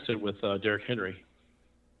Lamar Jackson with Derrick Henry?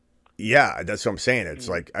 Yeah, that's what I'm saying. It's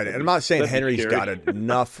like, I'm not saying Henry's got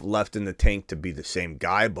enough left in the tank to be the same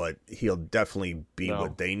guy, but he'll definitely be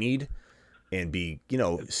what they need and be, you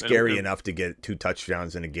know, scary enough to get 2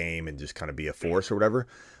 touchdowns in a game and just kind of be a force or whatever.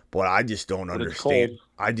 But I just don't understand.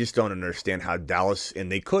 I just don't understand how Dallas, and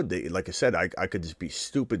like I said, I could just be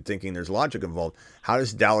stupid thinking there's logic involved. How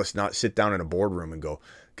does Dallas not sit down in a boardroom and go,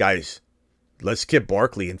 guys, let's get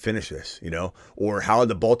Barkley and finish this, you know? Or how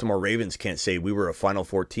the Baltimore Ravens can't say we were a Final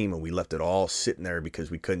Four team and we left it all sitting there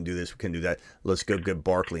because we couldn't do this, we couldn't do that. Let's go get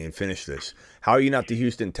Barkley and finish this. How are you not the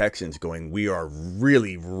Houston Texans going, we are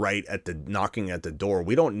really right at the knocking at the door.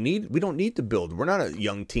 We don't need to build. We're not a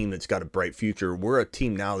young team that's got a bright future. We're a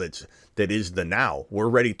team now that is the now. We're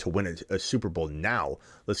ready to win a Super Bowl now.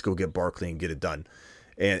 Let's go get Barkley and get it done.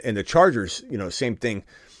 And the Chargers, you know, same thing.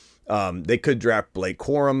 They could draft Blake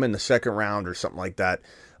Corum in the second round or something like that.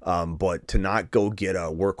 But to not go get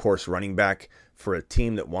a workhorse running back for a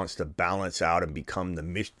team that wants to balance out and become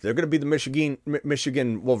they're going to be the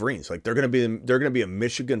Michigan Wolverines. Like they're going to be a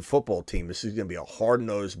Michigan football team. This is going to be a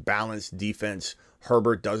hard-nosed, balanced defense.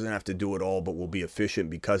 Herbert doesn't have to do it all, but will be efficient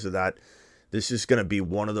because of that. This is going to be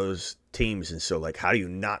one of those teams. And so, like, how do you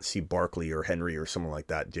not see Barkley or Henry or someone like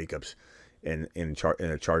that, Jacobs, in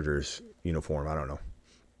a Chargers uniform? I don't know.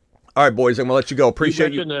 All right, boys, I'm going to let you go.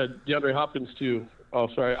 Appreciate you. You mentioned DeAndre Hopkins, too. Oh,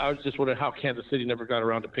 sorry. I was just wondering how Kansas City never got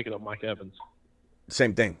around to picking up Mike Evans.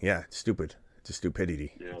 Same thing. Yeah, it's stupid. It's a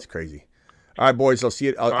stupidity. Yeah. It's crazy. All right, boys, I'll see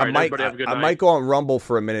you. I might go on Rumble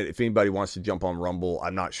for a minute if anybody wants to jump on Rumble.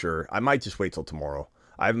 I'm not sure. I might just wait till tomorrow.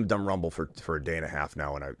 I haven't done Rumble for a day and a half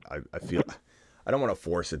now, and I feel I don't want to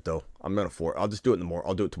force it, though. I'll just do it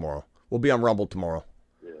I'll do it tomorrow. We'll be on Rumble tomorrow.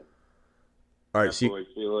 Yeah. All right, see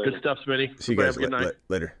you later. Good stuff, Smitty. See you guys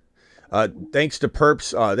later. Thanks to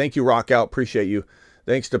Perps. Thank you, Rock Out. Appreciate you.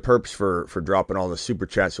 Thanks to Perps for dropping all the super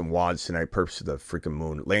chats and wads tonight. Perps to the freaking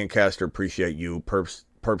moon. Lancaster, appreciate you. Perps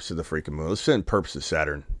to the freaking moon. Let's send Perps to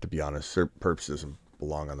Saturn, to be honest. Perps doesn't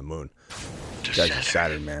belong on the moon. Guy's a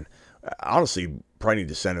Saturn, man. Honestly, probably need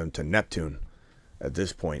to send him to Neptune at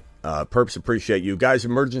this point. Perps, appreciate you. Guys,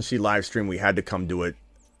 emergency live stream. We had to come do it.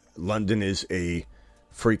 London is a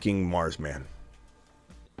freaking Mars man.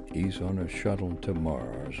 He's on a shuttle to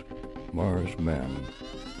Mars. Mars men.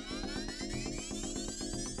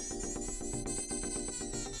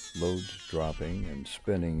 Loads dropping and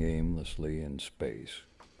spinning aimlessly in space.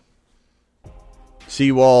 See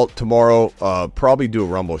you all tomorrow. Probably do a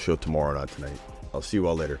Rumble show tomorrow, not tonight. I'll see you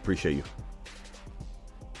all later. Appreciate you.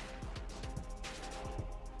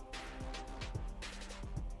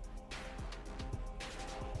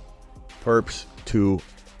 Perps to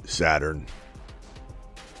Saturn.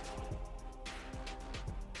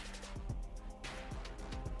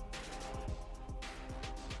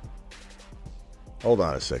 Hold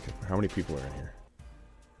on a second. How many people are in here?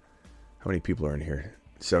 How many people are in here?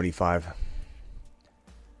 75?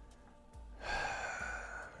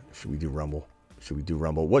 Should we do Rumble? Should we do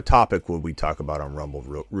Rumble? What topic would we talk about on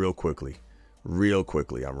Rumble real quickly? Real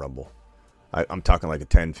quickly on Rumble. I'm talking like a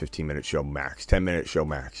 10, 15-minute show max. 10-minute show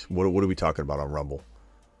max. What are we talking about on Rumble?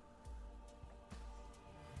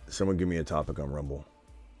 Someone give me a topic on Rumble.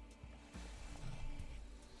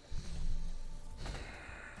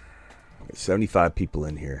 Okay, 75 people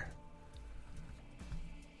in here.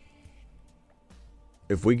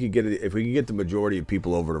 If we could get the majority of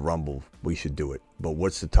people over to Rumble, we should do it. But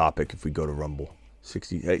what's the topic if we go to Rumble?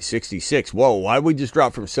 66. Whoa, why did we just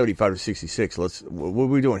drop from 75 to 66? What are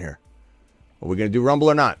we doing here? Are we going to do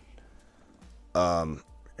Rumble or not?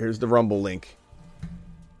 Here's the Rumble link.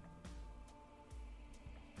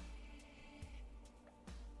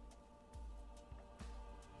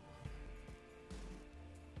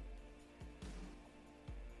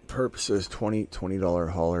 Perp says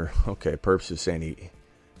 $20 hauler. Okay, Perps is saying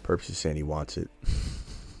he wants it.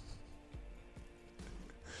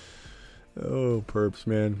 Oh, Perps,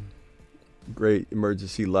 man. Great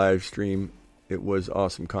emergency live stream. It was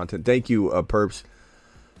awesome content. Thank you, Perps.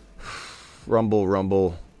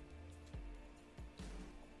 Rumble.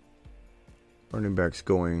 Running backs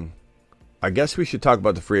going. I guess we should talk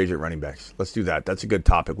about the free agent running backs. Let's do that. That's a good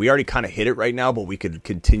topic. We already kind of hit it right now, but we could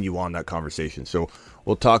continue on that conversation. So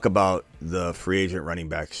we'll talk about the free agent running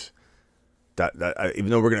backs. That even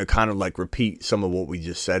though we're going to kind of like repeat some of what we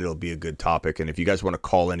just said, it'll be a good topic. And if you guys want to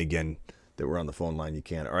call in again, that we're on the phone line, you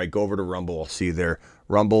can. All right, go over to Rumble. I'll see you there.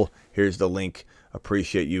 Rumble, here's the link.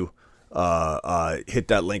 Appreciate you. Hit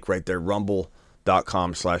that link right there,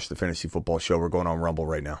 rumble.com/the Fantasy Football Show. We're going on Rumble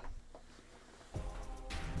right now.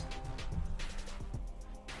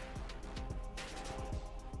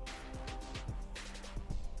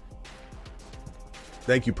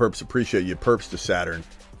 Thank you, Perps. Appreciate you. Perps to Saturn.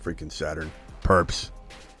 Freaking Saturn. Perps.